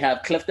 We have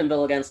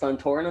Cliftonville against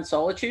Glentoran and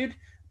Solitude,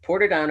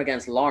 Portadown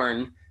against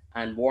Larne,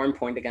 and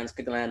Warrenpoint against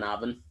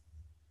Glenavon.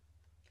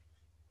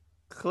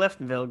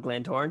 Cliftonville,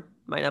 Glentoran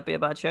might not be a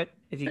bad shout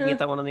if you can get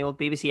that one on the old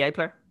BBC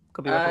iPlayer.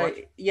 Could be worth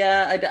watch.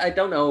 Yeah, I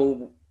don't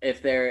know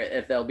if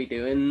they'll be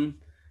doing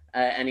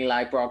any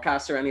live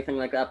broadcasts or anything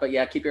like that, but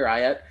yeah, keep your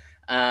eye out.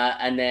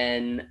 And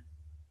then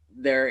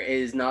there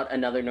is not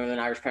another Northern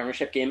Irish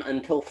Premiership game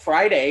until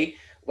Friday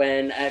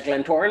when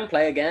Glentoran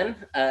play again.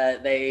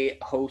 They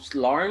host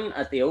Larne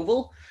at the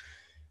Oval.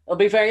 It'll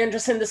be very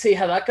interesting to see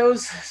how that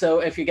goes.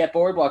 So if you get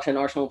bored watching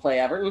Arsenal play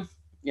Everton,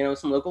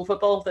 some local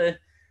football to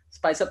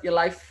spice up your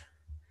life.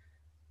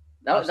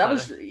 That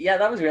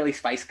was really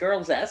Spice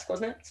Girls-esque,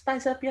 wasn't it?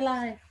 Spice up your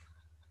life.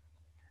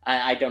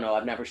 I don't know.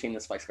 I've never seen the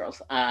Spice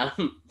Girls.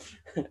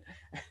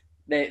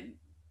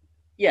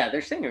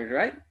 They're singers,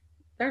 right?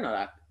 They're not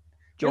actors.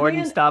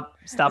 Jordan, stop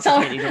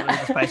pretending you don't know who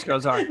the Spice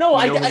Girls are. No,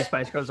 I know who the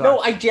Spice Girls are. No,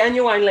 I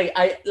genuinely,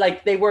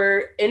 they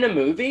were in a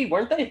movie,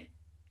 weren't they?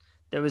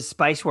 There was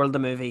Spice World, the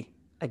movie.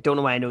 I don't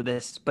know why I know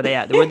this, but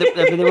yeah, they were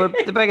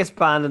the biggest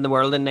band in the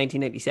world in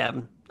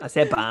 1987. I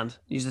say band,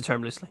 use the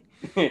term loosely.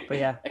 But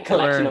yeah, a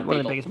collection of people. One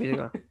of the biggest music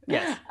bands.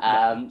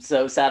 Yes.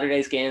 So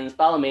Saturday's games: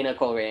 Ballymena,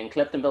 Coleraine,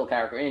 Cliftonville,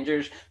 Carrick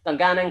Rangers,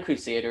 Dungannon,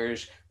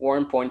 Crusaders,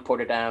 Warrenpoint,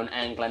 Portadown,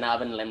 and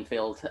Glenavon,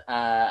 Linfield.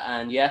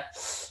 And yeah,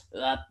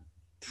 that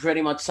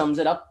pretty much sums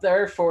it up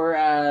there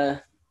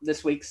for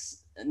this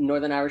week's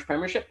Northern Irish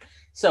Premiership.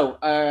 So,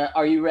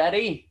 are you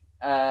ready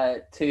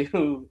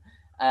to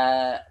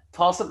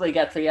possibly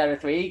get 3 out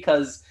of 3?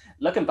 Because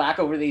looking back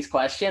over these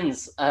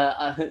questions,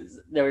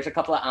 there was a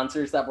couple of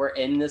answers that were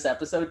in this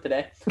episode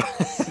today.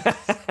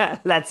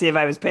 Let's see if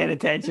I was paying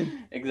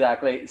attention.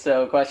 Exactly.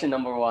 So question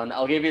number 1,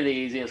 I'll give you the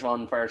easiest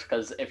one first,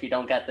 because if you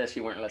don't get this,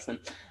 you weren't listening.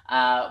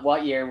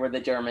 What year were the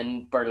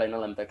German Berlin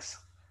Olympics?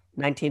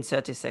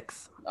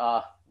 1936.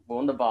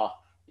 Wunderbar.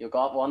 You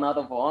got 1 out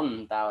of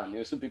 1, Darren.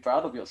 You should be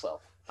proud of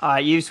yourself.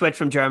 You switched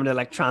from German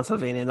to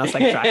Transylvanian. That's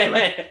like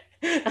Dracula.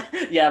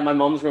 Yeah, my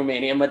mom's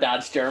Romanian, my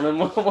dad's German.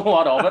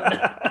 What of it?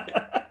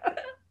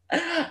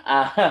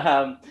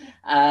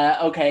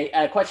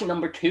 Okay, question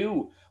number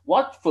 2.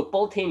 What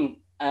football team,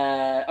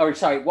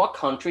 what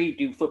country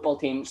do football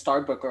team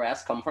Star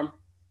Bucharest come from?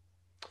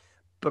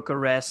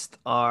 Bucharest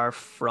are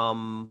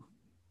from...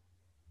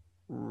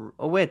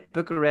 Oh, wait,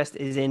 Bucharest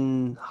is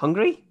in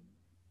Hungary?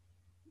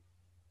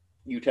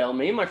 You tell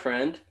me, my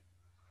friend.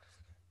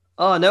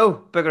 Oh, no,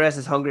 Bucharest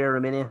is Hungary or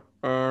Romania.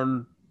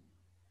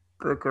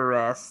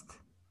 Bucharest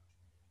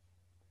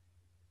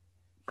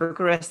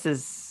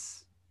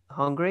is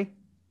Hungary.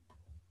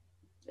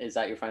 Is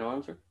that your final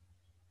answer?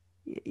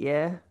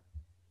 Yeah.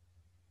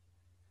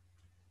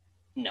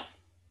 No.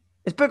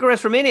 Is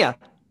Bucharest Romania?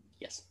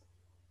 Yes.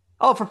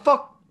 Oh, for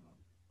fuck's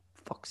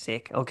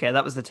sake. Okay,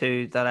 that was the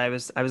 2 that I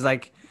was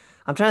like,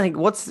 I'm trying to think,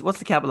 what's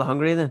the capital of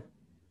Hungary then?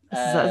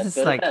 This is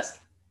Budapest.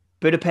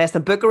 Budapest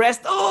and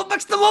Bucharest. Oh,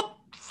 mixed them up.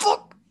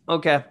 Fuck.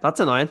 Okay, that's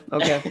annoying.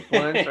 Okay,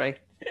 1 out of 3.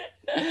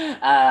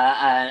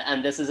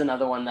 And this is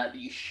another one that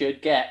you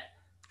should get.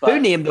 Who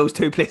named those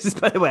 2 places,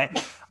 by the way?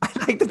 I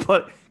like to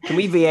put Can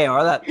we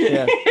VAR that?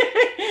 Yeah.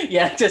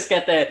 Yeah, just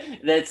get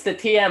it's the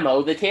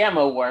TMO. The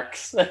TMO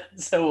works,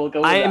 so we'll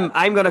go with that.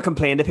 I'm going to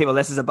complain to people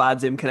this is a bad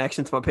Zoom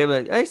connection. So people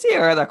are like, I see I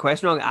heard that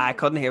question wrong. I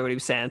couldn't hear what he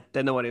was saying.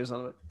 Didn't know what he was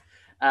on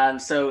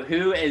about. So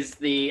who is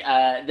the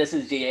this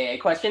is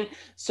GAA question.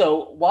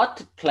 So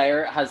what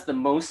player has the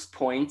most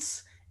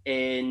points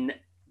in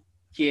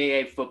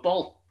GAA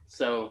football?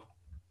 So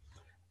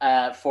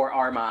for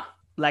Armagh.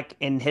 Like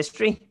in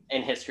history?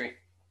 In history.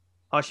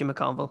 Oisin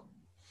McConville.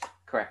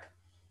 Correct.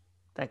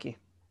 Thank you.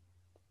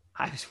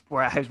 I was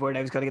worried I was going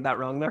to get that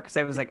wrong there because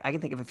I was like, I can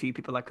think of a few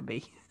people that could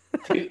be.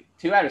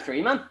 two out of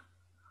three, man.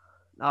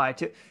 All right,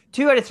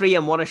 two out of three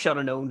and one a shot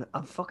unknown.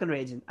 I'm fucking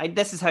raging.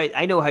 This is how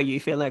I know how you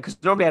feel now because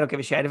normally I don't give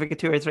a shit if I get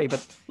 2 or 3,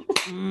 but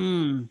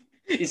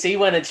you see,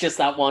 when it's just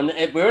that one,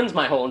 it ruins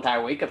my whole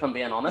entire week if I'm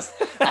being honest.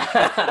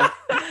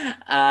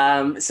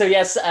 So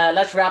yes,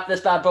 let's wrap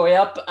this bad boy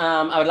up.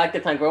 I would like to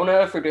thank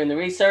Rona for doing the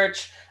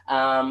research.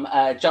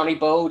 Johnny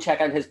Bowe,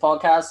 check out his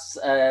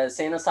podcast,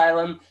 Sane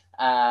Asylum.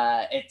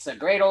 It's a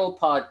great old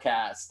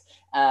podcast.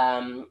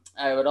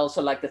 I would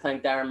also like to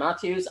thank Darren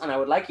Matthews, and I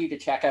would like you to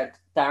check out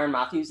Darren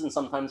Matthews and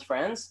Sometimes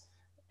Friends,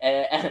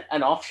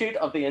 an offshoot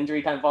of the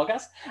Injury Time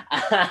podcast.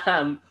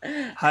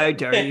 How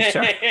dare you,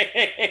 sir?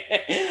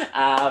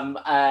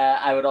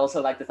 I would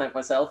also like to thank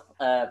myself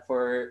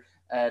for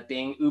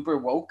being uber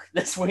woke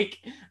this week.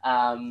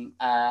 And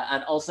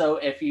also,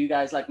 if you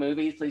guys like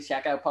movies, please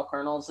check out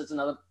Popkernels. It's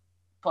another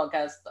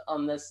podcast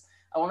on this,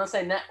 I want to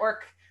say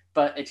network,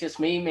 but it's just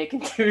me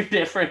making 2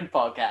 different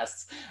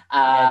podcasts.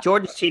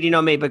 Jordan's cheating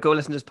on me, but go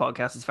listen to his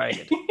podcast. It's very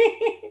good.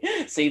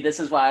 See, this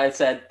is why I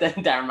said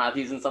Darren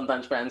Matthews and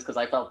Sometimes Friends, because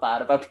I felt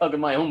bad about plugging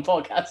my own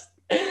podcast.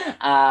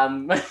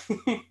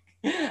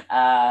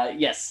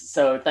 Yes,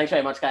 so thanks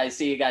very much, guys.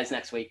 See you guys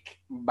next week.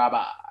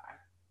 Bye-bye.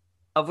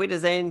 Auf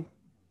Wiedersehen.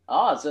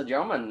 Oh, it's a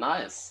German.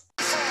 Nice.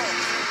 Red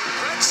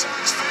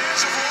Sox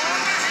fans have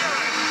long been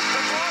hearing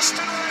the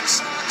Boston Red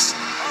Sox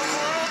are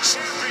world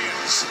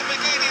champions.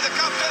 McGeady, the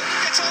captain,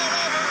 it's all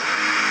over.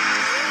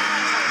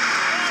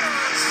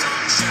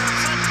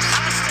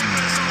 Fantastic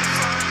result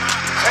for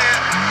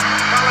him.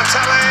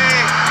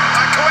 Balotelli,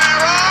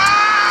 Aguero!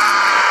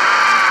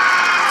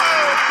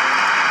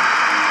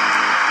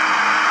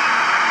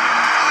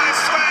 I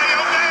swear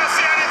you'll never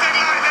see anything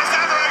like this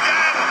ever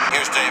again.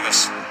 Here's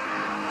Davis.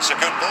 It's a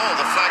good ball.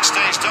 The flag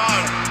stays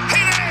down.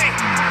 Heaney!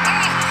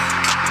 Oh!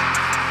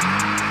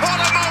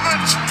 What a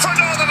moment for